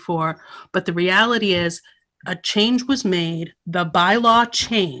were before, but the reality is a change was made, the bylaw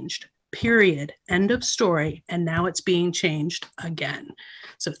changed, period, end of story, and now it's being changed again.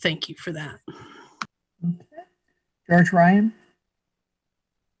 So thank you for that. Okay. George Ryan.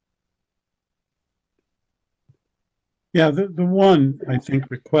 Yeah, the one, I think,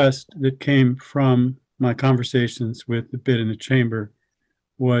 request that came from my conversations with the bid in the Chamber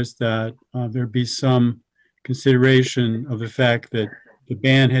was that there be some consideration of the fact that the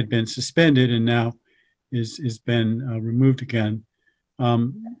ban had been suspended and now is been removed again. I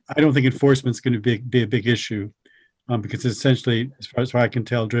don't think enforcement is going to be a big issue. because it's essentially, as far as I can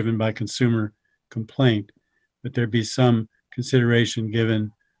tell, driven by consumer complaint. But there'd be some consideration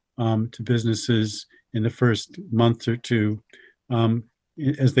given to businesses in the first month or two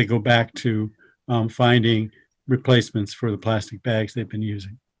as they go back to finding replacements for the plastic bags they've been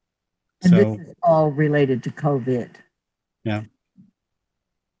using. And So, this is all related to COVID. yeah.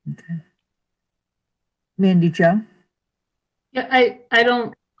 Okay. Mandy Jo? Yeah,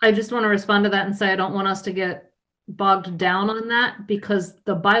 I just want to respond to that and say I don't want us to get bogged down on that because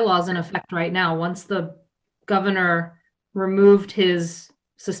the bylaw's in effect right now. Once the governor removed his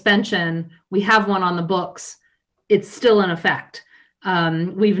suspension, we have one on the books. It's still in effect.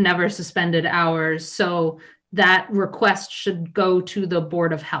 We've never suspended ours. So that request should go to the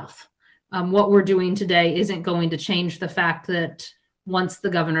Board of Health. What we're doing today isn't going to change the fact that once the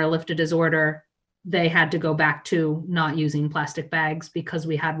governor lifted his order, they had to go back to not using plastic bags because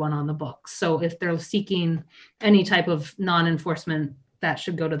we had one on the books. So if they're seeking any type of non-enforcement, that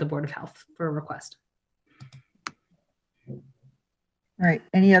should go to the Board of Health for a request. All right,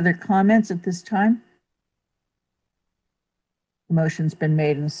 any other comments at this time? The motion's been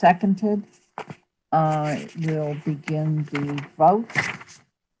made and seconded. We'll begin the vote.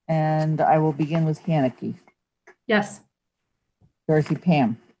 And I will begin with Haneke. Yes. Dorothy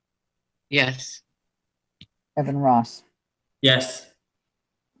Pam. Yes. Evan Ross. Yes.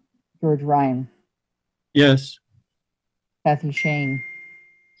 George Ryan. Yes. Kathy Shane.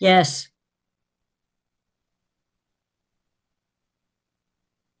 Yes.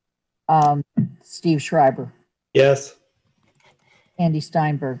 Steve Schreiber. Yes. Andy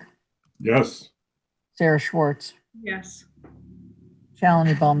Steinberg. Yes. Sarah Schwartz. Yes.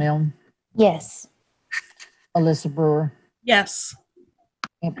 Shalini Baumilne. Yes. Alyssa Brewer. Yes.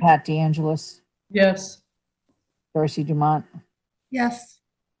 Aunt Pat DeAngelis. Yes. Darcy Dumont. Yes.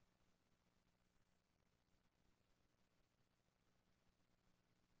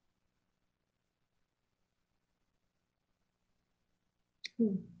 Are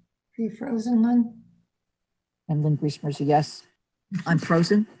you frozen, Lynn? And Lynn Griesmer's a yes. I'm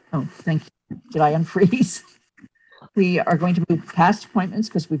frozen. Oh, thank you. Did I unfreeze? We are going to move past appointments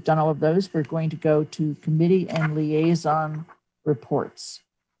because we've done all of those. We're going to go to committee and liaison reports.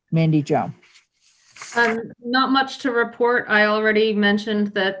 Mandy Jo. Not much to report. I already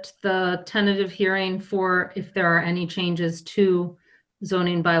mentioned that the tentative hearing for if there are any changes to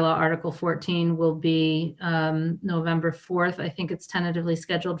zoning bylaw Article 14 will be November 4th. I think it's tentatively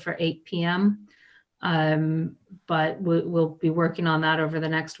scheduled for 8 p.m. But we'll be working on that over the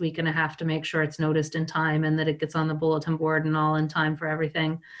next week and a half to make sure it's noticed in time and that it gets on the bulletin board and all in time for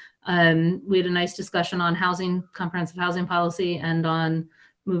everything. We had a nice discussion on housing, comprehensive housing policy, and on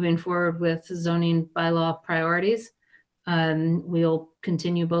moving forward with zoning bylaw priorities. We'll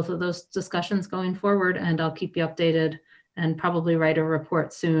continue both of those discussions going forward, and I'll keep you updated and probably write a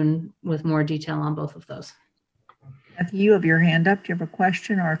report soon with more detail on both of those. Kathy, you have your hand up. Do you have a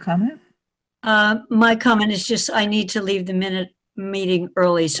question or a comment? My comment is just I need to leave the meeting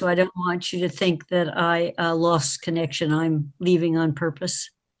early, so I don't want you to think that I lost connection. I'm leaving on purpose.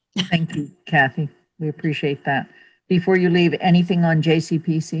 Thank you, Kathy. We appreciate that. Before you leave, anything on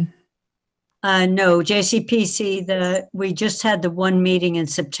JCPC? No, JCPC, we just had the one meeting in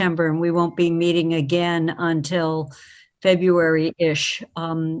September, and we won't be meeting again until February-ish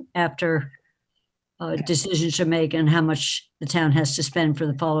after decisions are made and how much the town has to spend for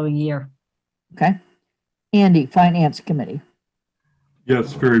the following year. Okay. Andy, Finance Committee.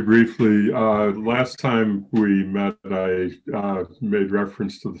 Yes, very briefly. Last time we met, I made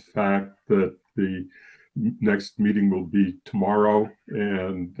reference to the fact that the next meeting will be tomorrow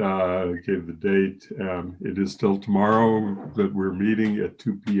and gave the date. It is still tomorrow that we're meeting at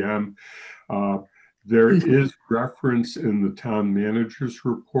 2 p.m. There is reference in the town manager's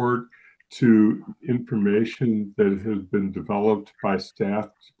report to information that has been developed by staff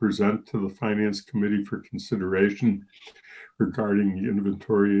to present to the Finance Committee for consideration regarding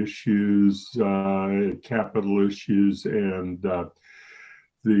inventory issues, capital issues, and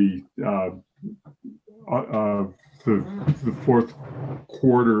the fourth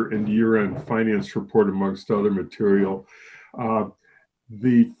quarter and year-end finance report, amongst other material.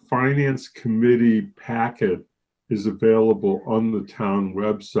 The Finance Committee packet is available on the town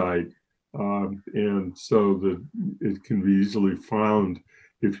website, and so that it can be easily found.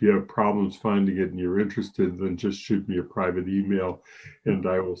 If you have problems finding it and you're interested, then just shoot me a private email and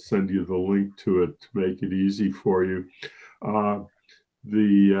I will send you the link to it to make it easy for you.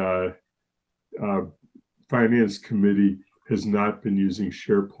 The Finance Committee has not been using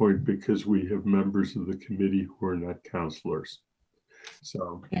SharePoint because we have members of the committee who are not counselors.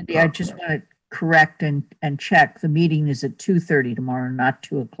 So, Andy, I just want to correct and check, the meeting is at 2:30 tomorrow, not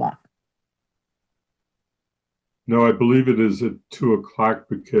 2:00. No, I believe it is at 2:00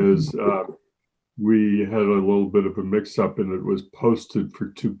 because we had a little bit of a mix-up and it was posted for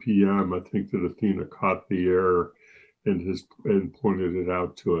 2 p.m. I think that Athena caught the error and pointed it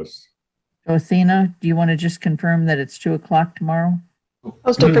out to us. So Athena, do you want to just confirm that it's 2:00 tomorrow?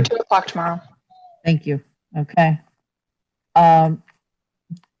 Posted for 2:00 tomorrow. Thank you. Okay.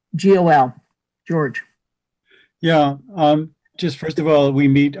 GOL, George. Yeah, just first of all, we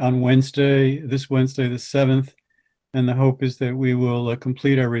meet on this Wednesday, the 7th, and the hope is that we will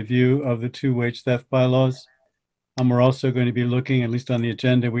complete our review of the 2 wage theft bylaws. We're also going to be looking, at least on the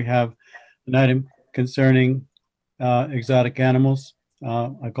agenda, we have an item concerning exotic animals.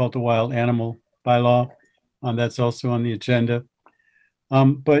 I call it the wild animal bylaw. That's also on the agenda.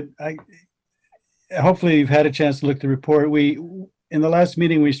 But hopefully you've had a chance to look at the report. In the last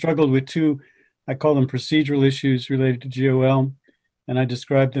meeting, we struggled with 2, I call them procedural issues related to GOL, and I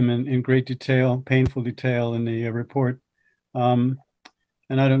described them in great detail, painful detail in the report. And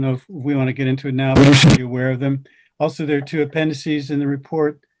I don't know if we want to get into it now, but you should be aware of them. Also, there are 2 appendices in the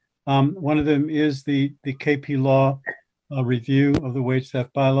report. One of them is the KP Law review of the wage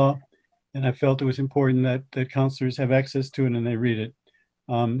theft bylaw, and I felt it was important that counselors have access to it and they read it.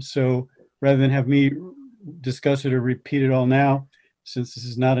 So rather than have me discuss it or repeat it all now, since this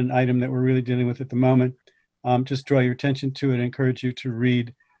is not an item that we're really dealing with at the moment, just draw your attention to it and encourage you to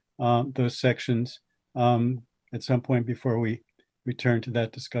read those sections at some point before we return to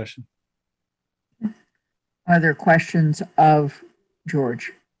that discussion. Are there questions of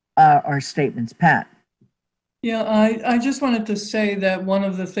George or statements? Pat? Yeah, I just wanted to say that one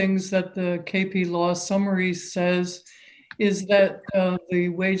of the things that the KP Law summary says is that the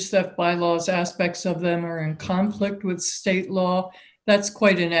wage theft bylaws, aspects of them are in conflict with state law. That's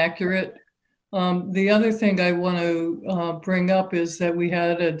quite inaccurate. The other thing I want to bring up is that we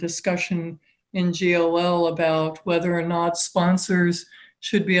had a discussion in GOL about whether or not sponsors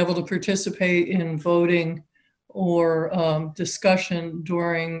should be able to participate in voting or discussion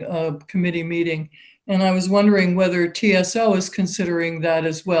during a committee meeting. And I was wondering whether TSO is considering that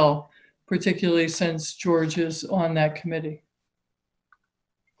as well, particularly since George is on that committee.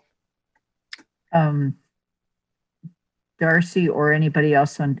 Darcy or anybody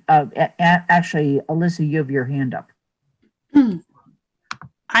else on, actually, Alyssa, you have your hand up.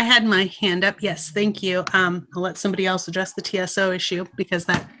 I had my hand up. Yes, thank you. I'll let somebody else address the TSO issue because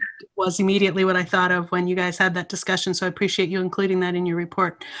that was immediately what I thought of when you guys had that discussion. So I appreciate you including that in your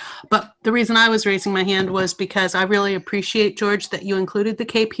report. But the reason I was raising my hand was because I really appreciate, George, that you included the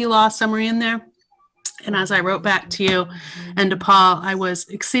KP Law summary in there. And as I wrote back to you and to Paul, I was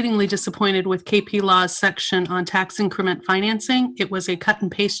exceedingly disappointed with KP Law's section on tax increment financing. It was a cut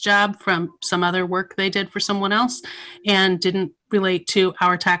and paste job from some other work they did for someone else and didn't relate to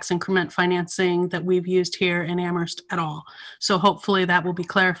our tax increment financing that we've used here in Amherst at all. So hopefully that will be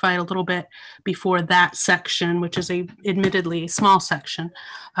clarified a little bit before that section, which is a admittedly small section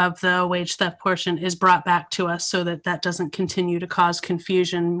of the wage theft portion, is brought back to us so that that doesn't continue to cause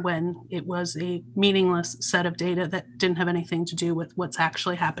confusion when it was a meaningless set of data that didn't have anything to do with what's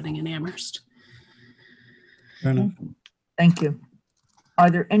actually happening in Amherst. Thank you. Are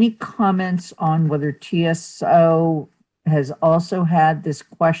there any comments on whether TSO has also had this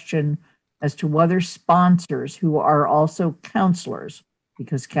question as to whether sponsors who are also counselors,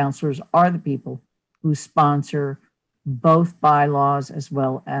 because counselors are the people who sponsor both bylaws as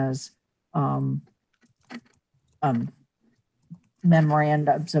well as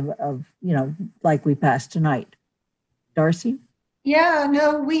memorandums of, you know, like we passed tonight. Darcy? Yeah,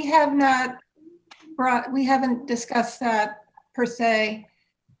 no, we haven't discussed that per se,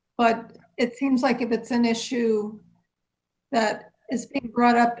 but it seems like if it's an issue that is being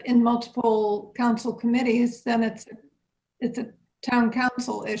brought up in multiple council committees, then it's a town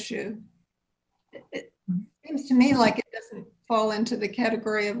council issue. It seems to me like it doesn't fall into the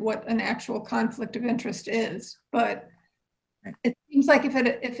category of what an actual conflict of interest is, but it seems like if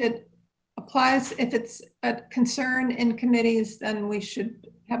it applies, if it's a concern in committees, then we should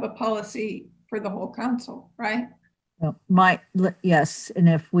have a policy for the whole council, right? Yes, and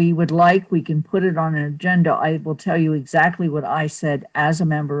if we would like, we can put it on an agenda. I will tell you exactly what I said as a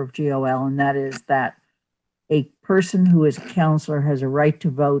member of GOL, and that is that a person who is a counselor has a right to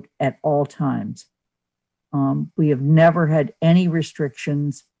vote at all times. We have never had any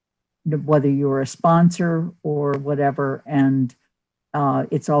restrictions, whether you're a sponsor or whatever, and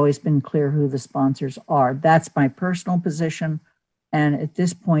it's always been clear who the sponsors are. That's my personal position, and at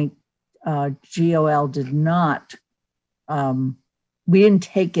this point, GOL did not we didn't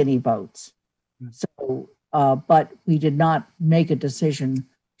take any votes So, but we did not make a decision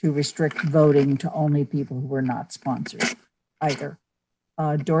to restrict voting to only people who were not sponsored either.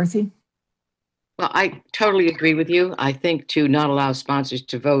 Dorothy? Well, I totally agree with you. I think to not allow sponsors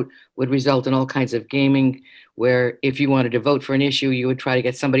to vote would result in all kinds of gaming, where if you wanted to vote for an issue, you would try to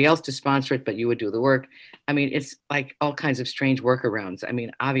get somebody else to sponsor it, but you would do the work. I mean, it's like all kinds of strange workarounds. I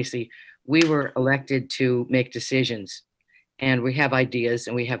mean, obviously, we were elected to make decisions, and we have ideas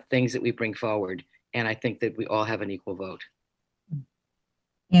and we have things that we bring forward. And I think that we all have an equal vote.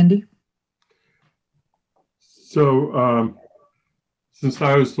 Andy? So, since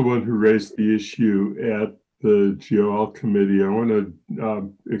I was the one who raised the issue at the GOL committee, I want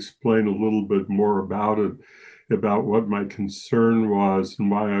to explain a little bit more about it, about what my concern was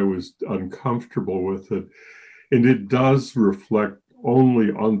and why I was uncomfortable with it. And it does reflect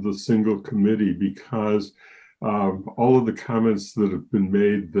only on the single committee, because all of the comments that have been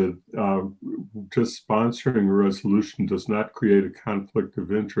made that just sponsoring a resolution does not create a conflict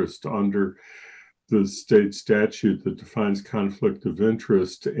of interest under the state statute that defines conflict of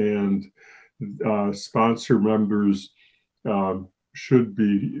interest, and sponsor members should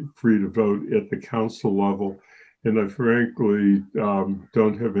be free to vote at the council level. And I frankly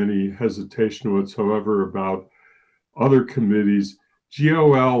don't have any hesitation whatsoever about other committees.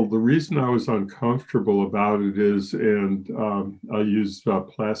 GOL, the reason I was uncomfortable about it is, and I'll use a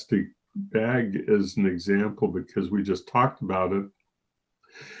plastic bag as an example because we just talked about it.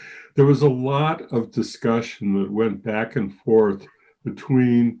 There was a lot of discussion that went back and forth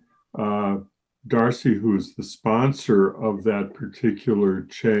between Darcy, who is the sponsor of that particular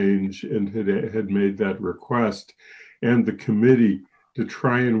change and had made that request, and the committee to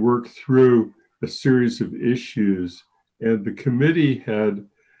try and work through a series of issues. And the committee had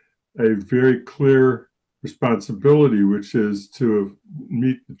a very clear responsibility, which is to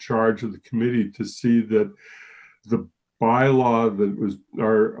meet the charge of the committee to see that the bylaw that was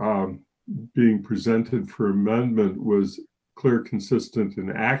being presented for amendment was clear, consistent, and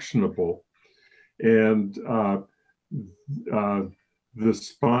actionable. And the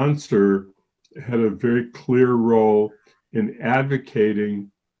sponsor had a very clear role in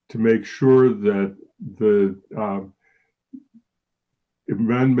advocating to make sure that the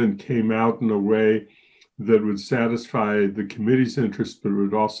amendment came out in a way that would satisfy the committee's interest, but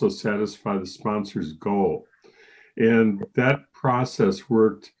would also satisfy the sponsor's goal. And that process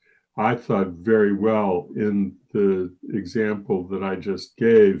worked, I thought, very well in the example that I just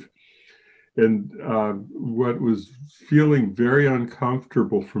gave. And what was feeling very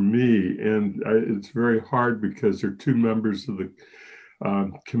uncomfortable for me, and it's very hard because there are two members of the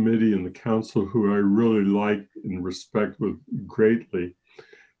committee and the council who I really like and respect greatly,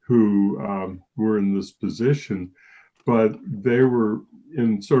 who were in this position, but they were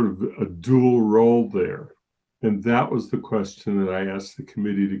in sort of a dual role there. And that was the question that I asked the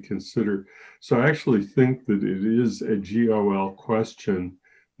committee to consider. So I actually think that it is a GOL question,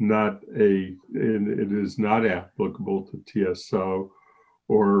 and it is not applicable to TSO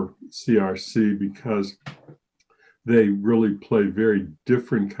or CRC, because they really play very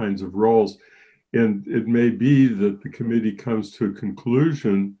different kinds of roles. And it may be that the committee comes to a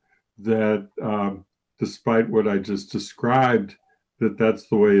conclusion that despite what I just described, that that's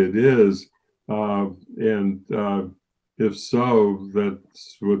the way it is. And if so,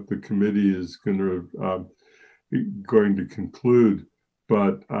 that's what the committee is going to conclude.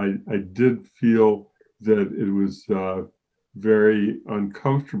 But I did feel that it was very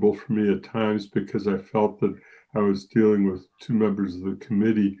uncomfortable for me at times, because I felt that I was dealing with two members of the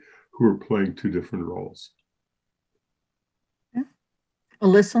committee who were playing two different roles. Yeah.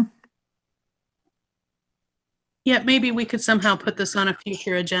 Alyssa? Yeah, maybe we could somehow put this on a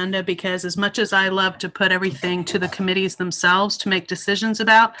future agenda, because as much as I love to put everything to the committees themselves to make decisions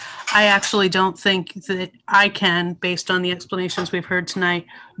about, I actually don't think that I can, based on the explanations we've heard tonight,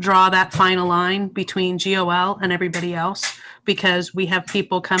 draw that final line between GOL and everybody else, because we have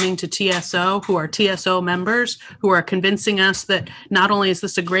people coming to TSO who are TSO members who are convincing us that not only is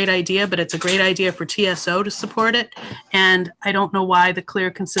this a great idea, but it's a great idea for TSO to support it. And I don't know why the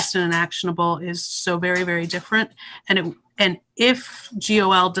clear, consistent, and actionable is so very, very different. And if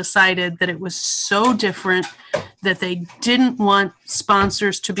GOL decided that it was so different that they didn't want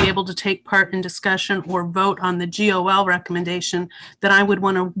sponsors to be able to take part in discussion or vote on the GOL recommendation, then I would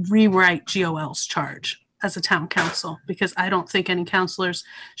want to rewrite GOL's charge as a town council, because I don't think any councilors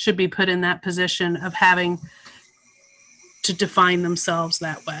should be put in that position of having to define themselves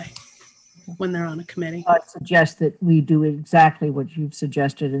that way when they're on a committee. I suggest that we do exactly what you've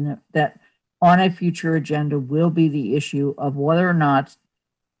suggested, and that on a future agenda will be the issue of whether or not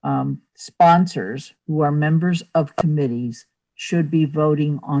sponsors who are members of committees should be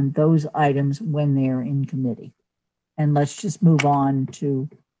voting on those items when they're in committee. And let's just move on to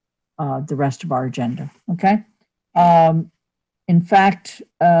the rest of our agenda, okay? In fact,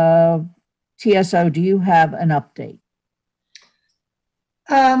 TSO, do you have an update?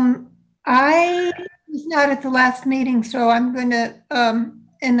 I was not at the last meeting, so I'm going to,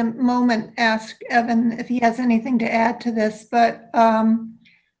 in a moment, ask Evan if he has anything to add to this. But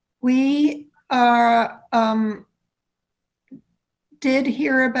we are, did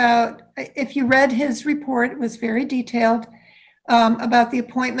hear about, if you read his report, it was very detailed, about the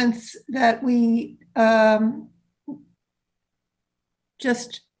appointments that we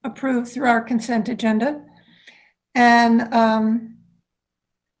just approved through our consent agenda. And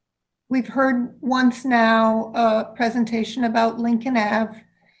we've heard once now a presentation about Lincoln Ave,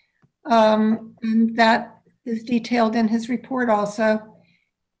 and that is detailed in his report also.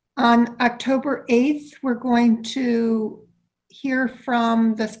 On October 8th, we're going to hear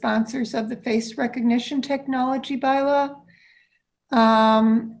from the sponsors of the face recognition technology bylaw.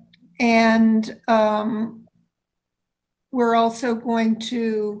 We're also going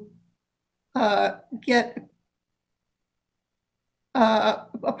to get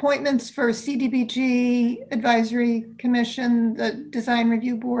appointments for CDBG Advisory Commission, the Design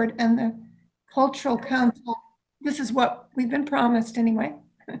Review Board, and the Cultural Council. This is what we've been promised anyway.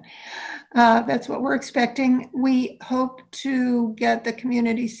 That's what we're expecting. We hope to get the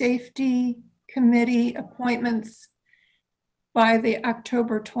Community Safety Committee appointments by the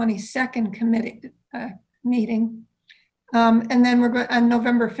October 22nd committee meeting. And then on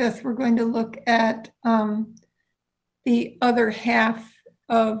November 5th, we're going to look at the other half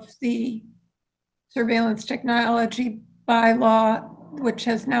of the surveillance technology bylaw, which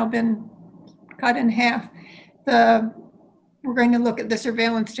has now been cut in half. We're going to look at the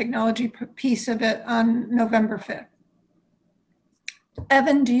surveillance technology piece of it on November 5th.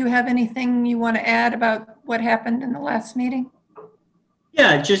 Evan, do you have anything you want to add about what happened in the last meeting?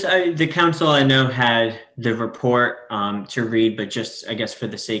 Yeah, just the council I know had the report to read, but just I guess for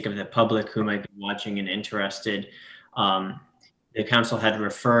the sake of the public who might be watching and interested, the council had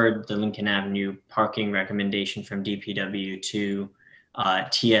referred the Lincoln Avenue parking recommendation from DPW to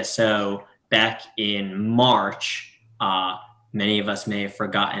TSO back in March. Many of us may have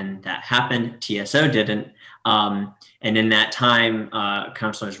forgotten that happened. TSO didn't. And in that time,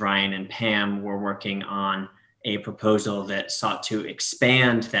 Councilors Ryan and Pam were working on a proposal that sought to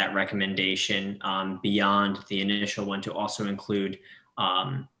expand that recommendation beyond the initial one to also include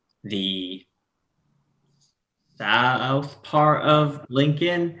the south part of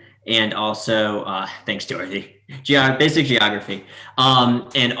Lincoln and also, thanks Dorothy, basic geography,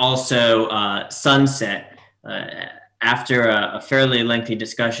 and also Sunset. After a fairly lengthy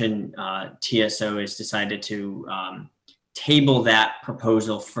discussion, TSO has decided to table that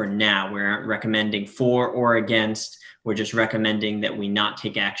proposal for now. We aren't recommending for or against. We're just recommending that we not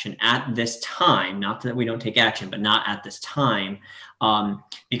take action at this time. Not that we don't take action, but not at this time,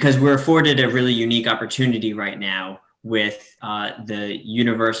 because we're afforded a really unique opportunity right now with the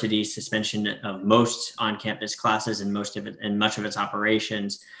university's suspension of most on-campus classes and much of its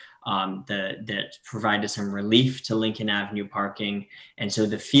operations. That provided some relief to Lincoln Avenue parking. And so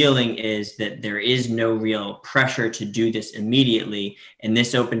the feeling is that there is no real pressure to do this immediately. And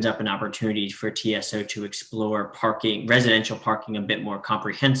this opens up an opportunity for TSO to explore parking, residential parking a bit more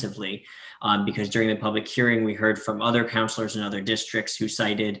comprehensively. Because during the public hearing, we heard from other counselors in other districts who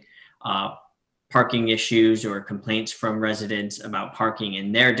cited parking issues or complaints from residents about parking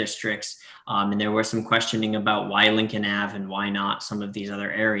in their districts. And there was some questioning about why Lincoln Ave and why not some of these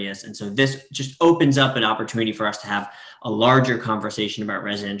other areas. And so this just opens up an opportunity for us to have a larger conversation about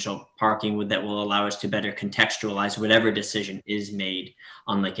residential parking that will allow us to better contextualize whatever decision is made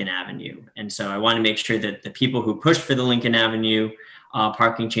on Lincoln Avenue. And so I want to make sure that the people who push for the Lincoln Avenue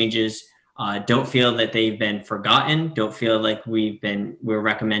parking changes don't feel that they've been forgotten, don't feel like we're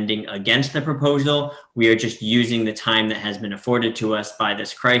recommending against the proposal. We are just using the time that has been afforded to us by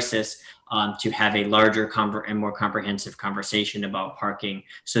this crisis to have a larger and more comprehensive conversation about parking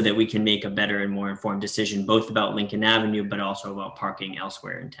so that we can make a better and more informed decision, both about Lincoln Avenue, but also about parking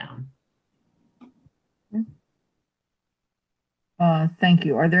elsewhere in town. Thank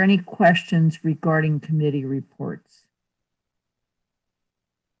you. Are there any questions regarding committee reports?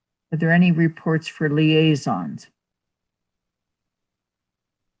 Are there any reports for liaisons?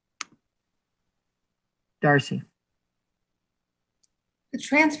 Darcy. The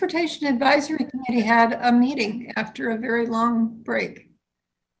Transportation Advisory Committee had a meeting after a very long break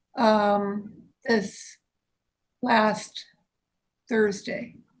this last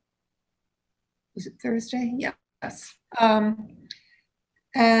Thursday. was it Thursday? Yes.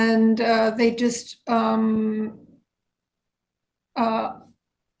 And they just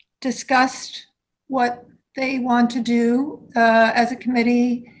discussed what they want to do as a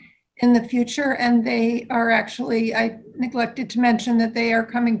committee in the future. And they are actually, I neglected to mention that they are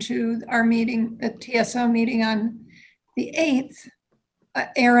coming to our meeting, the TSO meeting on the 8th.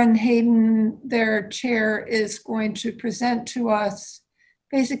 Aaron Hayden, their chair, is going to present to us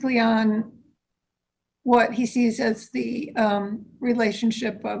basically on what he sees as the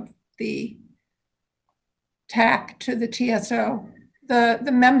relationship of the TAC to the TSO.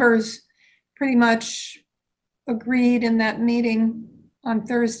 The members pretty much agreed in that meeting on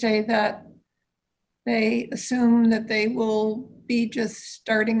Thursday that they assume that they will be just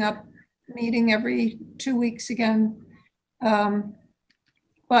starting up meeting every 2 weeks again.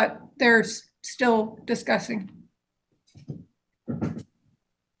 But they're still discussing.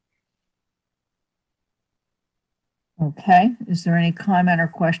 Okay, is there any comment or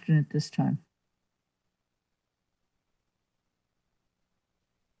question at this time?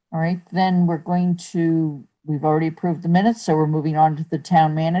 All right, then we've already approved the minutes, so we're moving on to the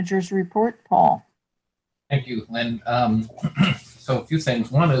town manager's report. Paul. Thank you, Lynn. So a few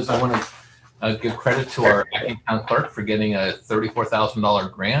things. One is I want to give credit to our acting town clerk for getting a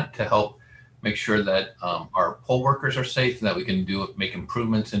 $34,000 grant to help make sure that our poll workers are safe and that we can make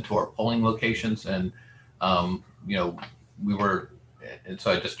improvements into our polling locations. And you know,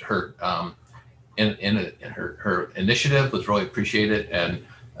 so I just heard in her initiative was really appreciated, and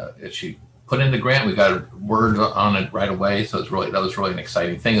she put in the grant. We got a word on it right away, so that was really an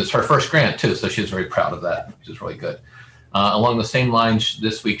exciting thing. It's her first grant too, so she's very proud of that, which is really good. Along the same lines,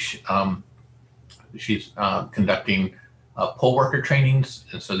 this week she's conducting poll worker trainings,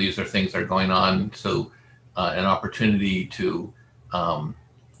 and so these are things that are going on. So an opportunity to,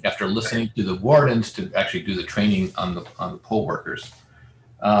 after listening to the wardens, to actually do the training on the poll workers.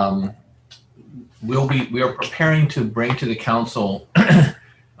 We are preparing to bring to the council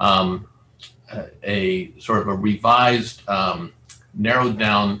a sort of a revised, narrowed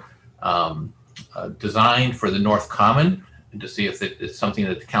down design for the North Common, and to see if it's something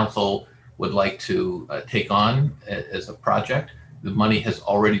that the council would like to take on as a project. The money has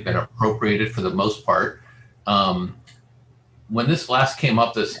already been appropriated for the most part. When this last came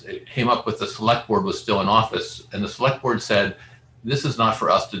up, it came up with the select board was still in office, and the select board said, this is not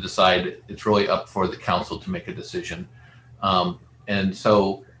for us to decide. It's really up for the council to make a decision. And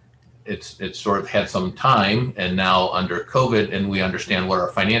so it's sort of had some time, and now under COVID, and we understand what our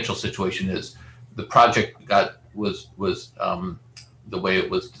financial situation is, the project was the way it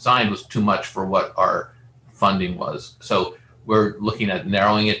was designed was too much for what our funding was. So we're looking at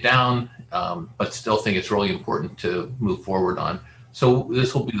narrowing it down, but still think it's really important to move forward on. So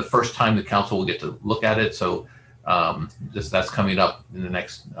this will be the first time the council will get to look at it. So that's coming up in the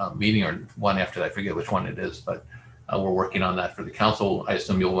next meeting, or one after that. I forget which one it is, but we're working on that for the council. I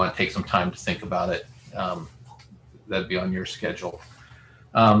assume you'll want to take some time to think about it. That'd be on your schedule.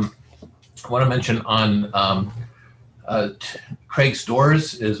 I want to mention on Craig's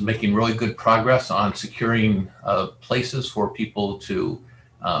Doors is making really good progress on securing places for people to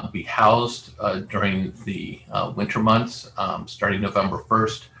be housed during the winter months, starting November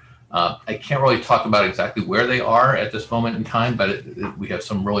 1st. I can't really talk about exactly where they are at this moment in time, but we have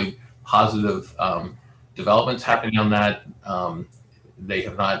some really positive developments happening on that. They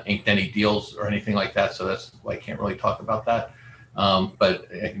have not inked any deals or anything like that, so that's why I can't really talk about that. But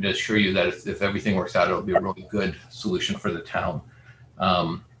I can just assure you that if everything works out, it'll be a really good solution for the town.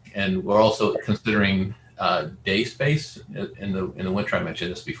 And we're also considering day space in the winter. I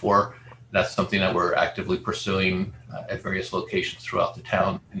mentioned this before. That's something that we're actively pursuing at various locations throughout the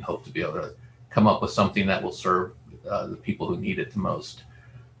town, and hope to be able to come up with something that will serve the people who need it the most.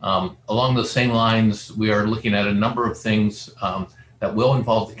 Along those same lines, we are looking at a number of things that will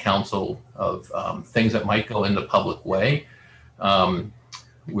involve the council, of things that might go in the public way.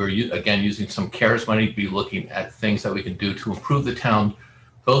 We're again using some CARES money to be looking at things that we can do to improve the town,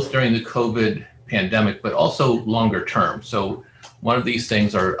 both during the COVID pandemic, but also longer term. So one of these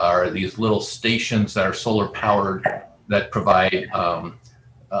things are these little stations that are solar powered that provide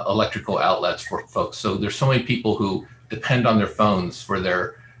electrical outlets for folks. So there's so many people who depend on their phones for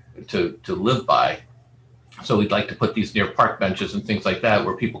to live by. So we'd like to put these near park benches and things like that,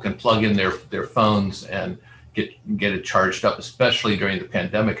 where people can plug in their phones and get it charged up. Especially during the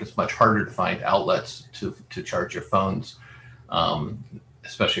pandemic, it's much harder to find outlets to charge your phones,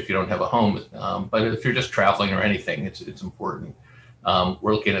 especially if you don't have a home. But if you're just traveling or anything, it's important.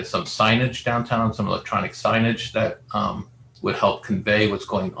 We're looking at some signage downtown, some electronic signage that would help convey what's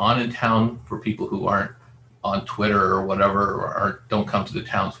going on in town for people who aren't on Twitter or whatever, or don't come to the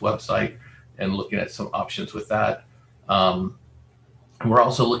town's website, and looking at some options with that. And we're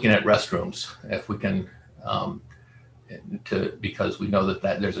also looking at restrooms, if we can, because we know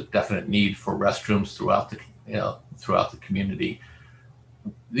that there's a definite need for restrooms throughout the community.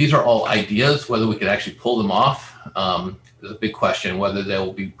 These are all ideas. Whether we could actually pull them off is a big question. Whether they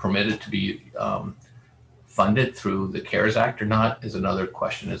will be permitted to be funded through the CARES Act or not is another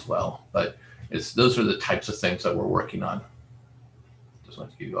question as well. But those are the types of things that we're working on. Just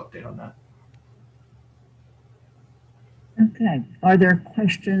wanted to give you an update on that. Okay. Are there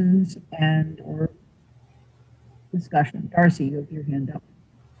questions or discussion? Darcy, you have your hand up.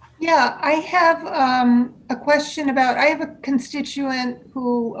 Yeah, I have a question about, I have a constituent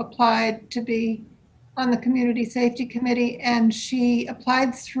who applied to be on the Community Safety Committee, and she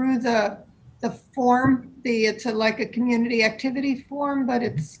applied through the form. It's like a community activity form, but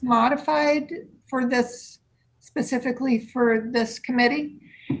it's modified for this, specifically for this committee.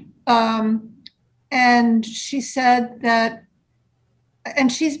 And she said that,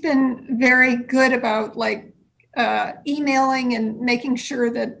 and she's been very good about like emailing and making sure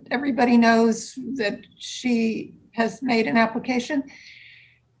that everybody knows that she has made an application.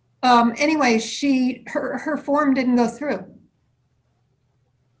 Anyway, her form didn't go through.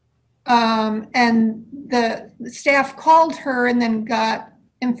 And the staff called her and then got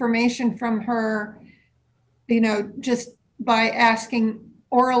information from her, just by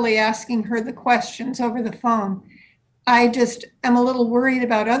orally asking her the questions over the phone. I just am a little worried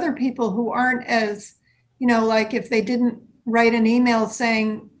about other people who aren't as, like if they didn't write an email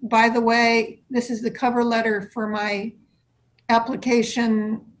saying, by the way, this is the cover letter for my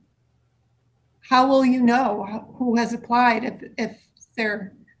application. How will you know who has applied if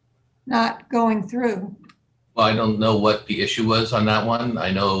they're not going through? Well, I don't know what the issue was on that one. I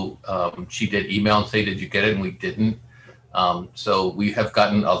know she did email and say, did you get it? And we didn't. So we have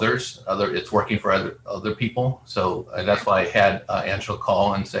gotten others. It's working for other people. So that's why I had Angela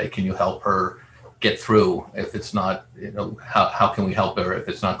call and say, can you help her get through? If it's not, how can we help her if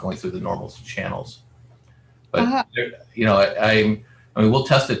it's not going through the normal channels? But I mean, we'll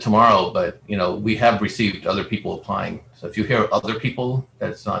test it tomorrow. But we have received other people applying. So if you hear other people,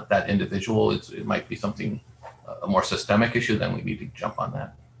 that's not that individual. It might be something, a more systemic issue. Then we need to jump on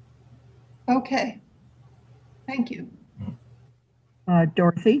that. Okay. Thank you.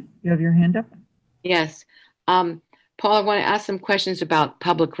 Dorothy, you have your hand up? Yes. Paul, I want to ask some questions about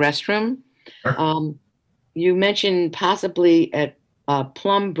public restroom. Sure. You mentioned possibly at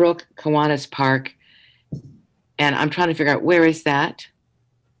Plum Brook Kiwanis Park, and I'm trying to figure out where is that?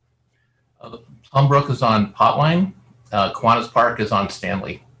 Plum Brook is on Potline. Kiwanis Park is on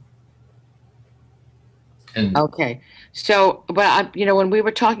Stanley. And okay. So, but when we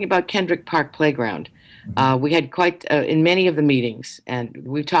were talking about Kendrick Park Playground, we had quite in many of the meetings, and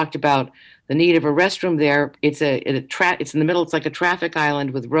we talked about the need of a restroom there. It's in the middle. It's like a traffic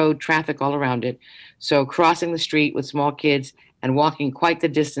island with road traffic all around it. So crossing the street with small kids and walking quite the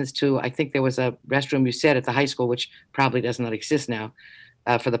distance to, I think there was a restroom you said at the high school, which probably does not exist now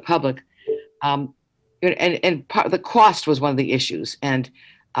for the public. And the cost was one of the issues. And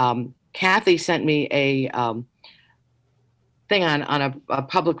Kathy sent me a thing on a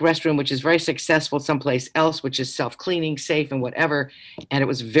public restroom, which is very successful someplace else, which is self-cleaning, safe, and whatever. And it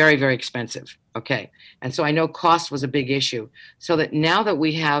was very, very expensive. Okay. And so I know cost was a big issue. So that now that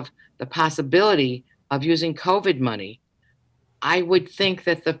we have the possibility of using COVID money, I would think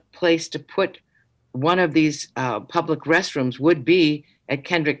that the place to put one of these public restrooms would be at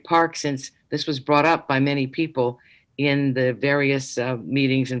Kendrick Park, since this was brought up by many people in the various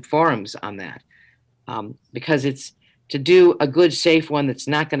meetings and forums on that. Because it's to do a good, safe one that's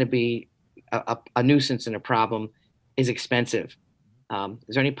not going to be a nuisance and a problem is expensive.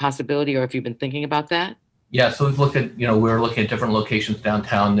 Is there any possibility, or have you been thinking about that? yeah, so we've looked at, we're looking at different locations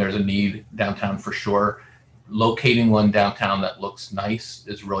downtown. There's a need downtown for sure. Locating one downtown that looks nice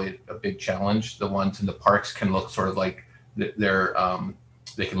is really a big challenge. The ones in the parks can look sort of like they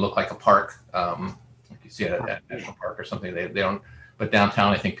can look like a park. Like you see it at National Park or something. They don't. But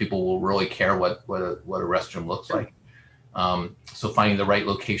downtown, I think people will really care what a restroom looks like. So finding the right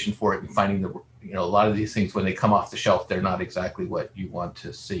location for it and finding a lot of these things when they come off the shelf, they're not exactly what you want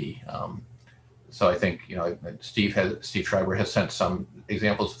to see. So I think Steve Schreiber has sent some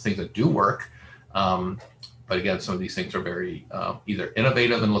examples of things that do work. But again, some of these things are very either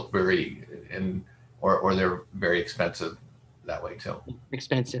innovative and look very, or they're very expensive that way too.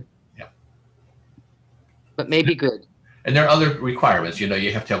 Expensive. Yeah. But maybe good. And there are other requirements. You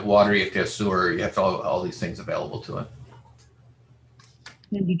have to have water, you have to have sewer, you have to have all these things available to it.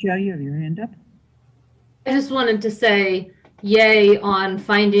 Cindy Jo, you have your hand up. I just wanted to say yay on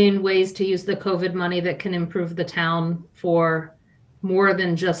finding ways to use the COVID money that can improve the town for more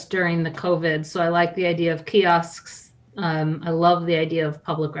than just during the COVID. So I like the idea of kiosks. I love the idea of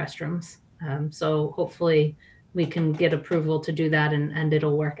public restrooms. So hopefully we can get approval to do that and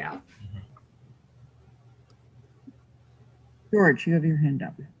it'll work out. George, you have your hand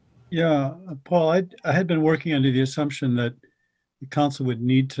up. Yeah, Paul, I had been working under the assumption that the council would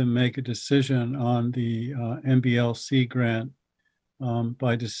need to make a decision on the MBLC grant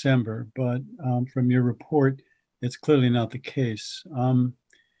by December, but from your report, it's clearly not the case.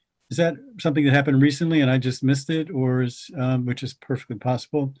 Is that something that happened recently and I just missed it, or is which is perfectly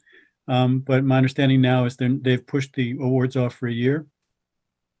possible? But my understanding now is they've pushed the awards off for a year.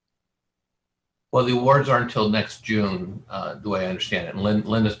 Well, the awards are until next June, the way I understand it. And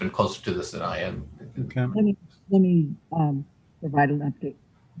Linda's been closer to this than I am. Okay. Let me provide an update.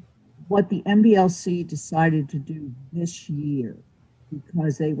 What the MBLC decided to do this year,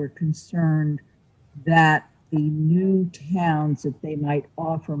 because they were concerned that the new towns that they might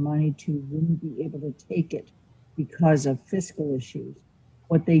offer money to wouldn't be able to take it because of fiscal issues.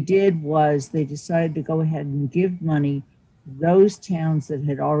 What they did was they decided to go ahead and give money to those towns that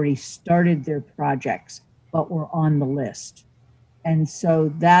had already started their projects but were on the list. And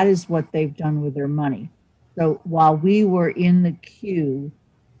so that is what they've done with their money. So while we were in the queue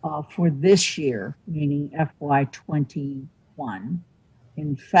for this year, meaning FY21,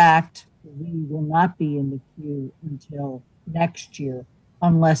 in fact, we will not be in the queue until next year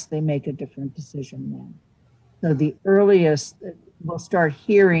unless they make a different decision then. So the earliest we'll start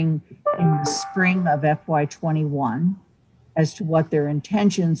hearing in the spring of FY21 as to what their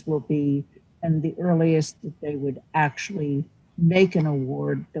intentions will be, and the earliest that they would actually make an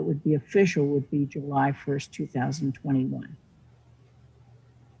award that would be official would be July 1st, 2021.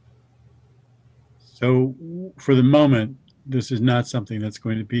 So for the moment, this is not something that's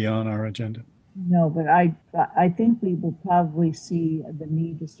going to be on our agenda. No, but I think we will probably see the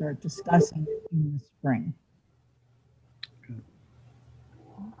need to start discussing it in the spring.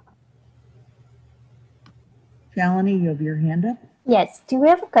 Shalini, you have your hand up? Yes. Do we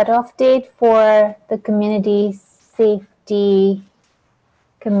have a cutoff date for the community safety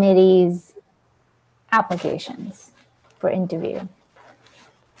committee's applications for interview?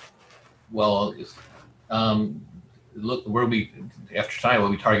 Well, look, we'll be after tonight.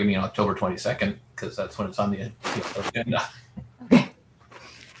 We'll be targeting October 22nd because that's when it's on the agenda.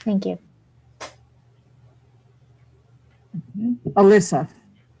 Thank you. Alyssa.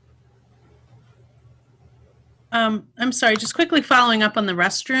 I'm sorry, just quickly following up on the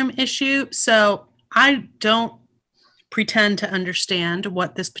restroom issue. So I don't pretend to understand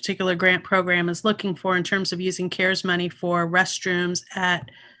what this particular grant program is looking for in terms of using CARES money for restrooms at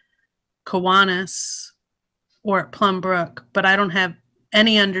Kiwanis or at Plum Brook, but I don't have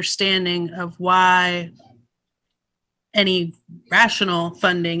any understanding of why any rational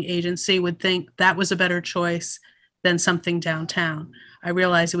funding agency would think that was a better choice than something downtown. I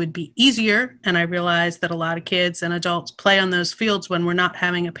realize it would be easier, and I realize that a lot of kids and adults play on those fields when we're not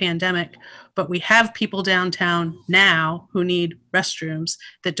having a pandemic, but we have people downtown now who need restrooms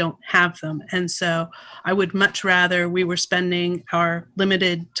that don't have them. And so I would much rather we were spending our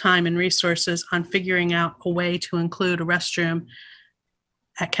limited time and resources on figuring out a way to include a restroom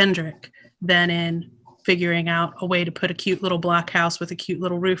at Kendrick than in figuring out a way to put a cute little blockhouse with a cute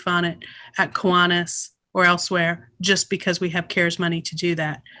little roof on it at Kiwanis or elsewhere, just because we have CARES money to do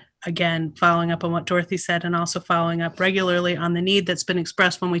that. Again, following up on what Dorothy said and also following up regularly on the need that's been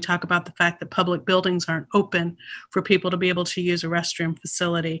expressed when we talk about the fact that public buildings aren't open for people to be able to use a restroom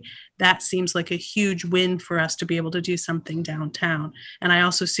facility. That seems like a huge win for us to be able to do something downtown. And I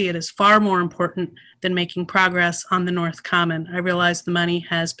also see it as far more important than making progress on the North Common. I realize the money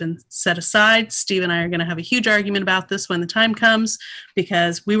has been set aside. Steve and I are going to have a huge argument about this when the time comes,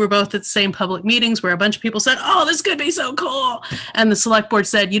 because we were both at the same public meetings where a bunch of people said, oh, this could be so cool. And the select board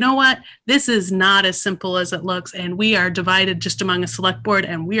said, you know what? This is not as simple as it looks, and we are divided just among a select board,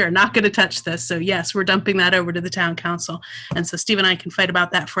 and we are not going to touch this. So yes, we're dumping that over to the town council. And so Steve and I can fight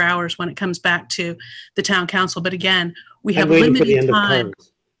about that for hours when it comes back to the town council. But again, we have limited time.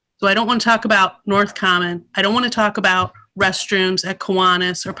 So I don't want to talk about North Common. I don't want to talk about restrooms at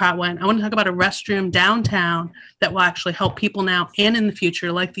Kiwanis or Potwin. I want to talk about a restroom downtown that will actually help people now and in the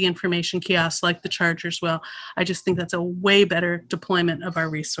future, like the information kiosks, like the chargers will. I just think that's a way better deployment of our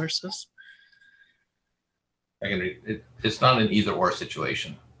resources. It's not an either or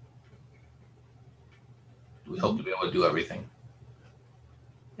situation. We hope to be able to do everything.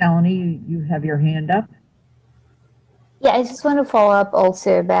 Melanie, you have your hand up. Yeah, I just want to follow up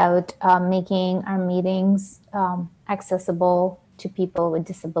also about making our meetings accessible to people with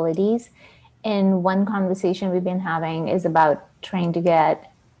disabilities. And one conversation we've been having is about trying to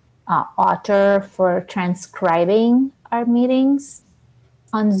get Otter for transcribing our meetings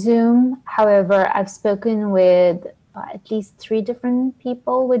on Zoom. However, I've spoken with at least 3 different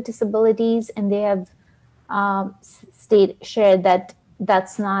people with disabilities, and they have shared that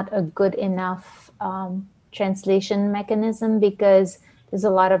that's not a good enough translation mechanism, because there's a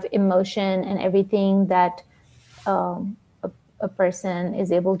lot of emotion and everything that a person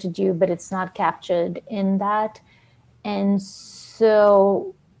is able to do, but it's not captured in that. And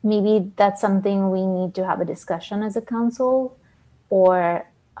so maybe that's something we need to have a discussion as a council, or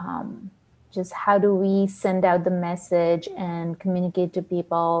just how do we send out the message and communicate to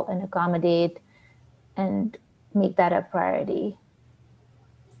people and accommodate and make that a priority.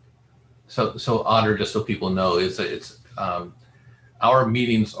 So Otter, just so people know, is that it's our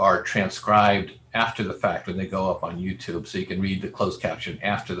meetings are transcribed after the fact when they go up on YouTube, so you can read the closed caption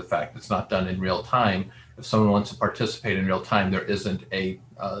after the fact. It's not done in real time. If someone wants to participate in real time, there isn't a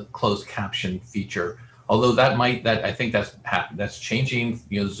closed caption feature. Although I think that's changing.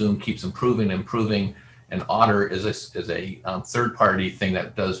 You know, Zoom keeps improving, and Otter is a third-party thing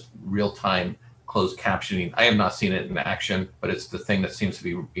that does real-time closed captioning. I have not seen it in action, but it's the thing that seems to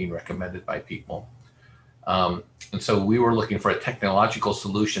be being recommended by people. And so we were looking for a technological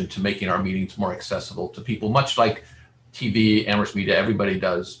solution to making our meetings more accessible to people, much like TV, Amherst Media, everybody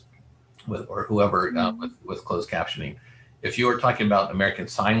does, or whoever with closed captioning. If you are talking about American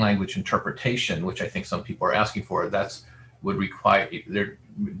Sign Language interpretation, which I think some people are asking for, would require, there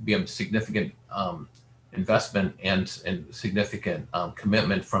would be a significant investment and significant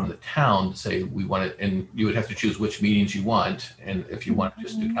commitment from the town to say we want it, and you would have to choose which meetings you want. And if you want to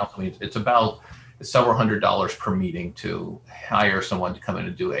just do council meetings, it's several $100s per meeting to hire someone to come in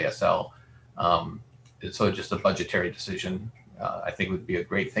and do ASL. So just a budgetary decision, I think would be a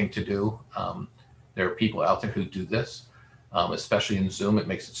great thing to do. There are people out there who do this, especially in Zoom. It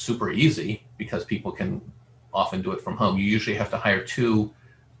makes it super easy because people can often do it from home. You usually have to hire 2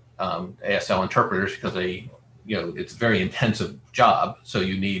 ASL interpreters because it's a very intensive job, so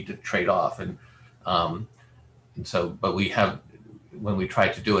you need to trade off. And so, but when we try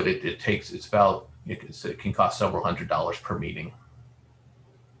to do it, it can cost several $100s per meeting.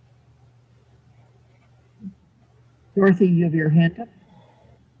 Dorothy, you have your hand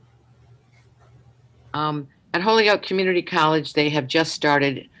up. At Holyoke Community College, they have just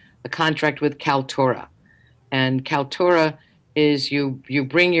started a contract with Kaltura. And Kaltura is you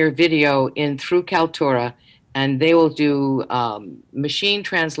bring your video in through Kaltura, and they will do machine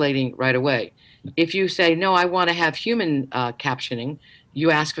translating right away. If you say, no, I want to have human captioning, you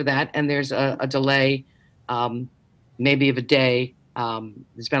ask for that, and there's a delay, maybe of a day.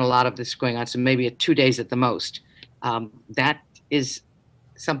 There's been a lot of this going on, so maybe 2 days at the most. That is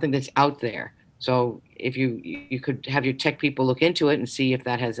something that's out there. So if you could have your tech people look into it and see if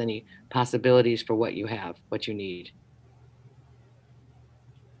that has any possibilities for what you need.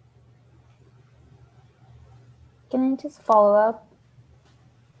 Can I just follow up?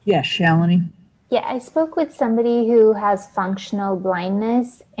 Yes, Shalini. Yeah, I spoke with somebody who has functional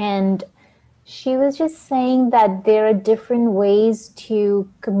blindness, and she was just saying that there are different ways to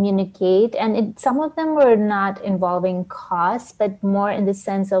communicate, and some of them were not involving cost, but more in the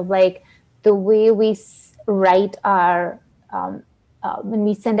sense of like the way we write our, when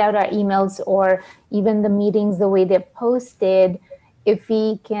we send out our emails, or even the meetings, the way they're posted. If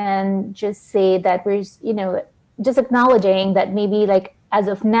we can just say that we're, just acknowledging that maybe like as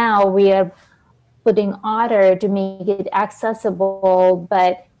of now we are putting Otter to make it accessible,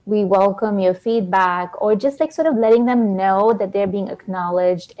 but we welcome your feedback, or just like sort of letting them know that they're being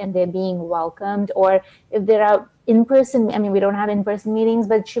acknowledged and they're being welcomed. Or if there are in-person, we don't have in-person meetings,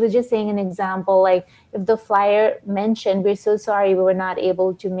 but she was just saying an example, like if the flyer mentioned, we're so sorry we were not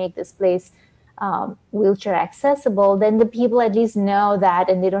able to make this place wheelchair accessible, then the people at least know that,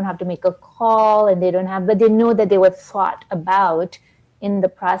 and they don't have to make a call, and but they know that they were thought about in the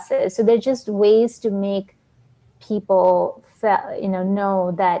process. So they're just ways to make people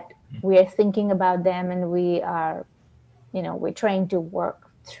know that we are thinking about them, and we are, we're trying to work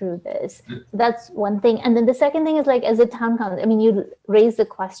through this. So that's one thing. And then the second thing is, like, as a town council, you raised the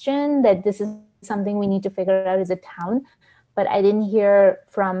question that this is something we need to figure out as a town, but I didn't hear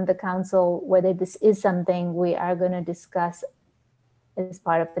from the council whether this is something we are going to discuss as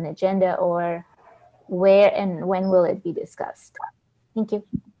part of an agenda, or where and when will it be discussed. Thank you.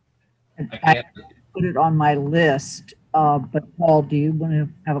 I put it on my list, but Paul, do you want to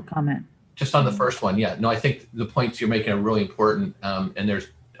have a comment? just on the first one, yeah. No, I think the points you're making are really important. And there's,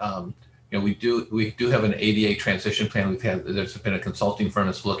 we do have an ADA transition plan. There's been a consulting firm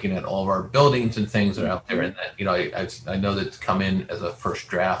that's looking at all of our buildings and things that are out there. And that, I know that it's come in as a first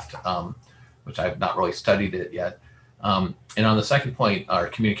draft, which I've not really studied it yet. And on the second point, our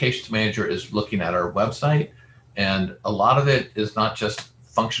communications manager is looking at our website, and a lot of it is not just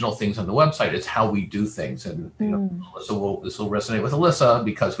functional things on the website, it's how we do things. And so this will resonate with Alyssa,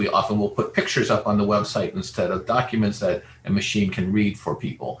 because we often will put pictures up on the website instead of documents that a machine can read for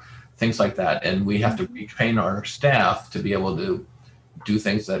people, things like that. And we have to retrain our staff to be able to do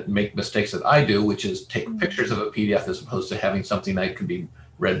things that make mistakes that I do, which is take pictures of a PDF as opposed to having something that could be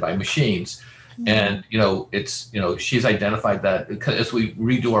read by machines. And she's identified that as we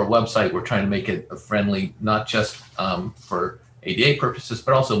redo our website, we're trying to make it friendly, not just for ADA purposes,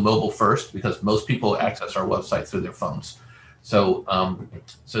 but also mobile first, because most people access our website through their phones. So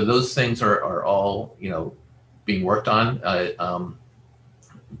so those things are all being worked on.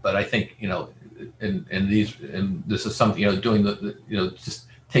 But I think and this is something doing just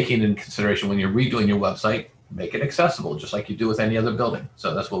taking into consideration when you're redoing your website, make it accessible just like you do with any other building.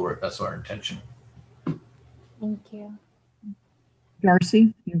 So that's our intention. Thank you.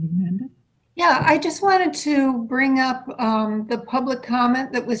 Darcy, you have your hand up? Yeah, I just wanted to bring up the public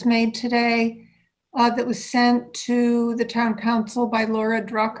comment that was made today that was sent to the town council by Laura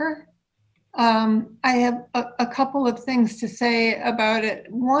Drucker. I have a couple of things to say about it.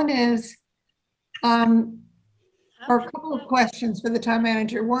 One is, or a couple of questions for the town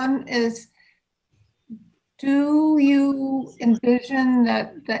manager. One is, do you envision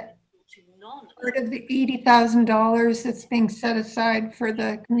that part of the $80,000 that's being set aside for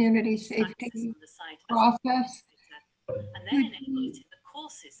the community safety process and then enable it in the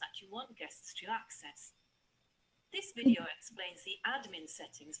courses that you want guests to access? This video explains the admin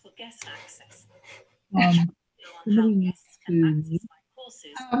settings for guest access.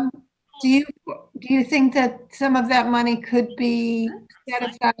 Do you think that some of that money could be set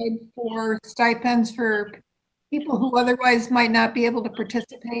aside for stipends for people who otherwise might not be able to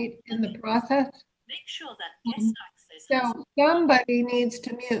participate in the process? Make sure that guest access So somebody needs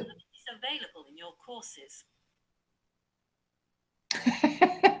to mute. is available in your courses.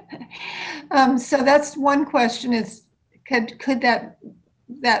 So that's one question: is could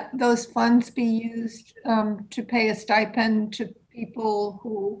those funds be used to pay a stipend to people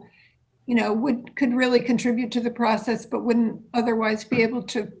who could really contribute to the process but wouldn't otherwise be able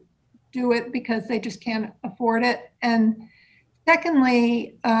to do it because they just can't afford it? And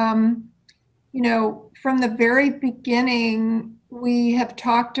secondly, from the very beginning, we have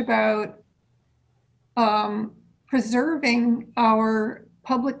talked about preserving our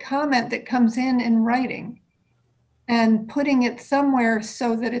public comment that comes in writing and putting it somewhere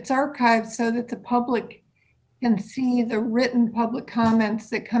so that it's archived, so that the public can see the written public comments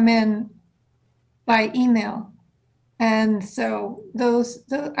that come in by email. And so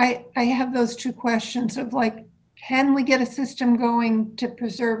I have those two questions of can we get a system going to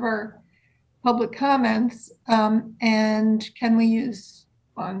preserve our public comments, and can we use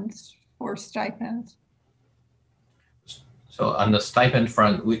funds for stipends? So on the stipend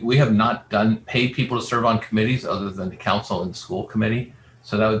front, we have not paid people to serve on committees other than the council and school committee.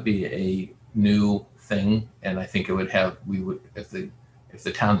 So that would be a new thing. And I think if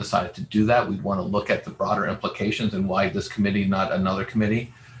the town decided to do that, we'd want to look at the broader implications and why this committee, not another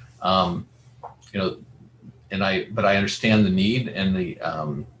committee. But I understand the need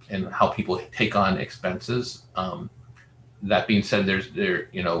and and how people take on expenses. That being said,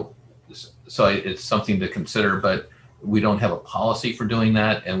 so it's something to consider, but we don't have a policy for doing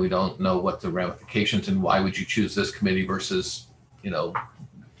that, and we don't know what the ramifications and why would you choose this committee versus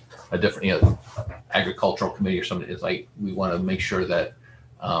a different agricultural committee or something. It's we want to make sure that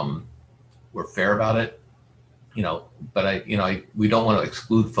we're fair about it, but we don't want to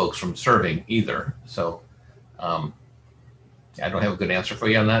exclude folks from serving either. So I don't have a good answer for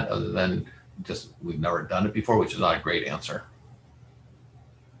you on that, other than just we've never done it before, which is not a great answer.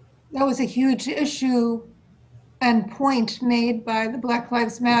 That was a huge issue and point made by the Black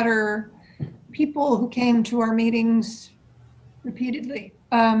Lives Matter people who came to our meetings repeatedly.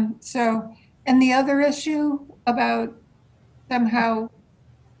 And the other issue about somehow.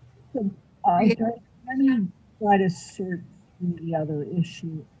 Let me try to sort through the other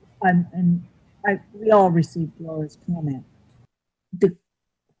issue. We all received Laura's comment. The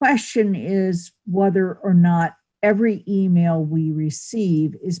question is whether or not every email we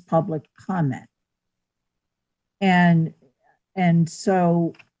receive is public comment. And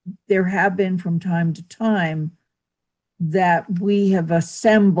so there have been from time to time that we have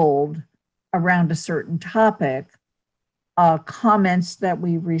assembled around a certain topic, comments that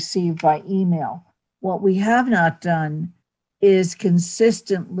we receive by email. What we have not done is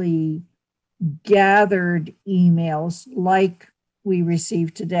consistently gathered emails like we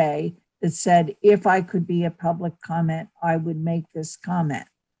received today that said, if I could be a public comment, I would make this comment.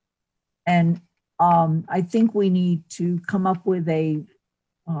 And I think we need to come up with a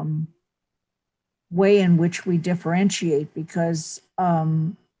way in which we differentiate, because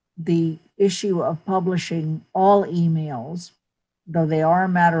the issue of publishing all emails, though they are a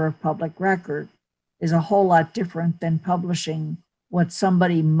matter of public record, is a whole lot different than publishing what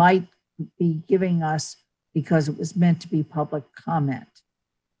somebody might be giving us because it was meant to be public comment.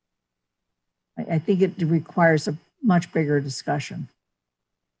 I think it requires a much bigger discussion.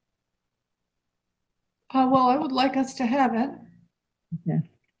 Well, I would like us to have it. Okay.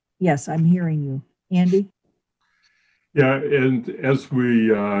 Yes, I'm hearing you. Andy? Yeah, and as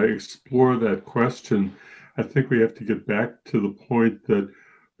we explore that question, I think we have to get back to the point that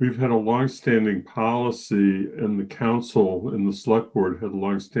we've had a longstanding policy, and the council and the select board had a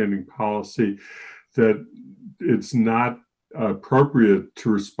longstanding policy that it's not appropriate to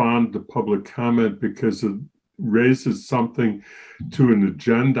respond to public comment because it raises something to an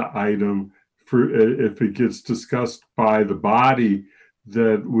agenda item for if it gets discussed by the body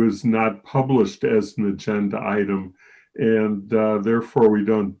that was not published as an agenda item. And therefore we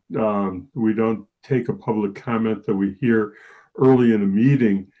don't take a public comment that we hear early in a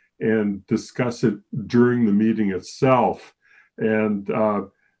meeting and discuss it during the meeting itself. And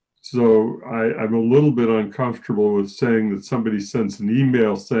so I'm a little bit uncomfortable with saying that somebody sends an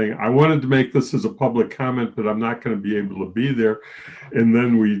email saying, I wanted to make this as a public comment, but I'm not going to be able to be there. And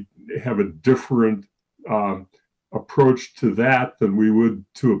then we have a different approach to that than we would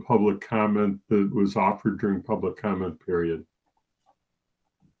to a public comment that was offered during public comment period.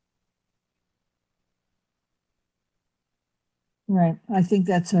 Right. I think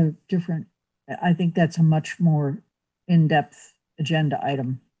that's a much more in-depth agenda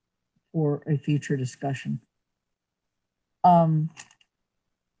item for a future discussion.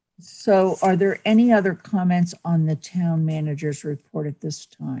 So are there any other comments on the town manager's report at this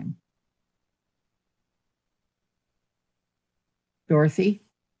time? Dorothy?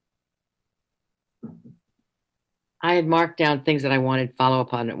 I had marked down things that I wanted to follow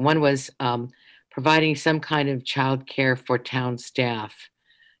up on. One was providing some kind of childcare for town staff.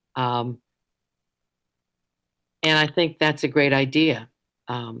 And I think that's a great idea.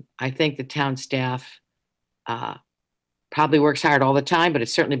 I think the town staff probably works hard all the time, but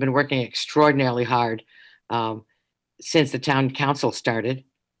it's certainly been working extraordinarily hard since the town council started,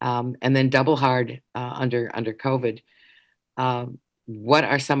 and then double hard under COVID. What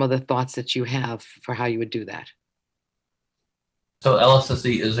are some of the thoughts that you have for how you would do that? So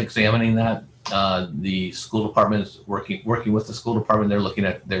LSSC is examining that. The school department is working with the school department. They're looking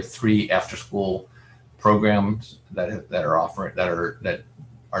at their 3 after-school programs that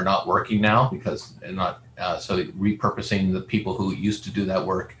are not working now because they're not. So repurposing the people who used to do that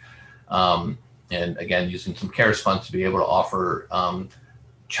work, and again using some CARES funds to be able to offer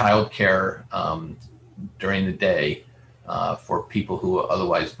childcare during the day for people who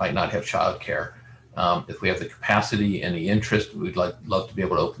otherwise might not have childcare. If we have the capacity and the interest, we'd love to be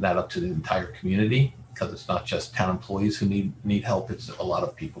able to open that up to the entire community, because it's not just town employees who need help, it's a lot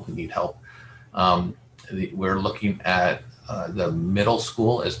of people who need help. We're looking at the middle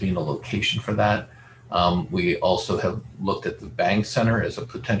school as being a location for that. We also have looked at the Bang Center as a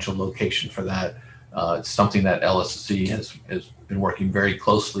potential location for that. It's something that LSC has been working very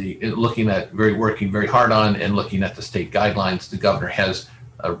closely, working very hard on, and looking at the state guidelines. The governor has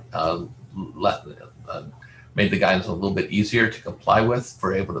made the guidance a little bit easier to comply with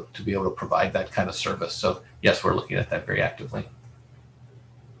to be able to provide that kind of service. So yes, we're looking at that very actively.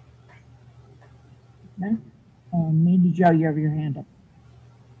 Okay. Maybe Joe, you have your hand up.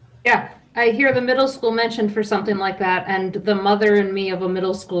 Yeah, I hear the middle school mentioned for something like that, and the mother in me of a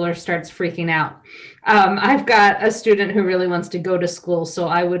middle schooler starts freaking out. I've got a student who really wants to go to school, so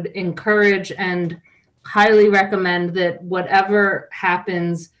I would encourage and highly recommend that whatever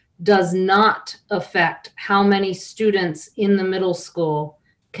happens does not affect how many students in the middle school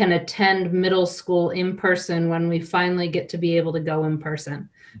can attend middle school in person when we finally get to be able to go in person.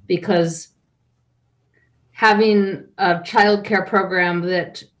 Because having a childcare program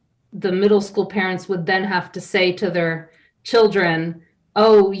that the middle school parents would then have to say to their children,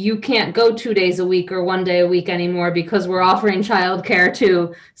 oh, you can't go 2 days a week or 1 day a week anymore because we're offering childcare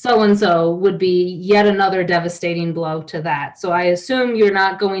to so-and-so, would be yet another devastating blow to that. So I assume you're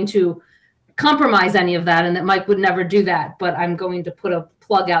not going to compromise any of that and that Mike would never do that, but I'm going to put a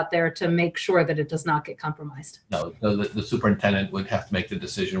plug out there to make sure that it does not get compromised. No, the superintendent would have to make the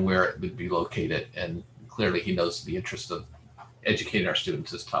decision where it would be located, and clearly he knows the interest of educating our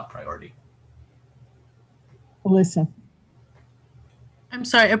students is top priority. Alyssa. I'm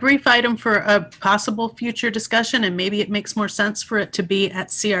sorry, a brief item for a possible future discussion, and maybe it makes more sense for it to be at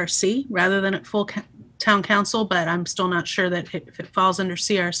CRC rather than at full town council, but I'm still not sure that if it falls under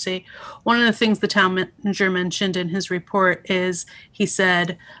CRC. One of the things the town manager mentioned in his report is, he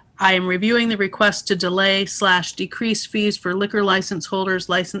said, I am reviewing the request to delay / decrease fees for liquor license holders.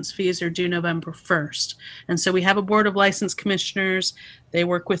 License fees are due November 1st. And so we have a board of license commissioners. They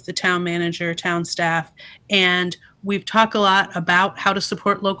work with the town manager, town staff, and we've talked a lot about how to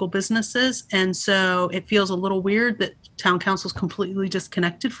support local businesses. And so it feels a little weird that town council is completely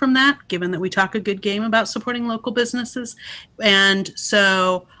disconnected from that, given that we talk a good game about supporting local businesses. And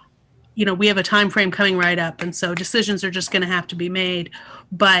so, you know, we have a time frame coming right up, and so decisions are just going to have to be made.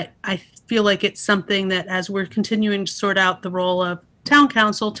 But I feel like it's something that, as we're continuing to sort out the role of town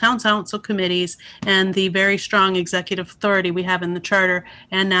council committees, and the very strong executive authority we have in the charter,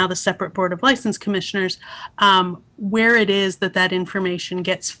 and now the separate board of license commissioners, where it is that that information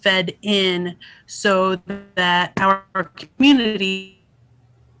gets fed in so that our community,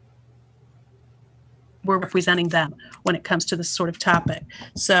 we're representing them when it comes to this sort of topic.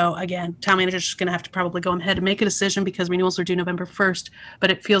 So again, town manager's just going to have to probably go ahead and make a decision, because renewals are due November 1st.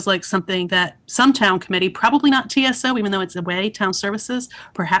 But it feels like something that some town committee, probably not TSO, even though it's away, town services,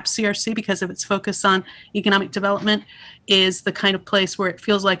 perhaps CRC, because of its focus on economic development, is the kind of place where it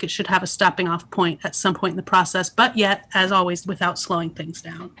feels like it should have a stopping off point at some point in the process, but yet, as always, without slowing things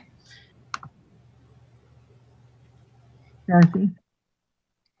down. Dorothy.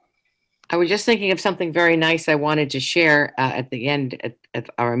 I was just thinking of something very nice I wanted to share at the end at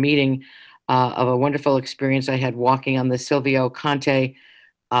our meeting of a wonderful experience I had walking on the Silvio Conte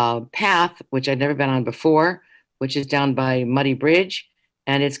path, which I'd never been on before, which is down by Muddy Bridge.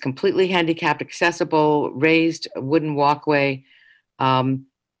 And it's completely handicapped accessible, raised wooden walkway. And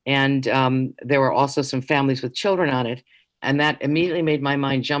there were also some families with children on it. And that immediately made my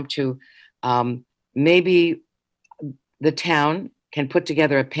mind jump to maybe the town can put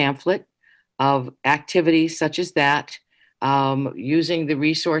together a pamphlet of activities such as that, using the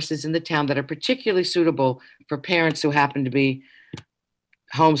resources in the town that are particularly suitable for parents who happen to be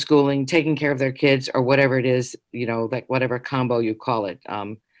homeschooling, taking care of their kids, or whatever it is, you know, like whatever combo you call it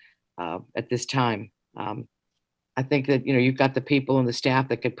at this time. I think that, you know, you've got the people and the staff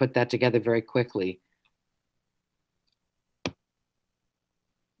that could put that together very quickly.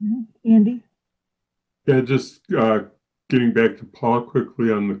 Andy? Yeah, just getting back to Paul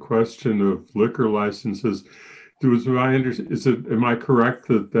quickly on the question of liquor licenses. Am I correct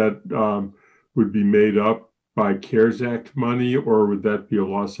that would be made up by CARES Act money, or would that be a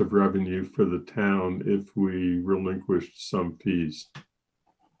loss of revenue for the town if we relinquished some fees?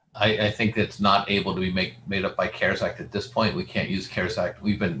 I think it's not able to be made up by CARES Act at this point. We can't use CARES Act.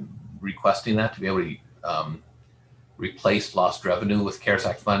 We've been requesting that to be able to replace lost revenue with CARES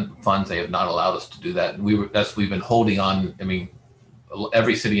Act funds. They have not allowed us to do that. And we've been holding on. I mean,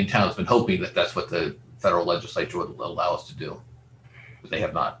 every city and town has been hoping that that's what the federal legislature would allow us to do, but they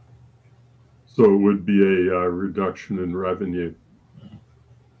have not. So it would be a reduction in revenue.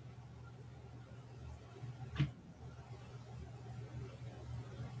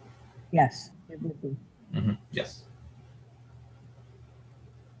 Yes, it would be. Mm-hmm. Yes.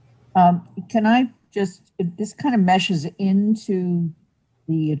 Can I just, this kind of meshes into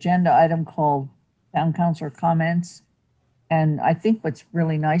the agenda item called town councilor comments. And I think what's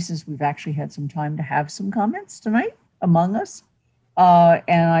really nice is we've actually had some time to have some comments tonight among us.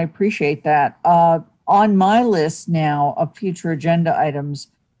 And I appreciate that. On my list now of future agenda items,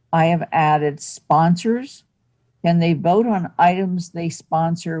 I have added sponsors. Can they vote on items they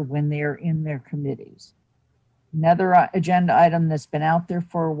sponsor when they're in their committees? Another agenda item that's been out there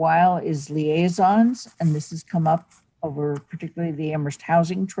for a while is liaisons, and this has come up over particularly the Amherst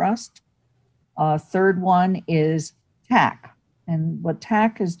Housing Trust. Third one is TAC, and what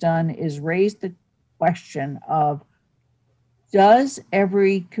TAC has done is raise the question of, does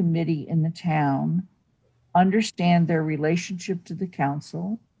every committee in the town understand their relationship to the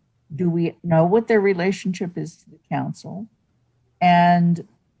council? Do we know what their relationship is to the council? And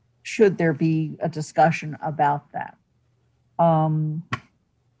should there be a discussion about that?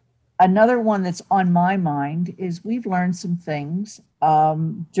 Another one that's on my mind is we've learned some things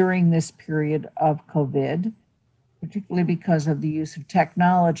during this period of COVID, particularly because of the use of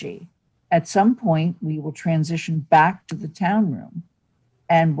technology. At some point, we will transition back to the town room.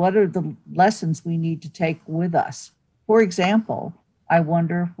 And what are the lessons we need to take with us? For example, I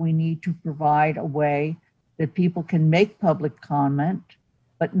wonder if we need to provide a way that people can make public comment,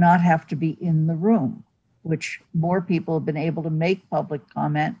 but not have to be in the room, which more people have been able to make public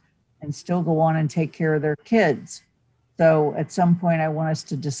comment and still go on and take care of their kids. So at some point, I want us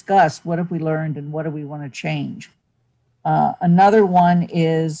to discuss what have we learned and what do we want to change. Another one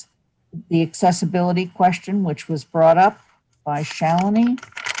is the accessibility question, which was brought up by Shalini.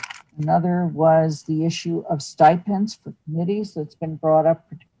 Another was the issue of stipends for committees that's been brought up,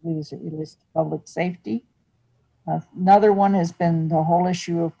 particularly as it relates to public safety. Another one has been the whole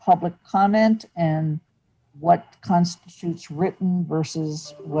issue of public comment and what constitutes written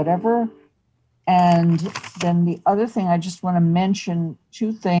versus whatever. And then the other thing, I just want to mention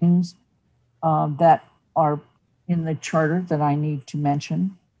two things that are in the charter that I need to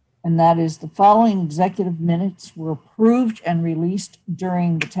mention. And that is the following executive minutes were approved and released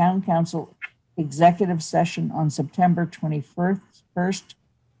during the town council executive session on September 21st,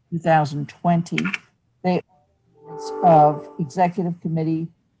 2020. They of executive committee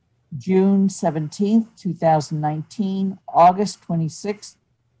June 17th, 2019, August 26th,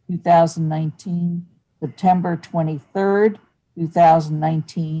 2019, September 23rd,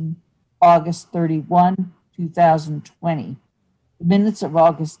 2019, August 31, 2020. The minutes of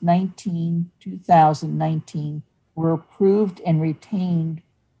August 19, 2019 were approved and retained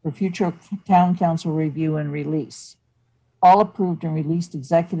for future town council review and release. All approved and released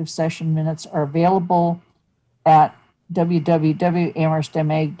executive session minutes are available at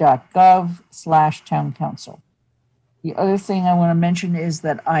www.amherstma.gov/town-council. The other thing I want to mention is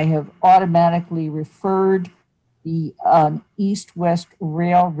that I have automatically referred the East-West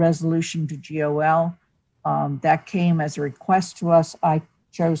Rail resolution to GOL. That came as a request to us. I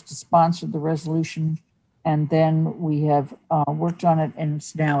chose to sponsor the resolution, and then we have worked on it, and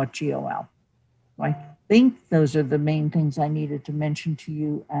it's now at GOL. So I think those are the main things I needed to mention to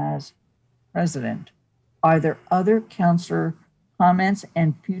you as president. Are there other councilor comments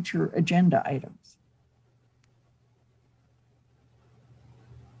and future agenda items?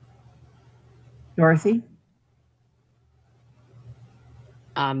 Dorothy?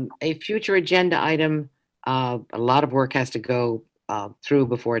 A future agenda item, a lot of work has to go through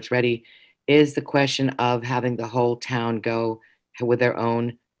before it's ready, is the question of having the whole town go with their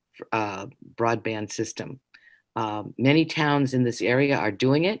own broadband system. Many towns in this area are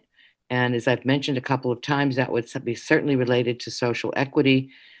doing it. And as I've mentioned a couple of times, that would be certainly related to social equity,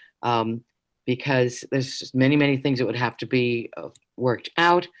 because there's many, many things that would have to be worked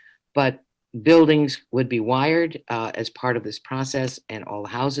out, but buildings would be wired as part of this process, and all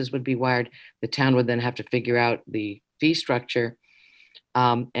houses would be wired. The town would then have to figure out the fee structure.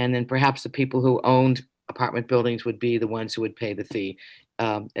 And then perhaps the people who owned apartment buildings would be the ones who would pay the fee,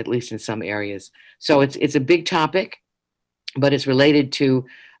 at least in some areas. So it's a big topic, but it's related to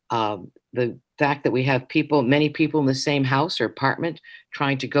the fact that we have many people in the same house or apartment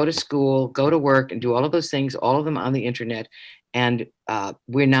trying to go to school, go to work, and do all of those things, all of them on the internet. And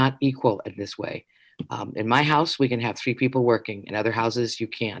we're not equal in this way. In my house, we can have 3 people working. In other houses, you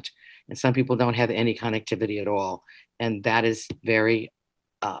can't. And some people don't have any connectivity at all. And that is very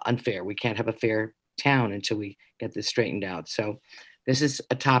unfair. We can't have a fair town until we get this straightened out. So this is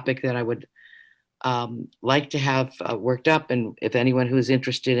a topic that I would like to have worked up. And if anyone who's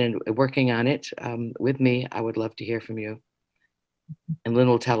interested in working on it with me, I would love to hear from you. And Lynn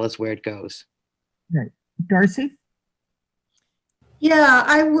will tell us where it goes. Right. Darcy? Yeah,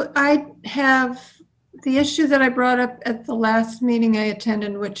 I have the issue that I brought up at the last meeting I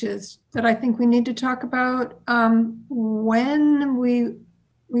attended, which is that I think we need to talk about when we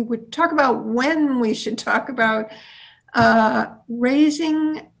would talk about when we should talk about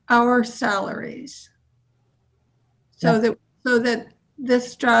raising our salaries so that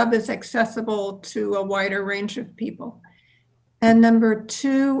this job is accessible to a wider range of people. And number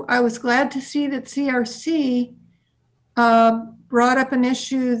 2, I was glad to see that CRC brought up an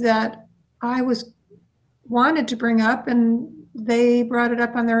issue that I wanted to bring up, and they brought it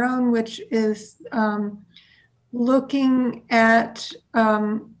up on their own, which is relooking at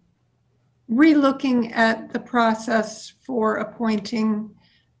the process for appointing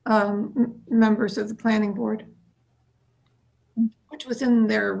members of the planning board, which was in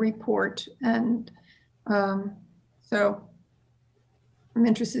their report. And so I'm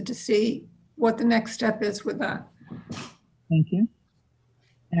interested to see what the next step is with that. Thank you.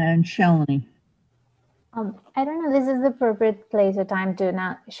 And Shalini? I don't know, this is the appropriate place or time to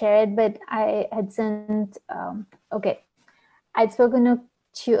not share it, but I had sent, I'd spoken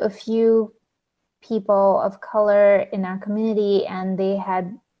to a few people of color in our community, and they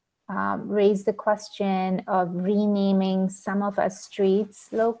had raised the question of renaming some of our streets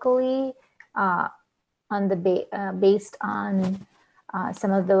locally on the based on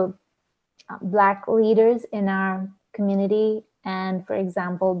some of the Black leaders in our community. And for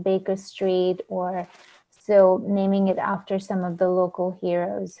example, Baker Street, or so naming it after some of the local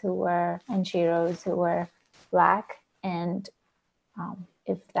heroes and sheroes who were Black. And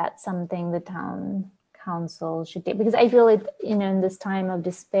if that's something the town council should take, because I feel it, in this time of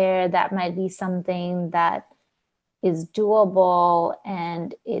despair, that might be something that is doable,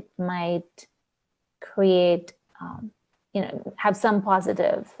 and it might create, have some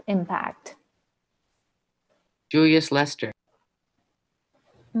positive impact. Julius Lester.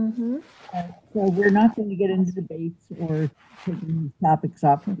 So we're not going to get into debates or taking these topics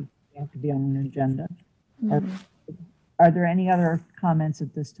up. They have to be on an agenda. Are there any other comments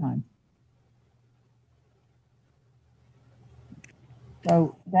at this time?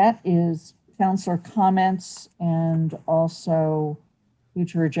 So that is councilor comments and also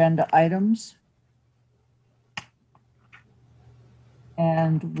future agenda items.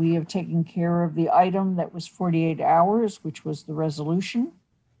 And we have taken care of the item that was 48 hours, which was the resolution.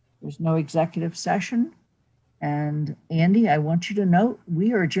 There's no executive session. And Andy, I want you to note,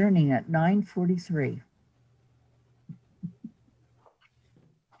 we are adjourning at 9:43.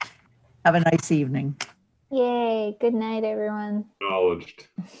 Have a nice evening. Yay. Good night, everyone. Acknowledged.